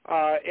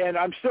 And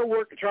I'm still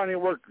trying to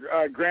work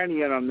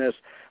Granny in on this,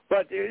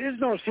 but it is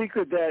no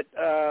secret that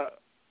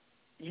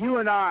you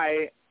and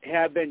I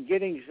have been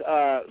getting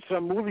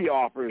some movie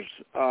offers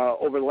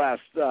over the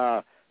last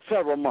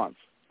several months.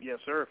 Yes,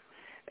 sir.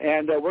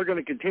 And we're going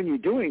to continue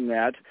doing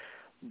that.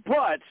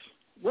 But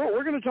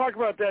we're going to talk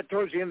about that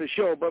towards the end of the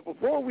show. But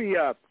before we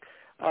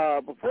do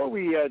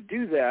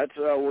that,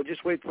 we'll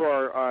just wait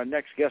for our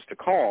next guest to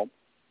call.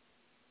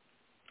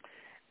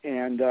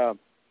 And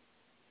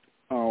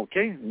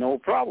okay, no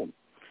problem.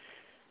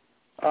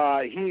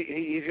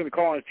 He's going to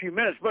call in a few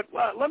minutes. But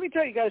let me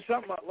tell you guys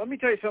something. Let me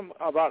tell you something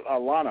about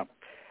Alana.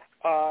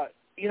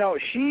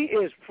 She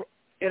is,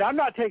 and I'm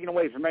not taking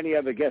away from any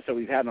other guests that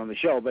we've had on the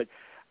show, but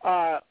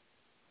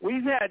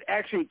we've had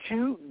actually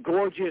 2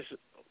 gorgeous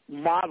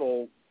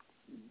model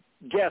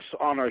guests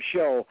on our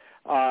show,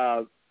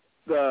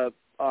 both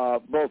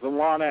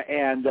Alana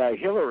and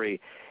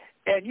Hillary.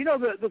 And,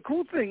 the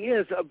cool thing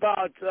is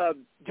about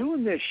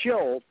doing this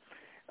show,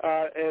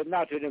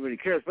 not that anybody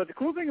cares, but the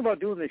cool thing about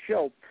doing this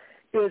show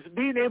is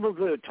being able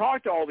to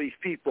talk to all these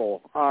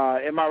people.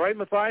 Am I right,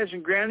 Matthias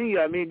and Granny?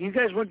 I mean, you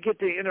guys wouldn't get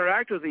to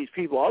interact with these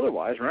people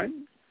otherwise, right?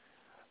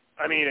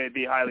 I mean, it'd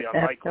be highly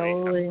unlikely.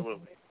 Absolutely.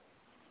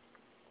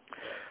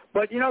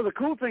 But, the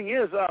cool thing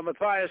is,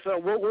 Matthias,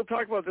 we'll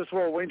talk about this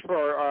while we're waiting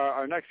for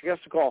our next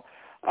guest to call.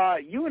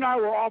 You and I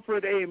were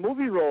offered a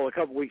movie role a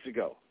couple weeks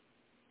ago.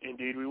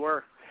 Indeed we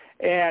were.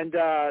 And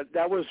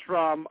that was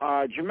from,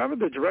 do you remember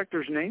the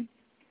director's name?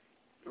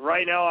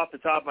 Right now, off the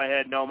top of my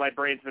head, no. My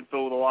brain's been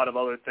filled with a lot of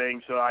other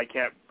things, so I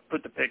can't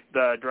put the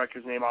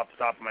director's name off the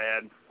top of my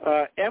head.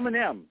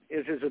 M&M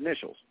is his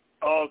initials.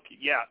 Oh,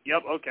 yeah.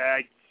 Yep, okay.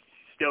 I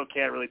still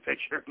can't really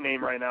picture her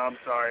name right now. I'm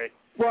sorry.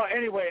 Well,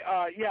 anyway,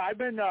 I've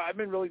been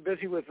really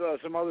busy with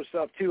some other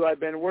stuff, too. I've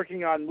been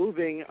working on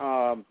moving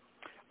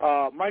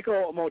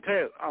Michael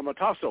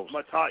Matasos.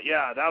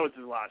 Yeah, that was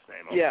his last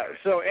name. Okay. Yeah,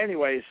 so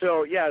anyway,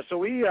 so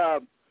we...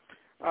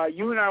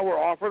 you and I were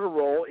offered a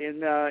role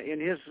in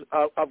his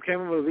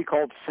upcoming movie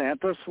called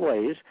Santa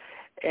Slays,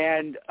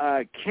 and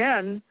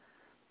Ken,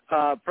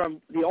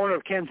 from the owner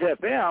of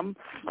KensFM,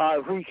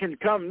 who you can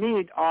come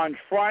meet on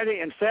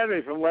Friday and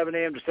Saturday from 11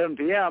 a.m. to 7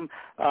 p.m.,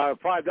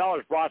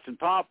 $5 Brats and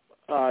Pop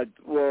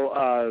will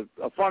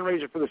a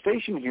fundraiser for the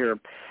station here.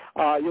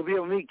 You'll be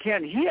able to meet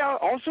Ken. He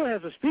also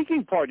has a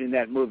speaking part in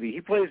that movie. He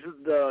plays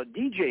the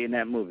DJ in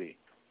that movie.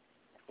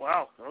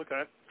 Wow,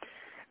 okay.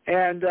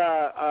 And,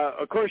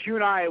 of course, you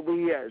and I,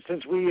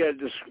 since we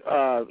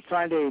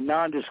signed a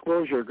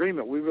non-disclosure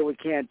agreement, we really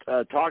can't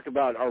talk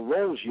about our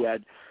roles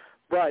yet.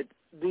 But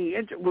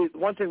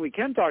one thing we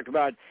can talk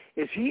about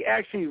is he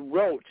actually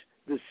wrote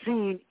the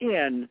scene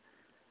in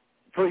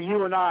for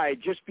you and I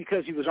just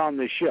because he was on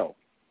this show.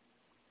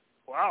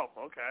 Wow,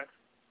 okay.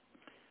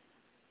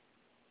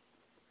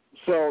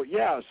 So,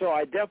 so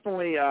I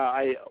definitely,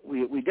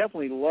 we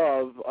definitely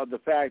love the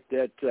fact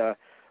that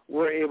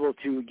we're able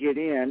to get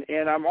in.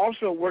 And I'm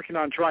also working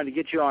on trying to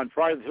get you on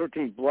Friday the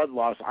 13th Blood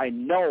Loss. I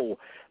know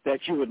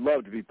that you would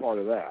love to be part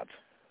of that.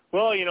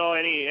 Well,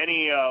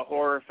 any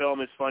horror film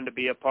is fun to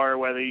be a part,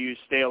 whether you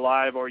stay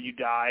alive or you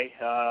die.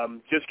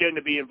 Just getting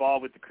to be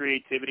involved with the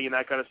creativity and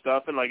that kind of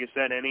stuff. And like I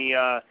said,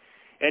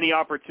 any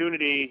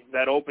opportunity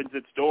that opens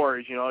its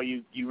doors,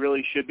 you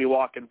really should be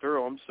walking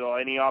through them. So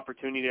any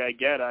opportunity I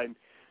get, I'd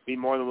be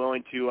more than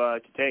willing to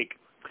take.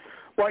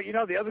 Well,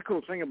 the other cool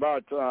thing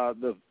about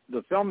the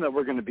film that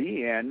we're going to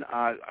be in,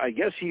 I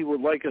guess he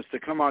would like us to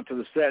come out to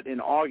the set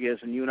in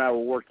August, and you and I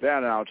will work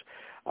that out.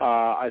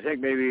 I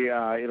think maybe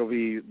it'll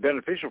be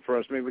beneficial for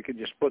us. Maybe we could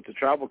just split the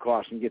travel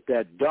costs and get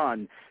that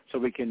done so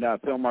we can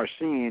film our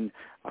scene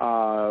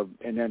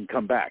and then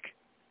come back.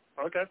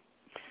 Okay.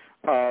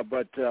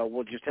 But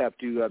we'll just have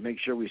to make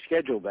sure we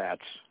schedule that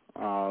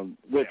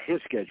with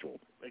his schedule.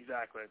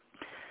 Exactly.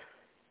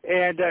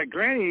 And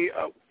Granny,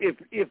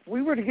 if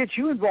we were to get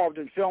you involved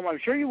in film, I'm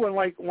sure you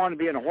wouldn't want to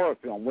be in a horror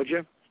film, would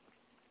you?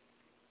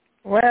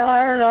 Well,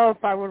 I don't know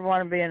if I would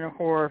want to be in a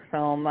horror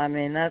film. I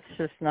mean, that's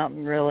just not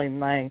really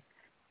my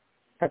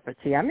cup of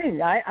tea. I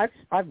mean,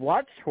 I've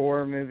watched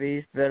horror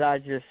movies, but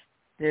it's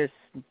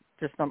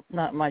just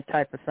not my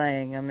type of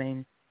thing. I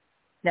mean,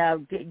 now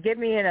get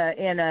me in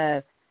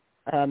a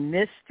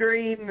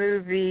mystery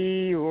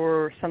movie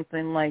or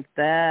something like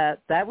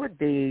that. That would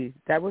be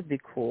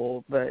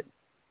cool, but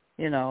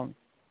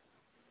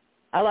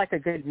I like a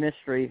good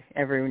mystery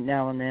every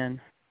now and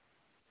then.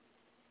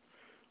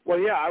 Well,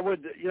 yeah, I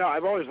would.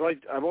 I've always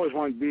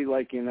wanted to be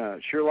like in a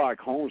Sherlock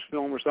Holmes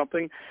film or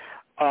something,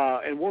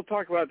 and we'll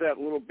talk about that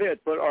a little bit.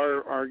 But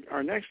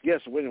our next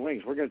guest, Winning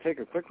Wings, we're going to take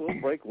a quick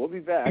little break. We'll be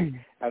back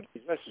after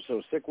these messages,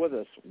 so stick with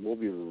us. We'll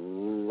be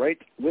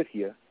right with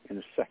you in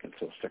a second,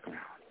 so stick around.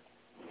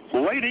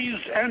 Ladies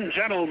and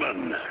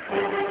gentlemen,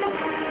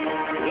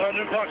 the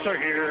new clocks are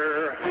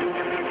here.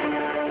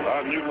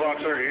 The new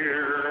clocks are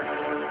here.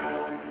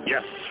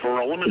 Yes,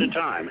 for a limited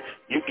time,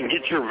 you can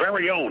get your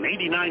very own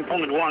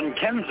 89.1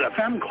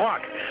 KensFM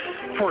clock.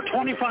 For a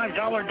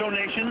 $25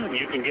 donation,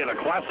 you can get a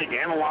classic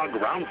analog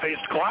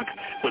round-faced clock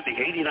with the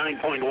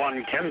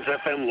 89.1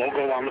 KensFM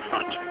logo on the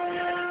front.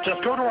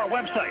 Just go to our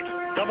website,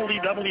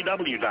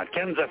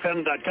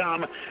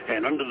 www.kensfm.com,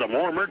 and under the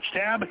More Merch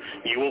tab,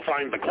 you will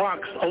find the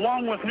clocks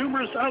along with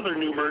numerous other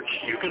new merch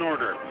you can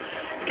order.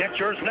 Get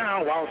yours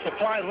now while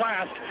supplies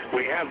last.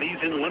 We have these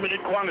in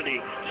limited quantity,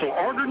 so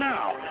order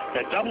now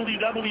at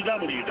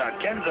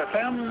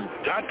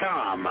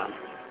www.kensfm.com.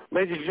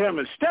 Ladies and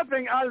gentlemen,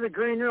 stepping out of the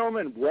green room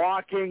and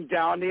walking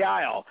down the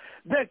aisle,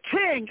 the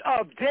king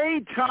of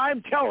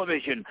daytime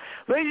television.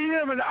 Ladies and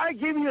gentlemen, I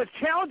give you the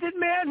talented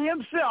man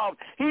himself.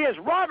 He is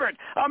Robert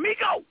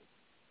Amico.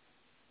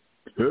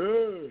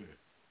 Hey,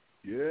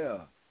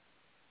 yeah.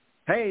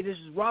 Hey, this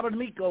is Robert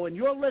Amico, and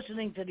you're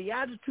listening to the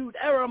Attitude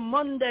Era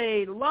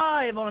Monday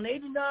live on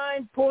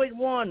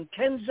 89.1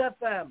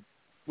 KensFM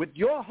with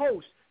your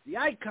host, the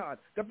icon,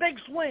 the big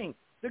swing,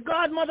 the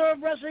godmother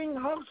of wrestling,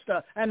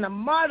 Hulkster, and the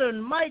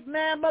modern might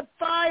man,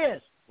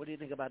 Matthias. What do you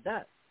think about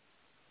that?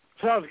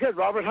 Sounds good,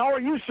 Robert. How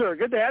are you, sir?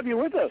 Good to have you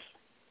with us.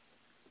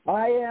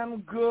 I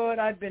am good.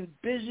 I've been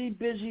busy,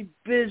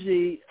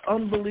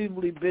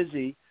 unbelievably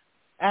busy,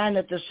 and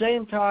at the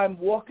same time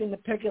walking the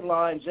picket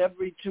lines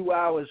every 2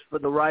 hours for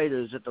the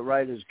writers at the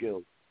Writers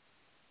Guild.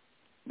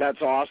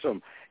 That's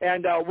awesome.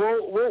 And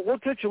we'll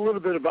touch a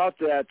little bit about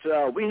that.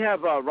 We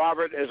have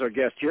Robert as our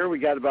guest here. We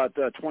got about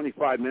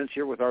 25 minutes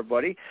here with our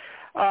buddy.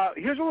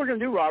 Here's what we're going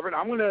to do, Robert.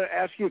 I'm going to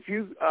ask you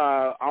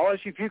I'll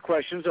ask you a few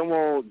questions, and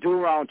we'll do a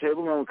round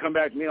table, and then we'll come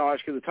back to me, and I'll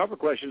ask you the tougher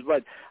questions.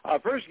 But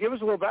first, give us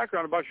a little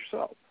background about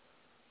yourself.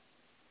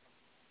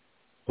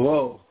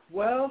 Whoa.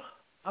 Well,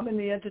 I'm in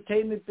the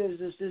entertainment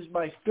business. This is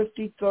my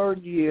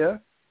 53rd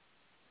year.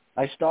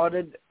 I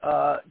started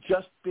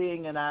just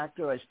being an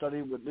actor. I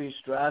studied with Lee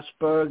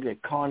Strasberg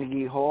at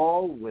Carnegie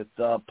Hall with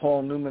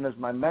Paul Newman as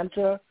my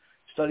mentor.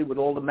 Studied with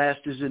all the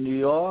masters in New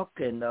York,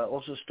 and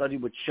also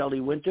studied with Shelley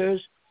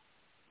Winters.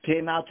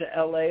 Came out to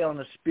L.A. on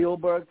a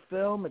Spielberg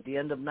film at the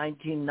end of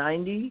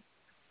 1990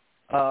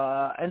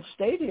 and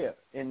stayed here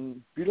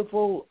in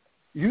beautiful,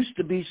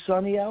 used-to-be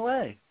sunny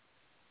L.A.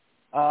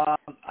 I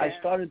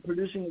started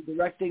producing and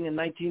directing in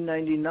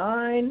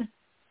 1999,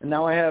 and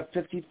now I have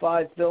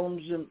 55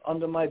 films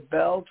under my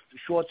belt,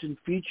 shorts and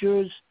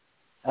features,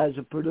 as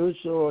a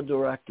producer or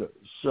director.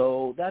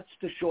 So that's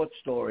the short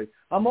story.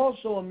 I'm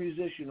also a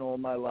musician all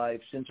my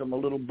life since I'm a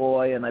little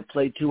boy, and I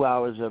play 2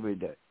 hours every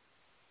day.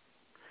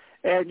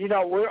 And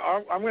I'm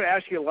going to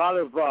ask you a lot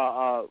of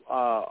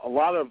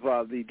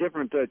the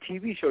different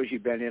TV shows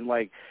you've been in,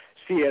 like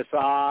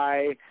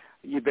CSI.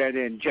 You've been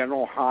in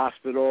General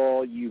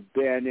Hospital. You've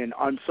been in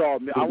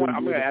Unsolved. I'm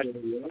going to ask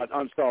you about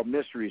Unsolved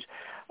Mysteries.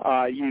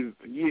 You've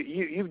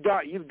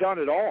done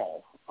it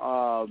all.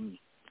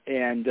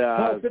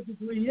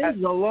 53 years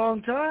is a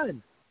long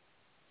time.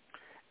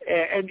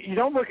 And you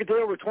don't look a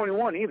day over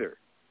 21 either.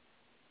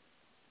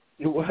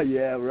 Well,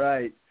 yeah,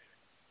 right.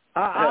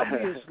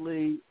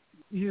 Obviously,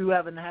 you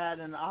haven't had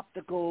an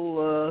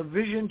optical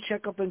vision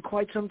checkup in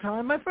quite some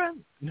time, my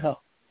friend. No.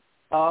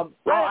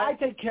 I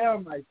take care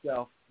of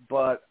myself,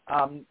 but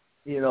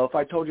if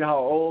I told you how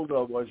old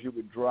I was, you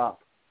would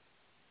drop.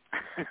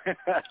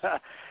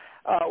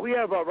 We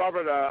have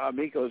Robert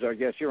Amico as our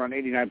guest here on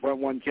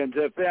 89.1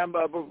 KensFM.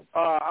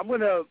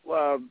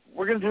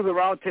 We're going to do the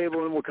round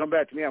table, and we'll come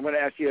back to me. I'm going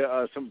to ask you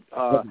some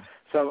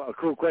a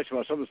cool question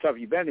about some of the stuff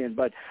you've been in.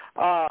 But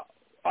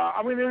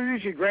I'm going to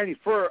introduce you, Granny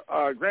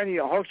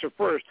Hulkster,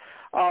 first.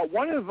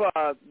 One of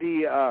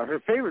her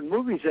favorite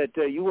movies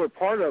that you were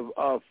part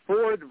of,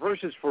 Ford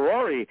versus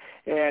Ferrari,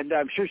 and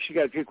I'm sure she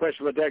got a few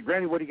questions about that.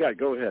 Granny, what do you got?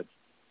 Go ahead.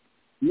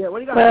 Yeah, what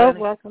do you got, Well,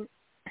 Granny? welcome.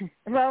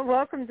 Well,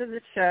 welcome to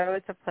the show.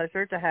 It's a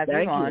pleasure to have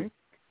Thank you on.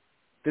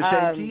 The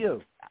same to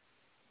you.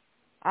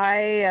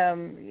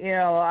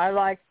 I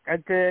like a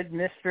good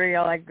mystery.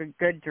 I like a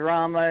good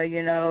drama,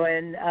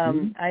 and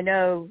I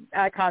know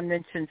Icon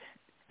mentioned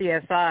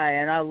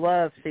CSI, and I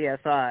love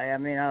CSI. I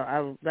mean,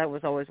 that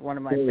was always one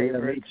of my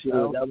favorites. Me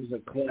too. That was a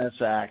class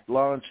act.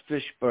 Lawrence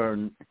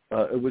Fishburne.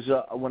 It was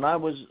when I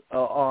was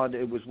on.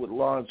 It was with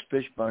Lawrence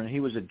Fishburne. He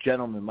was a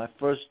gentleman. My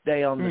first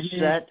day on the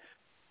set.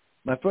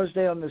 My first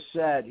day on the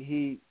set,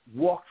 he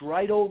walked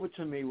right over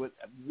to me,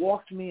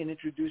 walked me and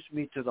introduced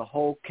me to the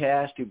whole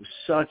cast. He was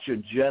such a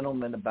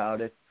gentleman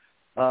about it.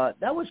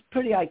 That was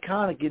pretty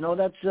iconic.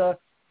 That's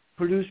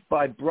produced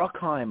by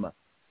Bruckheimer.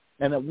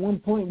 And at one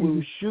point we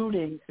were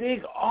shooting,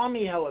 big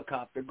Army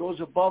helicopter goes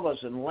above us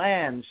and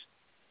lands,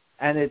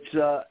 and it's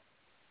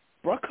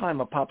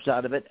Bruckheimer pops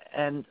out of it,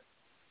 and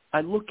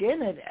I look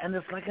in it, and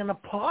it's like an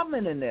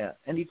apartment in there.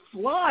 And he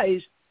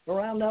flies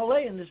around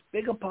L.A. in this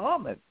big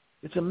apartment.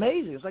 It's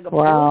amazing. It's like a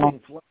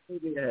building flying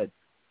over your head.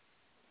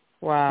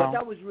 Wow. But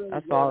that was really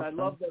good. Awesome.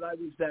 I love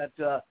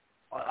that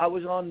I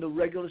was on the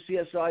regular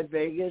CSI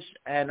Vegas,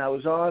 and I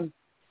was on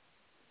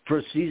for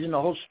a season.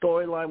 The whole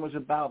storyline was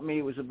about me.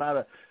 It was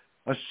about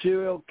a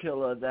serial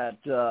killer that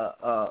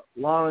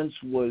Lawrence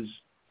was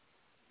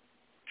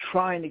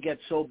trying to get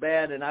so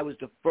bad, and I was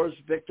the first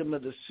victim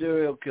of the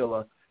serial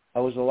killer.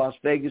 I was a Las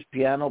Vegas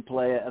piano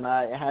player, and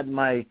I had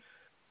my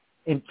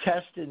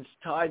intestines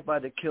tied by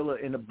the killer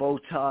in a bow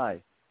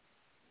tie.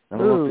 I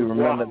don't know if you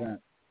remember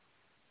that.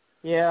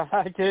 Yeah,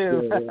 I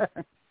do.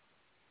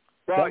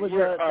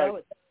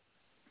 Yeah.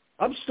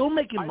 I'm still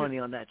making money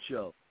on that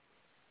show.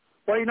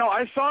 Well,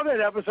 I saw that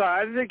episode.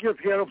 I didn't think your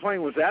piano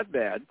playing was that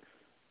bad.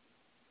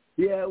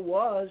 Yeah, it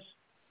was.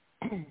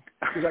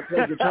 Because I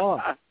play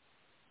guitar.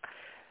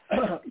 I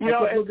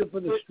kept looking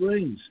for the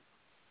strings.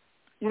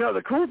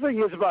 The cool thing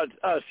is about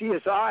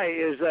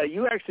CSI is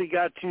you actually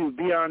got to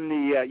be on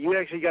you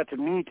actually got to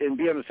meet and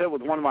be on the set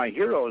with one of my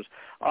heroes,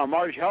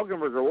 Marge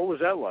Helgenberger. What was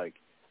that like?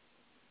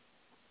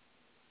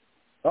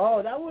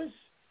 Oh, that was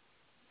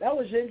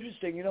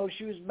interesting.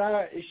 She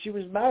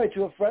was married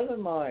to a friend of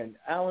mine,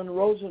 Alan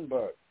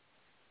Rosenberg,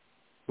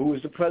 who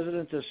was the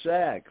president of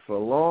SAG for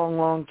a long,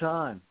 long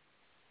time.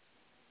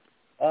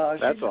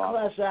 That's she's a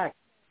class act.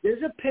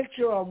 There's a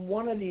picture on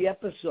one of the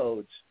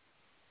episodes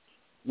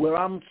where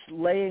I'm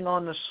laying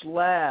on the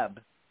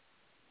slab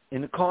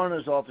in the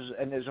coroner's office,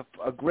 and there's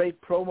a great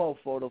promo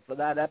photo for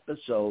that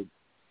episode.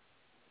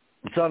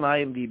 It's on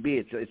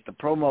IMDb. It's the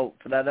promo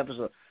for that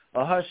episode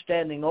of her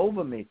standing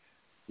over me.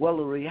 Well,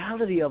 the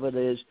reality of it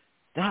is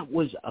that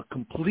was a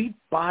complete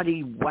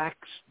body wax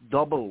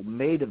double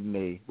made of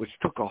me, which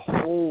took a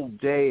whole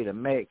day to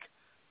make.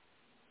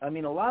 I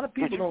mean, a lot of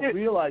people don't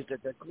realize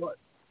that they're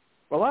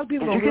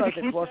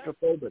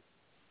claustrophobic.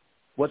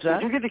 What's that?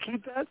 Did you get to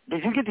keep that?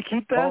 Did you get to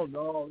keep that? Oh,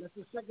 no. That's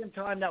the second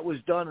time that was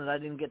done, and I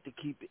didn't get to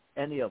keep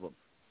any of them.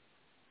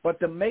 But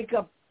the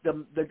makeup,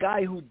 the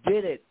guy who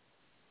did it,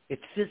 it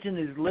sits in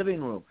his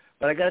living room.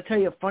 But I got to tell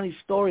you a funny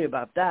story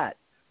about that.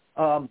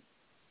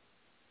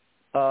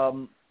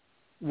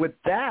 With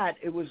that,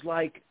 it was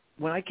like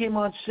when I came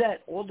on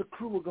set, all the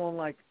crew were going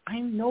like, I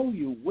know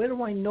you. Where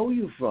do I know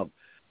you from?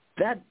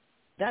 That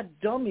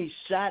dummy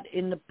sat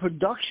in the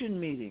production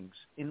meetings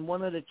in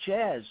one of the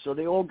chairs. So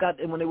they all got,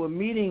 and when they were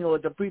meeting or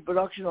the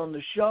pre-production on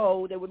the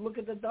show, they would look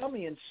at the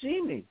dummy and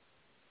see me.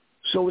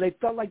 So they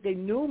felt like they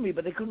knew me,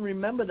 but they couldn't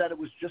remember that it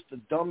was just a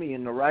dummy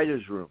in the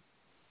writer's room.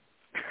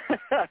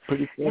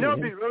 Pretty funny,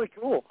 it'd be really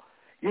cool.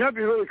 It'd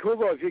be really cool,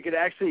 though, if you could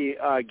actually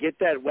get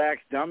that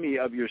wax dummy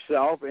of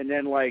yourself and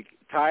then,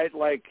 tie it,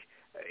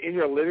 in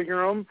your living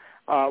room,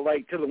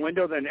 to the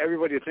window, then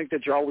everybody would think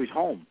that you're always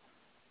home.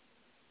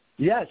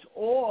 Yes,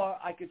 or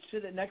I could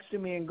sit it next to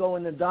me and go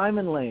in the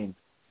diamond lane,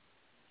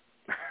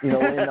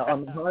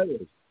 on the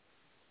highways.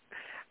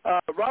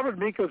 Robert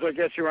Miko's our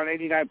guest here on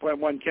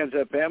 89.1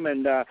 KensFM,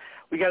 and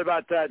we got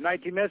about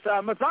 19 minutes.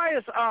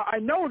 Matthias, I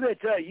know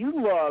that you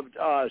loved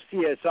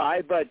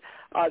CSI, but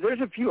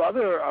there's a few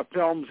other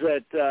films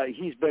that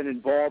he's been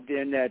involved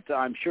in that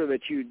I'm sure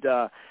that you'd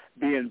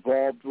be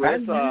involved with.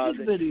 And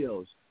music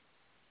videos.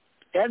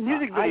 And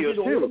music videos,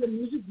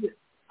 too.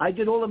 I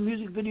did all the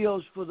music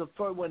videos for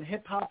when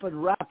hip-hop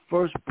and rap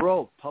first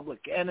broke.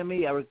 Public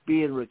Enemy, Eric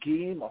B. and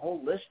Rakim, a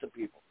whole list of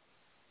people.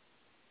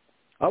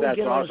 I would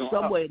get on the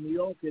subway in New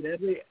York, and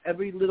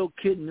every little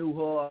kid knew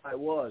who I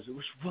was. It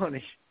was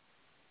funny.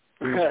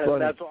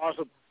 That's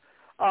awesome.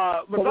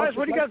 Matthias,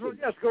 what do you guys want?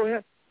 Yes, go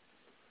ahead.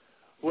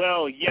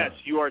 Well, yes,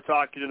 you are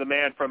talking to the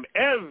man from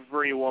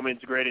every woman's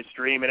greatest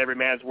dream and every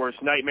man's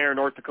worst nightmare,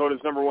 North Dakota's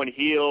 #1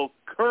 heel,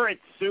 current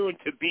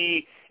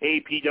soon-to-be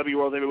APW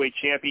World Heavyweight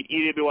Champion,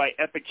 EWI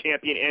Epic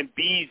Champion, and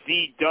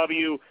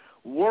BZW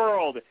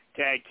World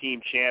Tag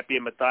Team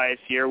Champion, Matthias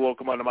here.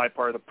 Welcome onto my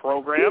part of the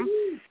program.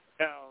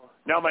 Now,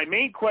 Now, my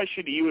main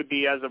question to you would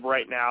be, as of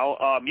right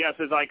now, yes,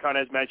 as Icon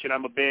has mentioned,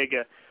 I'm a big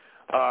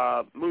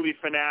movie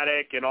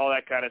fanatic and all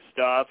that kind of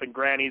stuff, and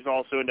Granny's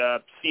also into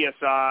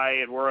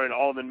CSI, and we're in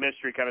all the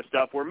mystery kind of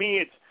stuff. Where me,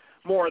 it's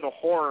more of the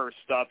horror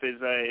stuff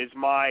is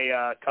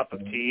my cup of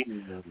tea.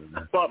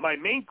 But my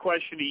main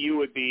question to you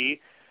would be,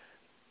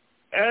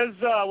 as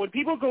when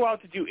people go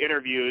out to do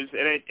interviews,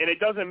 and it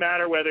doesn't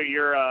matter whether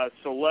you're a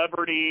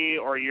celebrity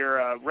or you're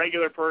a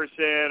regular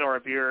person or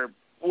if you're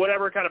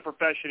whatever kind of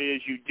profession it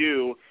is you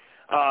do,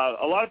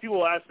 a lot of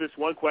people ask this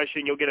one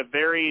question. You'll get a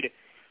varied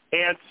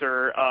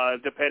answer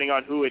depending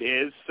on who it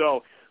is.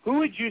 So who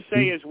would you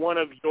say is one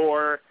of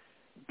your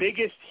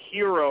biggest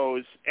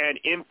heroes and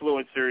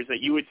influencers that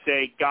you would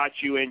say got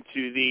you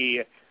into the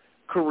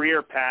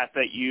career path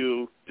that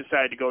you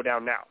decided to go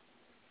down now?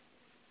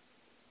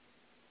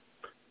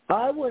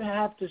 I would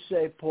have to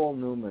say Paul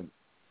Newman,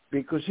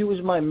 because he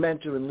was my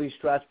mentor in Lee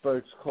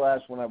Strasberg's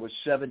class when I was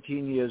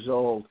 17 years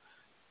old.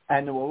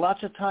 And there were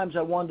lots of times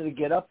I wanted to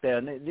get up there,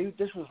 and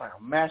this was like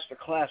a master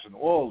class, and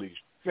all these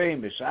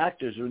famous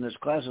actors are in this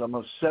class, and I'm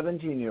a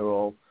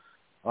 17-year-old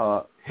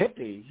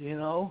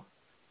hippie,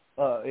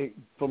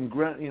 from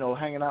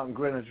hanging out in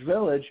Greenwich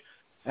Village,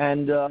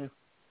 and there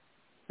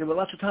were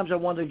lots of times I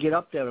wanted to get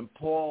up there, and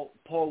Paul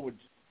would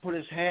put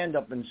his hand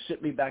up and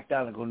sit me back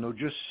down and go, no,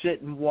 just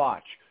sit and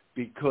watch,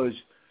 because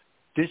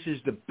this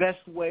is the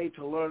best way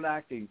to learn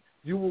acting.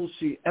 You will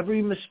see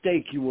every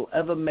mistake you will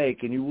ever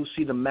make, and you will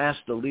see the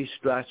master, Lee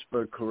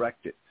Strasberg,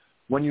 correct it.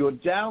 When you're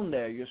down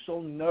there, you're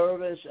so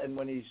nervous, and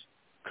when he's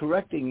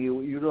correcting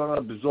you, you don't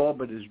absorb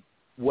it as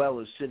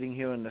well as sitting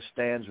here in the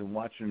stands and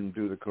watching him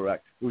do the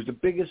correct. It was the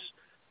biggest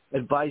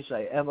advice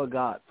I ever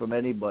got from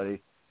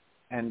anybody.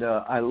 And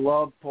I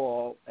love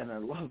Paul, and I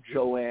love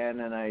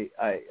Joanne, and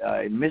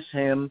I miss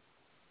him.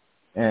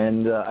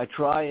 And I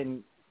try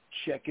and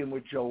check in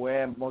with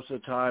Joanne. Most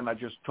of the time I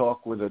just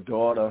talk with her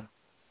daughter.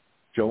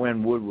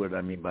 Joanne Woodward, I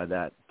mean by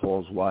that,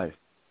 Paul's wife.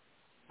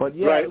 But,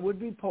 yeah, right. It would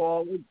be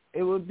Paul.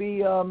 It would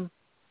be,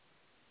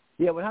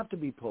 it would have to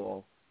be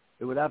Paul.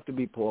 It would have to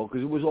be Paul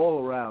because it was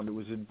all around. It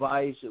was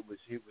advice. He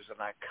was an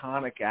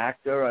iconic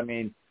actor. I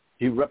mean,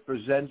 he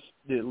represents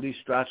Lee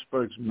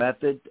Strasberg's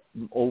method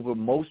over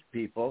most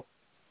people.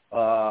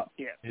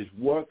 His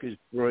work is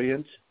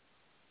brilliant.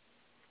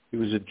 He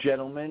was a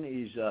gentleman.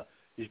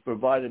 He's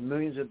provided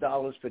millions of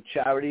dollars for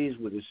charities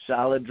with his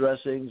salad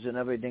dressings and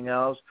everything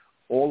else.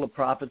 All the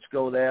profits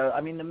go there.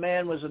 I mean, the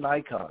man was an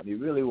icon. He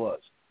really was.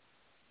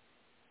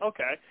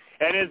 Okay.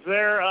 And is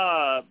there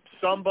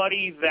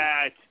somebody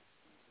that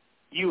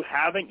you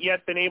haven't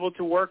yet been able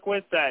to work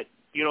with that,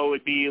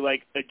 would be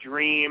like a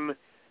dream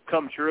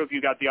come true if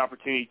you got the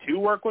opportunity to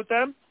work with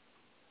them?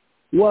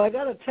 Well, I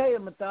got to tell you,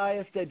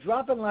 Matthias, they're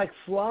dropping like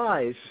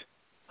flies.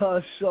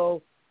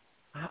 So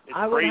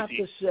I would have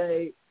to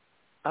say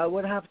I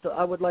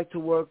would like to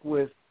work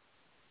with,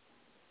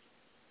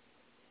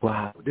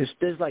 wow,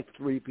 there's like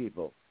three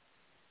people.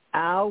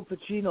 Al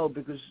Pacino,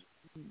 because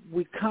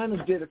we kind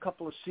of did a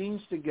couple of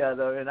scenes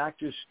together in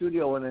Actors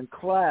Studio and in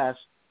class,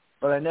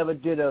 but I never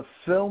did a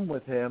film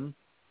with him.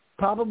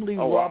 Probably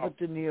Robert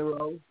De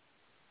Niro.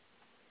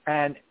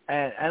 And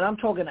I'm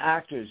talking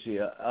actors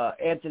here.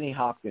 Anthony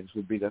Hopkins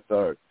would be the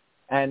third.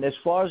 And as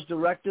far as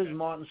directors,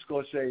 Martin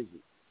Scorsese.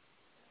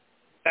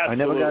 Absolutely. I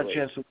never got a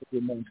chance to work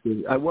with Martin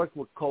Scorsese. I worked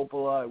with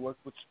Coppola. I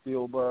worked with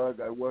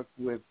Spielberg. I worked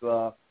with,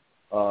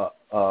 what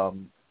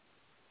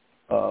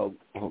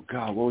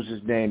was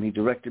his name? He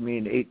directed me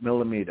in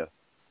 8mm.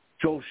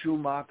 Joel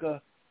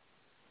Schumacher.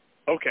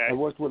 Okay. I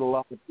worked with a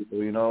lot of people,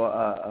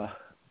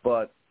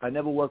 but I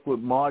never worked with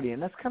Marty,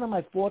 and that's kind of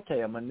my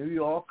forte. I'm a New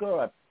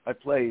Yorker. I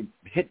play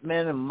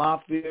hitmen and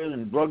mafia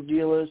and drug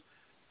dealers.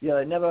 Yeah,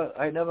 I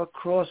never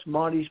crossed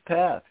Marty's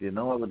path. I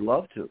would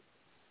love to.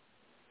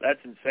 That's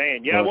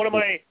insane. Yeah,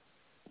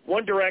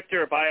 one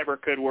director, if I ever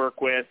could work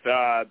with,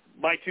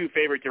 my two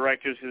favorite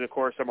directors, because of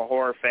course I'm a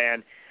horror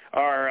fan,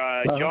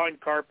 are John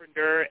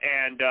Carpenter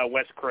and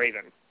Wes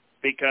Craven,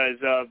 because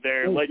of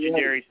their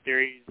legendary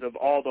series of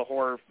all the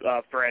horror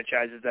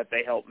franchises that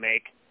they helped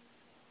make.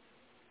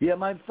 Yeah,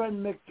 my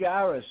friend Mick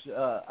Garris,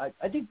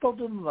 I think both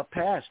of them have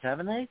passed,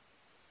 haven't they?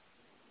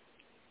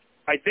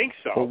 I think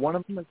so. Or one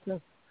of them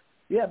has.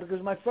 Yeah,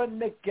 because my friend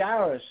Mick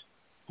Garris,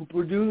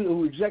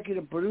 who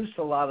executive produced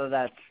a lot of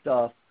that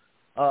stuff,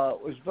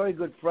 was very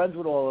good friends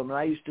with all of them. And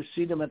I used to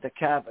see them at the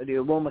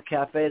Aroma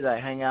Cafe that I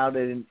hang out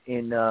in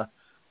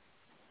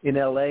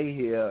L.A.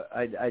 here.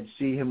 I'd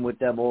see him with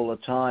them all the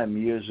time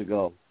years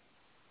ago.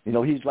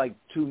 He's like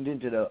tuned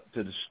into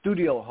the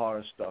studio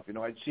horror stuff.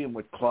 I'd see him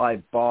with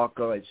Clive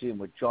Barker. I'd see him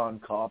with John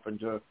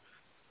Carpenter.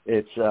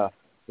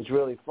 It's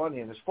really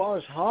funny. And as far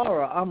as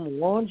horror, I'm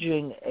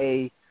launching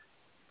a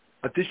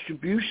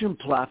distribution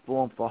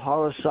platform for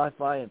horror,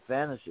 sci-fi, and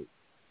fantasy.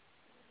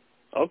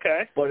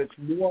 Okay. But it's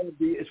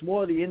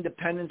more the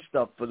independent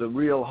stuff for the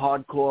real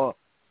hardcore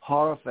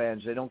horror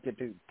fans. They don't get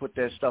to put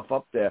their stuff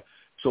up there.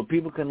 So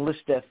people can list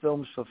their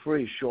films for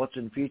free, shorts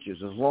and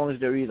features, as long as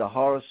they're either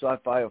horror,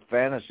 sci-fi, or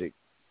fantasy.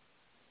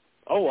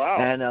 Oh, wow.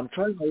 And I'm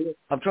trying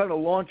to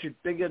launch it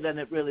bigger than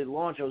it really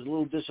launched. I was a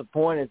little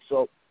disappointed,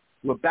 so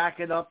we're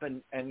backing up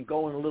and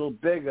going a little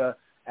bigger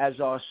as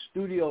our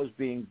studio is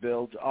being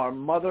built. Our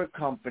mother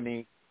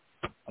company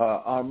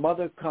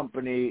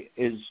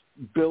is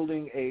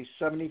building a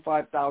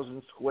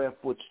 75,000 square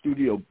foot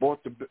studio.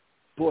 Bought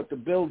the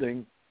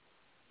building,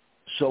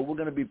 so we're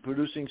going to be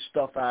producing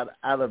stuff out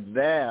of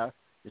there.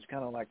 It's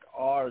kind of like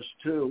ours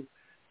too.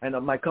 And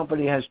my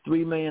company has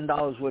 $3 million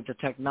worth of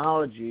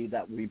technology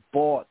that we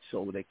bought,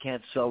 so they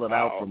can't sell it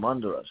out from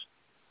under us.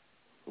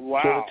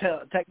 Wow. So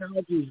the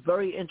technology is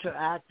very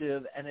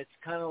interactive, and it's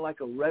kind of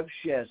like a rev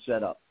share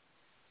setup.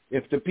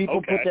 If the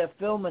people put their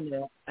film in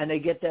there and they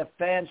get their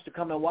fans to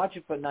come and watch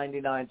it for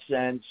 99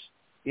 cents,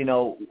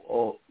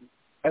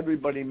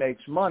 everybody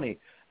makes money.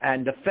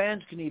 And the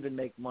fans can even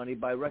make money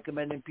by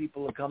recommending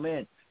people to come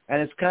in.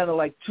 And it's kind of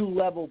like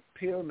two-level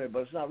pyramid, but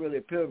it's not really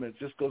a pyramid. It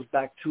just goes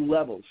back 2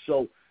 levels.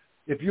 So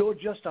if you're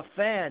just a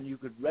fan, you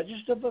could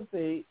register for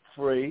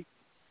free,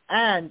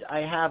 and I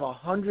have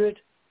 100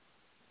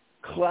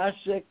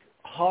 classic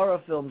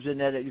horror films in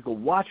there that you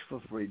can watch for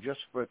free just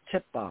for a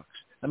tip box.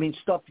 I mean,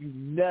 stuff you've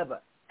never,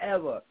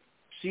 ever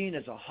seen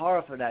as a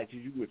horror fanatic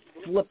you would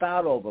flip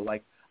out over.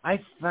 Like, I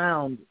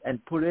found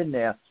and put in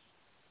there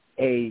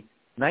a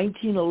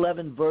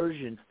 1911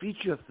 version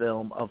feature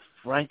film of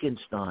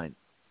Frankenstein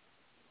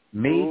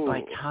made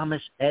by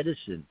Thomas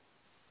Edison.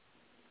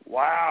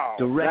 Wow,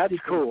 directed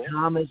that's cool. by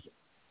Thomas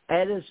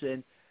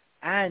Edison,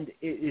 and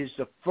it is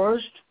the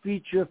first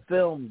feature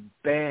film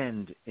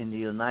banned in the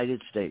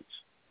United States.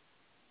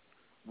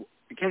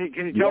 Can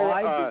you tell?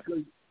 Why?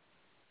 Can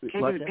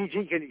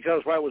you tell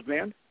us why it was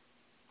banned?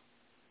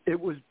 It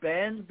was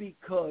banned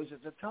because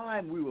at the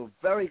time we were a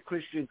very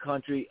Christian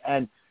country,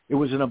 and it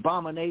was an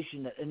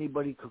abomination that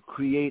anybody could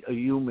create a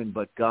human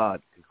but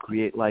God, could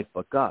create life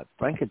but God.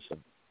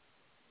 Frankenstein.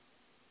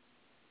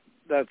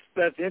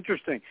 That's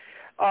interesting.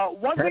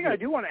 One thing I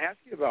do want to ask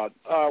you about,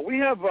 we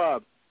have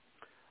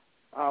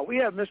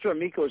Mr.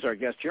 Amico as our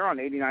guest here on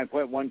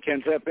 89.1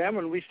 KensFM,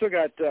 and we still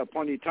got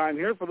plenty of time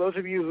here. For those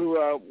of you who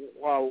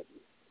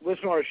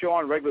listen to our show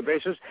on a regular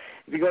basis,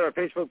 if you go to our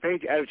Facebook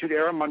page, Attitude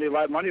Era, Monday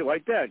Live Monday,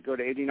 like that, go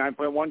to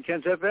 89.1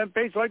 KensFM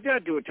page like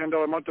that, do a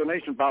 $10 a month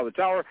donation, Power the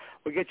Tower.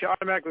 We'll get you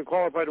automatically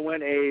qualified to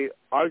win a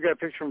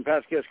autographed picture from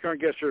past guests, current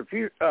guests, or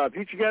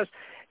future guests.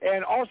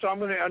 And also, I'm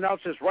going to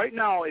announce this right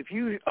now. If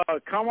you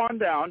come on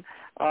down,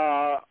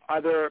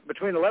 either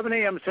between 11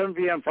 a.m. and 7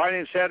 p.m. Friday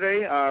and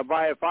Saturday,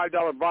 buy a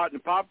 $5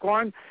 Broughton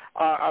popcorn,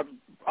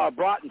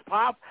 Broughton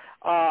pop.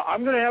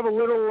 I'm going to have a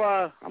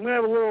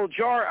little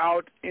jar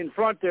out in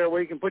front there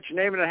where you can put your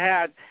name in a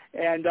hat,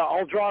 and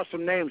I'll draw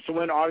some names to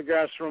win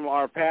autographs from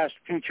our past,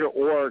 future,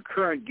 or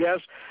current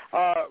guests.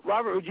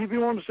 Robert, would you be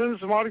willing to send us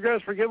some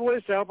autographs for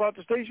giveaways to help out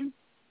the station?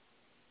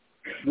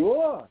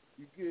 Sure.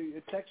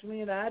 You text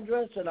me an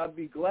address, and I'd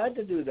be glad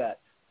to do that.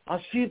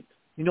 I'll see if,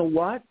 you know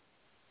what?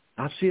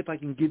 I'll see if I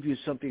can give you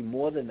something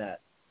more than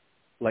that,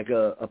 like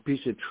a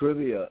piece of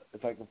trivia,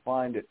 if I can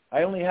find it.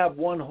 I only have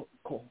one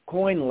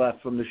coin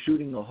left from the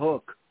shooting the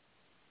hook,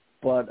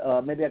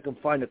 but maybe I can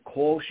find a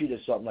call sheet or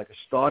something, like a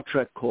Star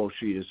Trek call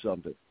sheet or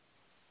something.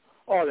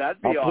 Oh,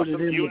 that'd be awesome.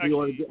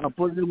 I'll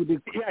put it in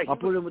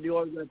with the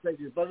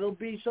organization, but it'll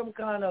be some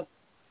kind of.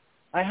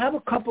 I have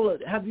a couple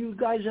of. Have you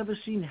guys ever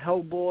seen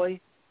Hellboy,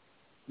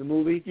 the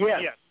movie?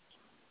 Yes.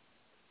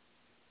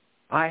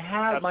 I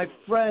have. My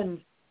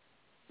friend,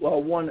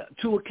 won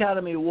 2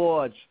 Academy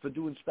Awards for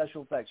doing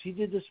special effects. He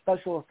did the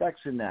special effects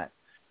in that.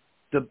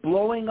 The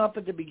blowing up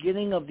at the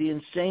beginning of the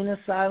insane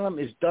asylum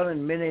is done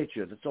in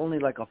miniature. That's only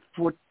like a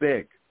foot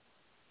big.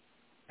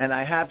 And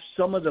I have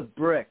some of the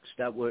bricks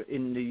that were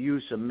in the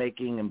use of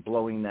making and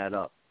blowing that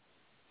up.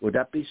 Would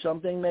that be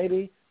something,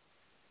 maybe?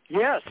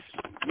 Yes,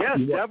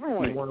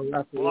 definitely. You want to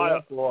wrap it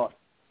up, or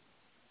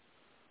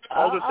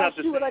I'll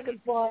see what I can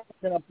find,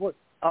 and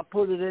I'll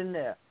put it in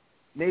there.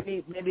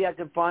 Maybe I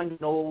can find an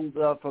old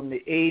from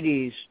the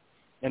 '80s,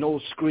 an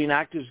old Screen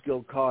Actors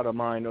Guild card of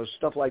mine, or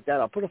stuff like that.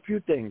 I'll put a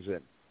few things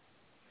in.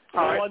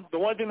 The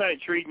one thing that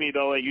intrigued me,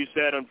 though, that you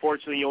said,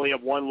 unfortunately, you only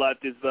have one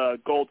left, is the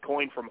gold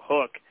coin from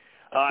Hook.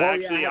 I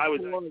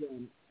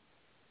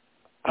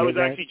was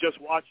actually just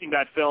watching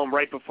that film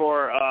right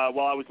before,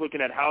 while I was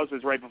looking at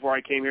houses right before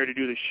I came here to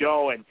do the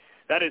show, and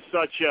that is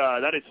such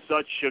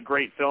a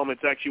great film.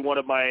 It's actually one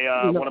of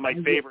my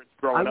favorites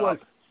growing up. I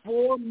worked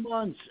 4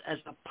 months as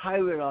a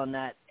pirate on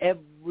that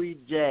every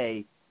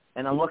day,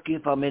 and I'm lucky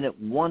if I'm in it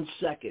 1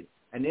 second.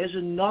 And there's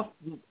enough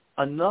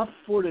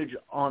footage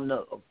on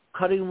the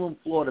cutting room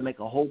floor to make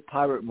a whole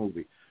pirate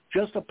movie.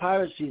 Just the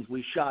pirate scenes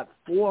we shot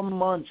 4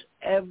 months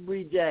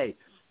every day,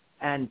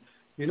 and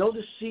you know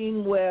the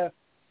scene where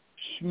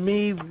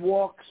Shmi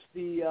walks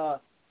the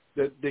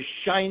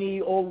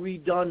shiny, all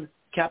redone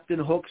Captain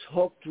Hook's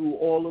hook through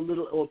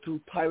through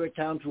Pirate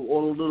Town, through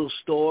all the little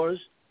stores.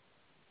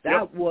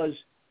 That was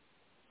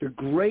the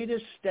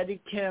greatest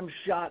Steadicam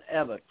shot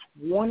ever.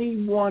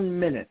 21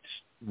 minutes,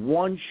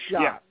 one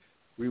shot. Yeah.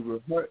 We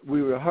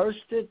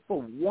rehearsed it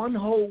for 1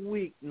 whole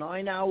week,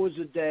 9 hours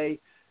a day,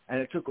 and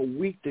it took a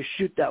week to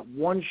shoot that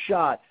one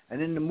shot.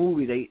 And in the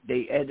movie,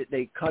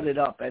 they cut it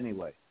up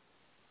anyway.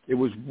 It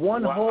was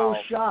one whole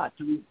shot,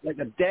 like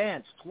a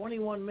dance,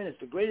 21 minutes,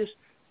 the greatest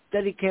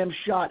Steadicam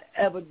shot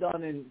ever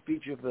done in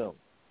feature film.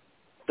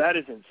 That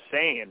is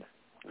insane.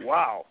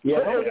 Wow. Yeah,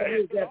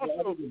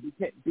 Also,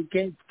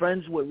 became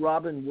friends with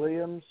Robin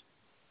Williams.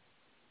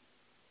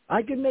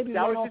 I could maybe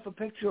run off a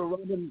picture of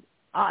Robin.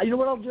 You know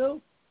what I'll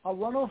do? I'll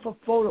run off a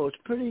photo. It's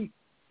a pretty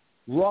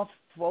rough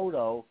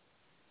photo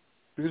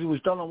because it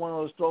was done on one of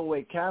those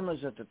throwaway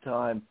cameras at the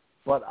time.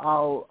 But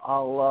I'll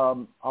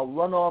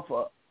run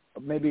off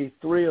maybe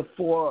 3 or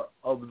 4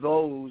 of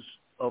those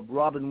of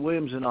Robin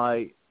Williams and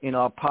I in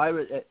our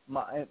pirate,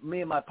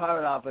 me and my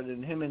pirate outfit,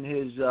 and him in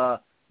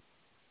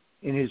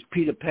his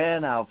Peter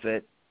Pan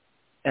outfit,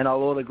 and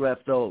I'll autograph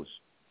those.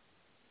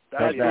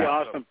 That'd be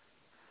awesome.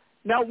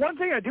 Now, one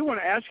thing I do want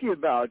to ask you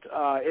about,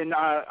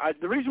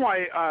 the reason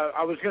why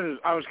I was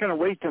going to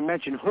wait to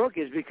mention Hook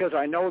is because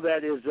I know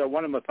that is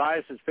one of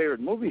Matthias's favorite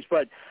movies.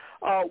 But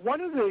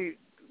one of the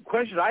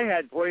questions I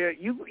had for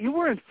you, you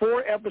were in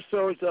 4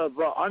 episodes of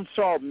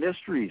Unsolved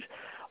Mysteries.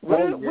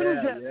 What is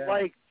that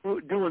like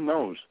doing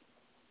those?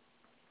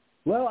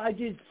 Well, I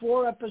did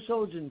 4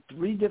 episodes in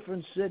 3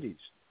 different cities.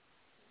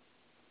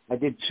 I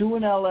did 2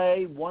 in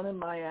L.A., 1 in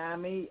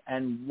Miami,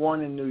 and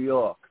 1 in New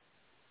York.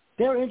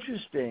 They're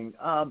interesting.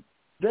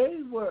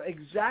 They were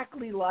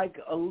exactly like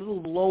a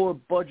little lower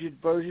budget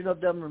version of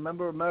them.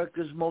 Remember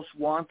America's Most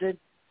Wanted?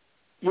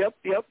 Yep.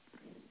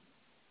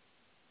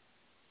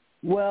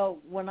 Well,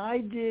 when I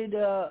did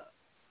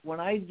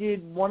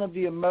one of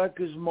the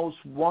America's Most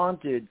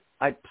Wanted,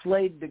 I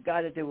played the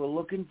guy that they were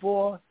looking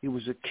for. He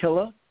was a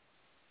killer.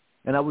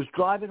 And I was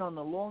driving on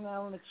the Long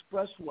Island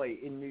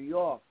Expressway in New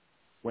York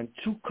when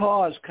 2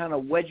 cars kind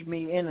of wedged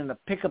me in a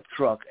pickup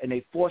truck, and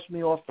they forced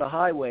me off the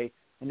highway,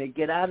 and they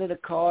get out of the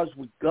cars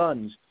with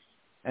guns.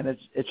 And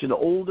it's an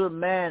older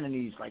man, and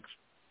he's like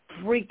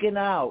freaking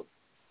out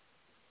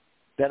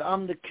that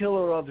I'm the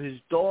killer of his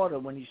daughter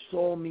when he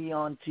saw me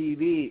on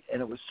TV.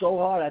 And it was so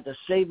hard. I had to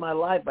save my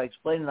life by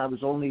explaining I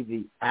was only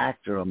the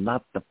actor. I'm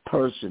not the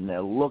person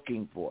they're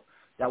looking for.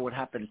 That would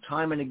happen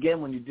time and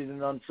again when you did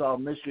an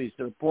Unsolved Mysteries,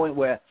 to the point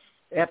where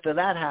after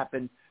that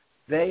happened,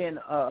 they in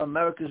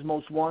America's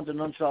Most Wanted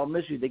and Unsolved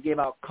Mysteries, they gave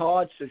out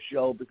cards to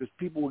show because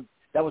people,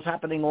 that was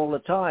happening all the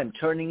time,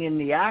 turning in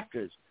the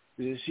actors.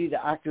 You see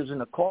the actors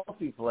in a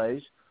coffee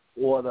place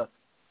or the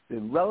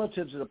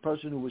relatives of the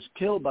person who was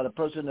killed by the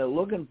person they're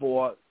looking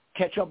for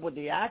catch up with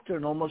the actor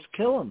and almost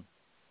kill him.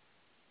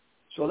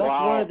 So that's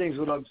one of the things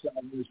with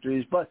Unsolved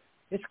Mysteries. But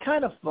it's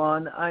kind of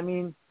fun. I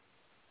mean,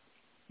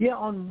 yeah,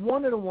 on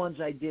one of the ones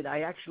I did,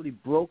 I actually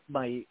broke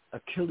my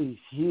Achilles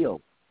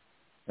heel.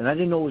 And I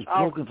didn't know it was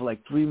broken for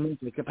like 3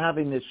 months. I kept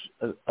having this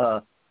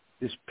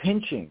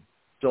pinching.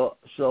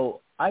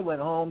 So I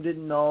went home,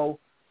 didn't know.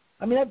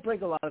 I mean, I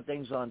break a lot of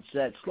things on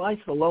set. Sly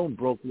Stallone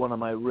broke one of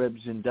my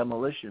ribs in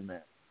Demolition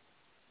Man.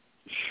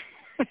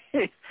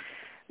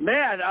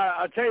 Man,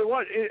 I'll tell you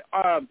what,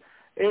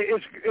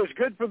 it's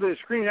good for the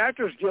Screen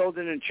Actors Guild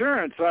and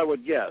insurance, I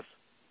would guess.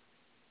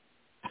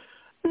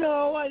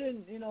 No, I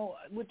didn't.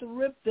 With the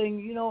rib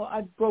thing,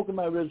 I've broken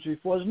my ribs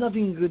before. There's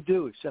nothing you could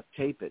do except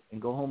tape it and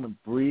go home and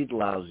breathe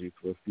lousy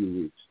for a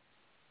few weeks.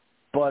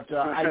 But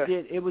I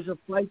did. It was a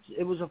fight.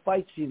 It was a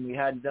fight scene we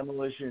had in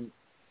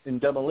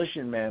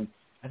Demolition Man,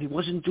 and he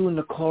wasn't doing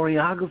the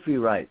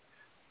choreography right.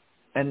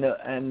 And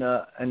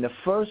the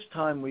first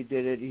time we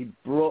did it, he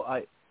broke.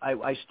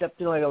 I stepped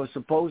in like I was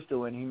supposed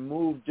to, and he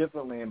moved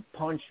differently and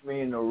punched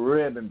me in the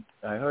rib, and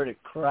I heard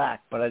it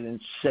crack, but I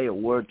didn't say a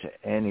word to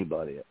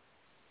anybody.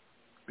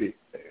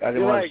 I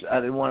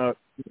didn't want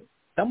to.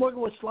 I'm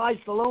working with Sly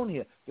Stallone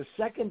here. The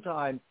second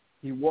time,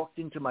 he walked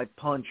into my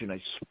punch, and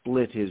I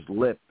split his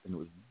lip, and it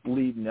was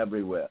bleeding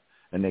everywhere.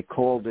 And they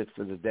called it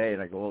for the day,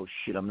 and I go, oh,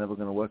 shit, I'm never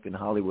going to work in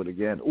Hollywood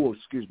again. Oh,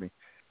 excuse me.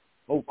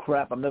 Oh,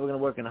 crap, I'm never going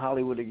to work in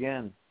Hollywood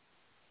again.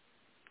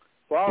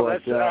 Well,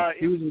 that's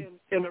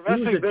in the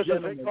wrestling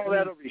business, they call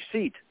that a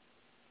receipt.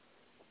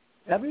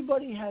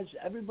 Everybody has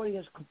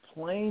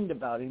complained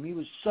about him. He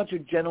was such a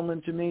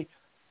gentleman to me.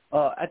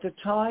 At the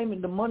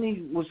time, the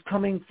money was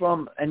coming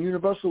from, and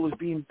Universal was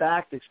being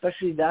backed,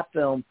 especially that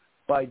film,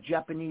 by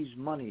Japanese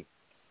money.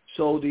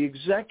 So the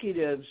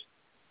executives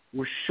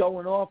were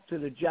showing off to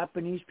the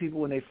Japanese people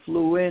when they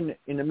flew in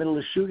the middle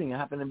of shooting. It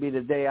happened to be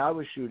the day I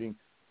was shooting.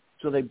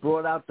 So they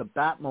brought out the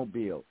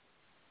Batmobile.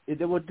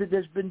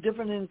 There's been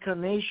different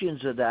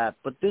incarnations of that,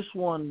 but this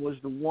one was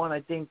the one I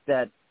think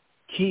that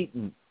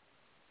Keaton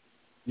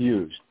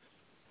used.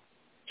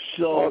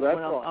 So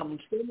when I'm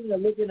standing there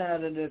looking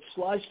at it, it's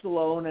Sly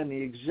Stallone and the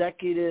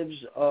executives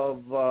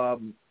of, I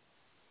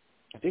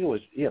think it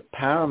was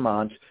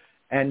Paramount,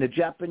 and the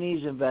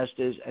Japanese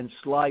investors, and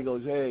Sly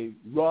goes, hey,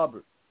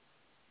 Robert,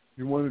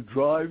 you want to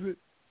drive it?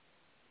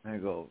 And I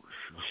go,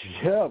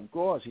 yeah, of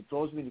course. He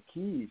throws me the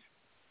keys.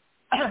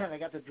 And I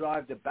got to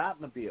drive the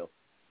Batmobile.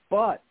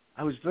 But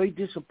I was very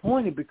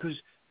disappointed because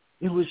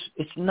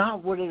it's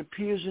not what it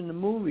appears in the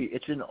movie.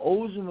 It's an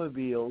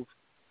Oldsmobile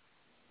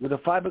with a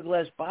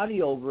fiberglass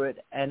body over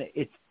it, and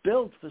it's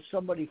built for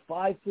somebody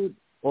 5 foot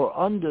or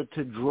under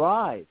to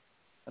drive.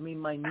 I mean,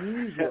 my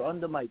knees were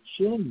under my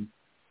chin.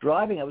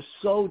 driving. I was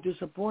so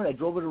disappointed. I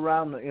drove it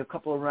around, a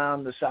couple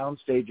around the sound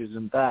stages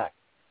and back.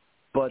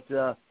 But,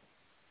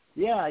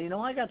 yeah, you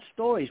know, I got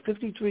stories.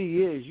 53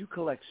 years, you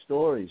collect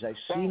stories. I've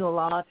seen a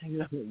lot.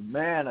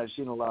 Man, I've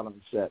seen a lot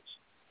on sets.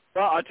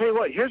 Well, I'll tell you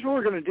what. Here's what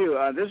we're going to do.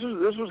 This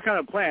was kind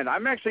of planned.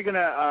 I'm actually going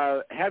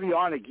to have you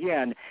on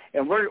again,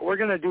 and we're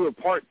going to do a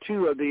part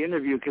 2 of the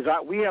interview because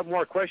we have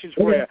more questions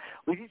for you.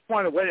 We just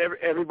want to wet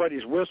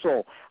everybody's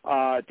whistle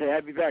to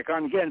have you back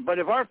on again. But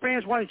if our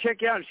fans want to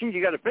check you out and see,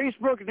 you got a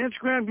Facebook, an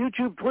Instagram,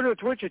 YouTube, Twitter,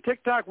 Twitch, a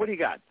TikTok. What do you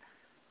got?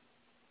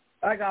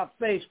 I got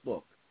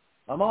Facebook.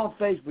 I'm on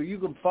Facebook. You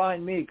can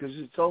find me because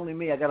it's only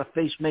me. I got a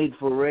face made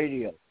for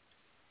radio.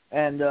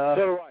 And so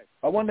do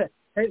I wonder.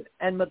 Hey,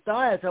 and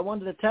Matthias, I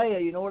wanted to tell you,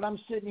 you know what I'm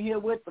sitting here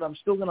with, but I'm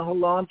still going to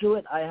hold on to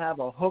it? I have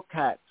a hook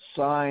hat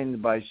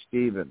signed by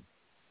Steven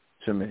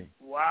to me.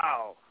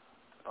 Wow.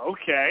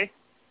 Okay.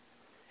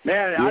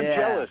 Man, I'm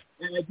jealous.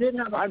 And I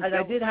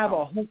did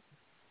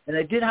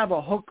have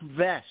a hook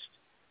vest,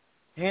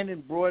 hand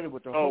embroidered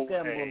with the hook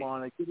emblem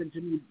on it, given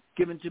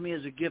to me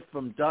as a gift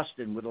from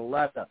Dustin with a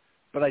letter.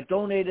 But I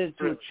donated it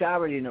to a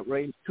charity and it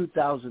raised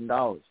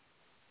 $2,000.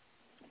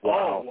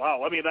 Wow!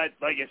 Wow! I mean, that,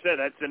 like I said,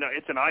 it's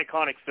an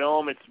iconic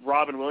film. It's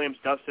Robin Williams,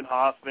 Dustin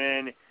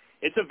Hoffman.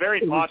 It's a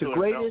very popular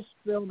film. It was the greatest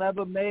film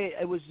ever made.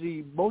 It was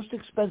the most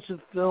expensive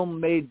film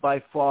made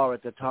by far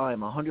at the time,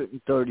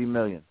 $130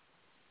 million.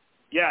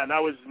 Yeah, and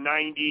that was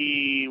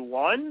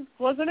 91,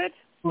 wasn't it?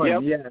 Oh, yeah.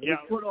 It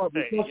was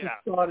supposed to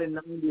start in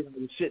 90, and I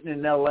was sitting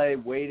in L.A.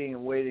 waiting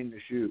to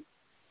shoot.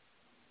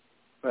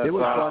 It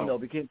was fun, though.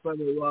 Became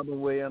friends with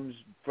Robin Williams,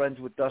 friends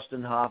with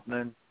Dustin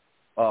Hoffman,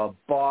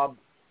 Bob,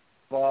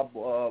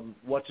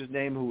 what's his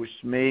name, who was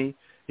Smee.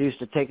 He used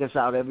to take us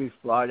out every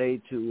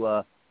Friday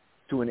to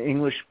an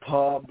English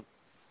pub,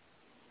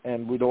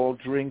 and we'd all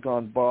drink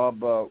on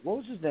Bob. What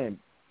was his name?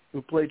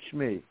 Who played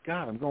Smee?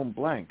 God, I'm going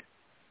blank.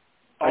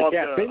 I'll look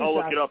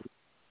it up.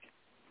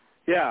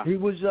 Yeah, he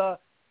was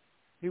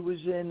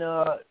in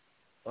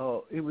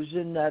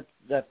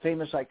that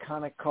famous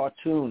iconic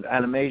cartoon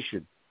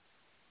animation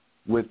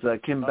with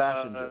Kim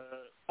Basinger.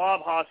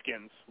 Bob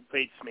Hoskins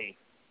played Smee.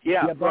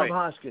 Yeah, Bob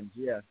Hoskins.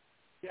 Yeah.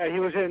 Yeah, he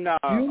was in. Here's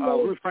a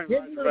little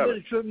bit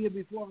of trivia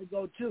before I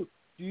go too.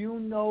 Do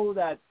you know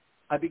that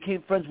I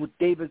became friends with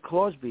David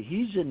Crosby?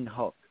 He's in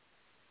Hook.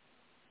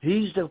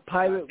 He's the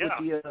pirate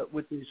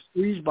with the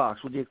squeeze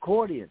box with the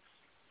accordion.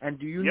 And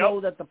do you know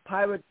that the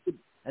pirate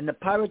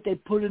they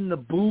put in the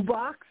boo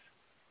box?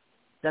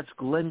 That's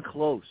Glenn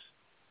Close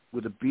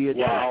with a beard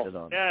pasted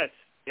on. Yes.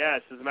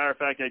 As a matter of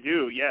fact, I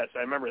do. Yes, I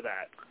remember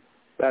that.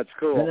 That's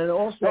cool. And then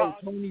also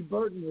Tony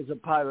Burton was a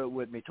pirate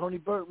with me. Tony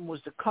Burton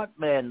was the cut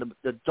man,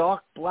 the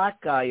dark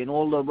black guy in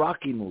all the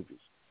Rocky movies.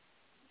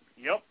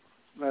 Yep.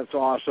 That's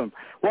awesome.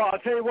 Well, I'll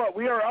tell you what,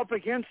 we are up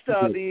against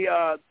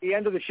the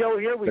end of the show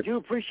here. We do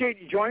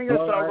appreciate you joining us,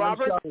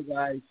 Robert. I'm sorry,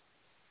 guys.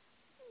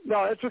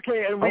 No, that's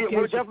okay, and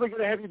we're definitely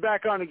going to have you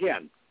back on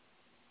again.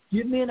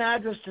 Give me an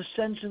address to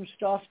send some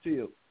stuff to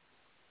you.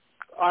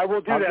 I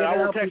will do that. I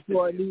will text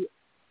it.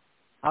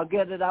 I'll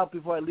get it out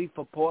before I leave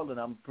for Portland.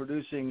 I'm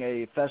producing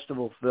a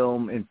festival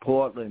film in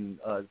Portland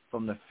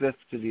from the 5th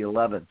to the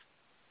 11th.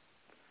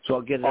 So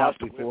I'll get it out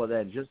before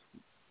then. Just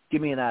give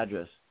me an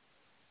address.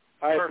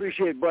 I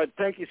appreciate it, bud.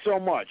 Thank you so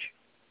much.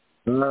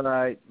 All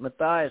right.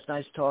 Matthias,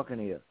 nice talking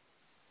to you.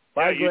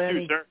 Bye, you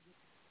Granny. too, sir.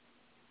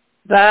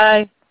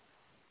 Bye.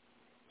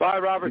 Bye,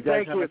 Robert.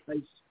 Thank you.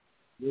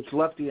 It's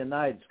left of your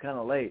night. It's kind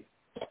of late.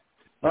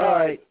 All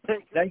right.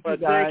 Thank you, guys.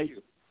 Thank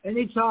you.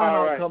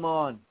 Anytime I'll come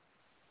on.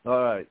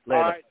 All right.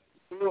 Later. All right.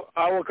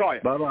 I will call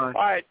you.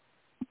 Bye-bye.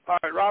 All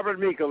right, Robert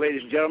and Miko,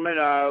 ladies and gentlemen.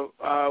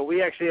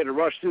 We actually had to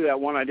rush through that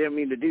one. I didn't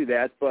mean to do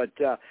that, but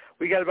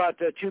we got about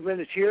 2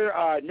 minutes here.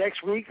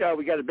 Next week,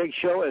 we got a big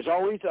show, as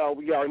always.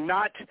 We are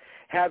not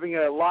having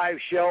a live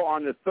show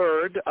on the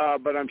 3rd,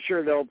 but I'm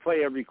sure they'll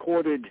play a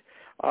recorded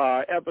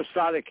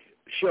episodic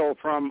show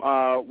from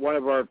one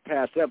of our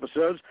past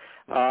episodes,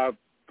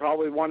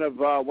 probably one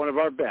of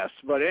our best.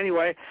 But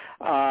anyway,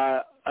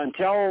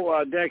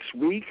 until next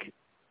week,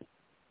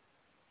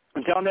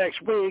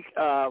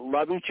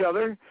 love each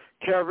other,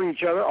 care for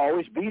each other,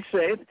 always be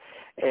safe,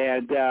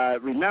 and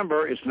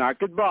remember, it's not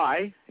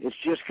goodbye, it's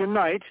just good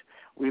night.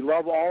 We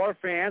love all our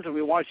fans, and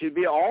we want you to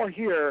be all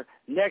here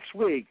next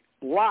week,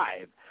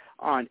 live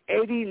on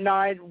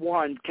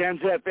 89.1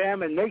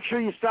 KensFM, and make sure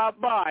you stop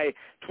by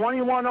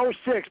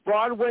 2106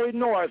 Broadway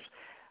North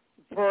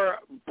for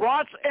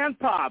brats and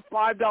pop,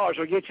 $5.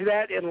 We'll get you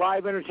that in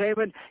live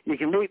entertainment. You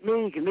can meet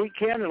me, you can meet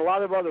Ken, and a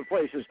lot of other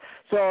places.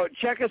 So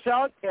check us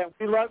out, and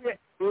we love you.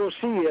 We will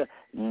see you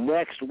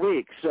next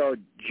week. So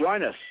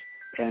join us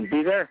and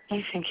be there.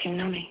 You think you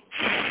know me?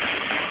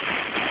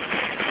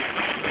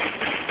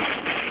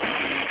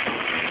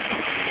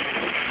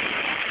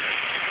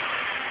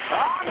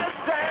 On the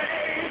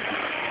stage,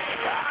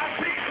 I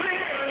see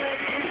clearly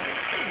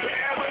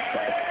there was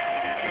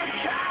a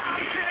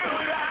child to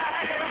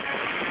life,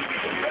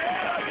 a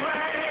better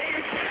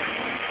place,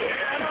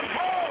 and a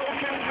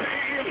broken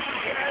dream,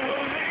 and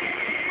we'll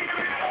leave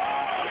it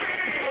all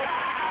behind.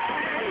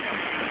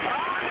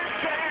 On the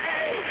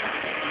stage,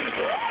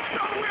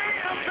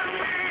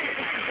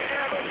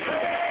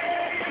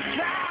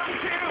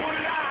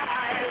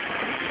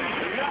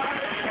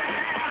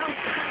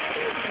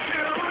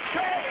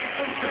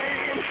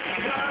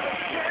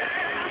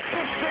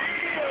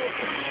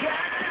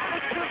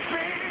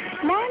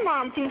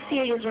 think the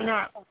 80s were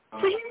not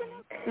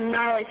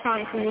gnarly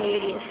song from the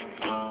 80s.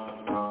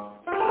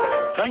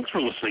 Thanks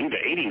for listening to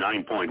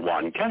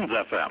 89.1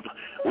 KensFM.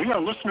 We are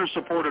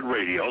listener-supported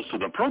radio, so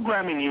the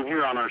programming you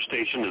hear on our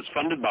station is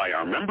funded by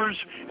our members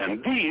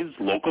and these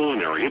local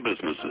and area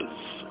businesses.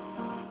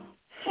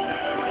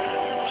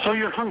 So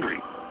you're hungry,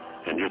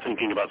 and you're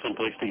thinking about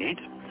someplace to eat?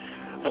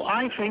 Well,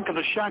 I think of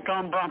the Shack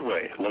on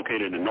Broadway,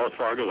 located in North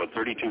Fargo at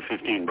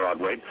 3215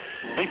 Broadway.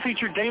 They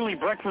feature daily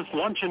breakfast,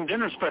 lunch, and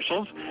dinner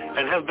specials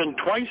and have been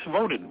twice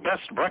voted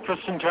best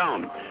breakfast in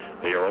town.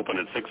 They are open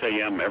at 6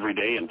 a.m. every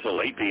day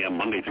until 8 p.m.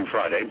 Monday through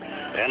Friday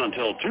and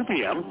until 2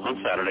 p.m.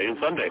 on Saturday and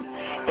Sunday.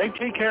 They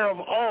take care of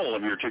all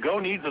of your to-go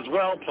needs as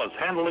well, plus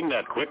handling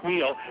that quick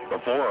meal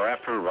before or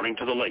after running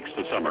to the lakes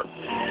this summer.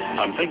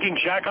 I'm thinking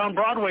Shack on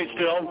Broadway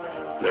still.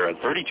 They're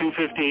at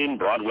 3215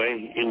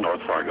 Broadway in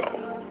North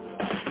Fargo.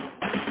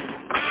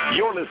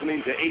 You're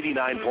listening to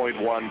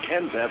 89.1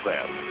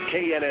 KensFM,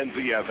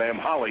 KNNZ-FM,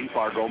 Holly,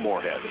 Fargo,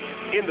 Moorhead.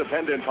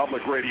 Independent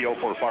public radio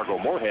for Fargo,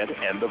 Moorhead,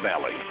 and the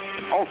Valley.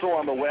 Also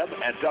on the web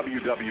at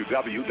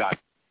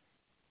www.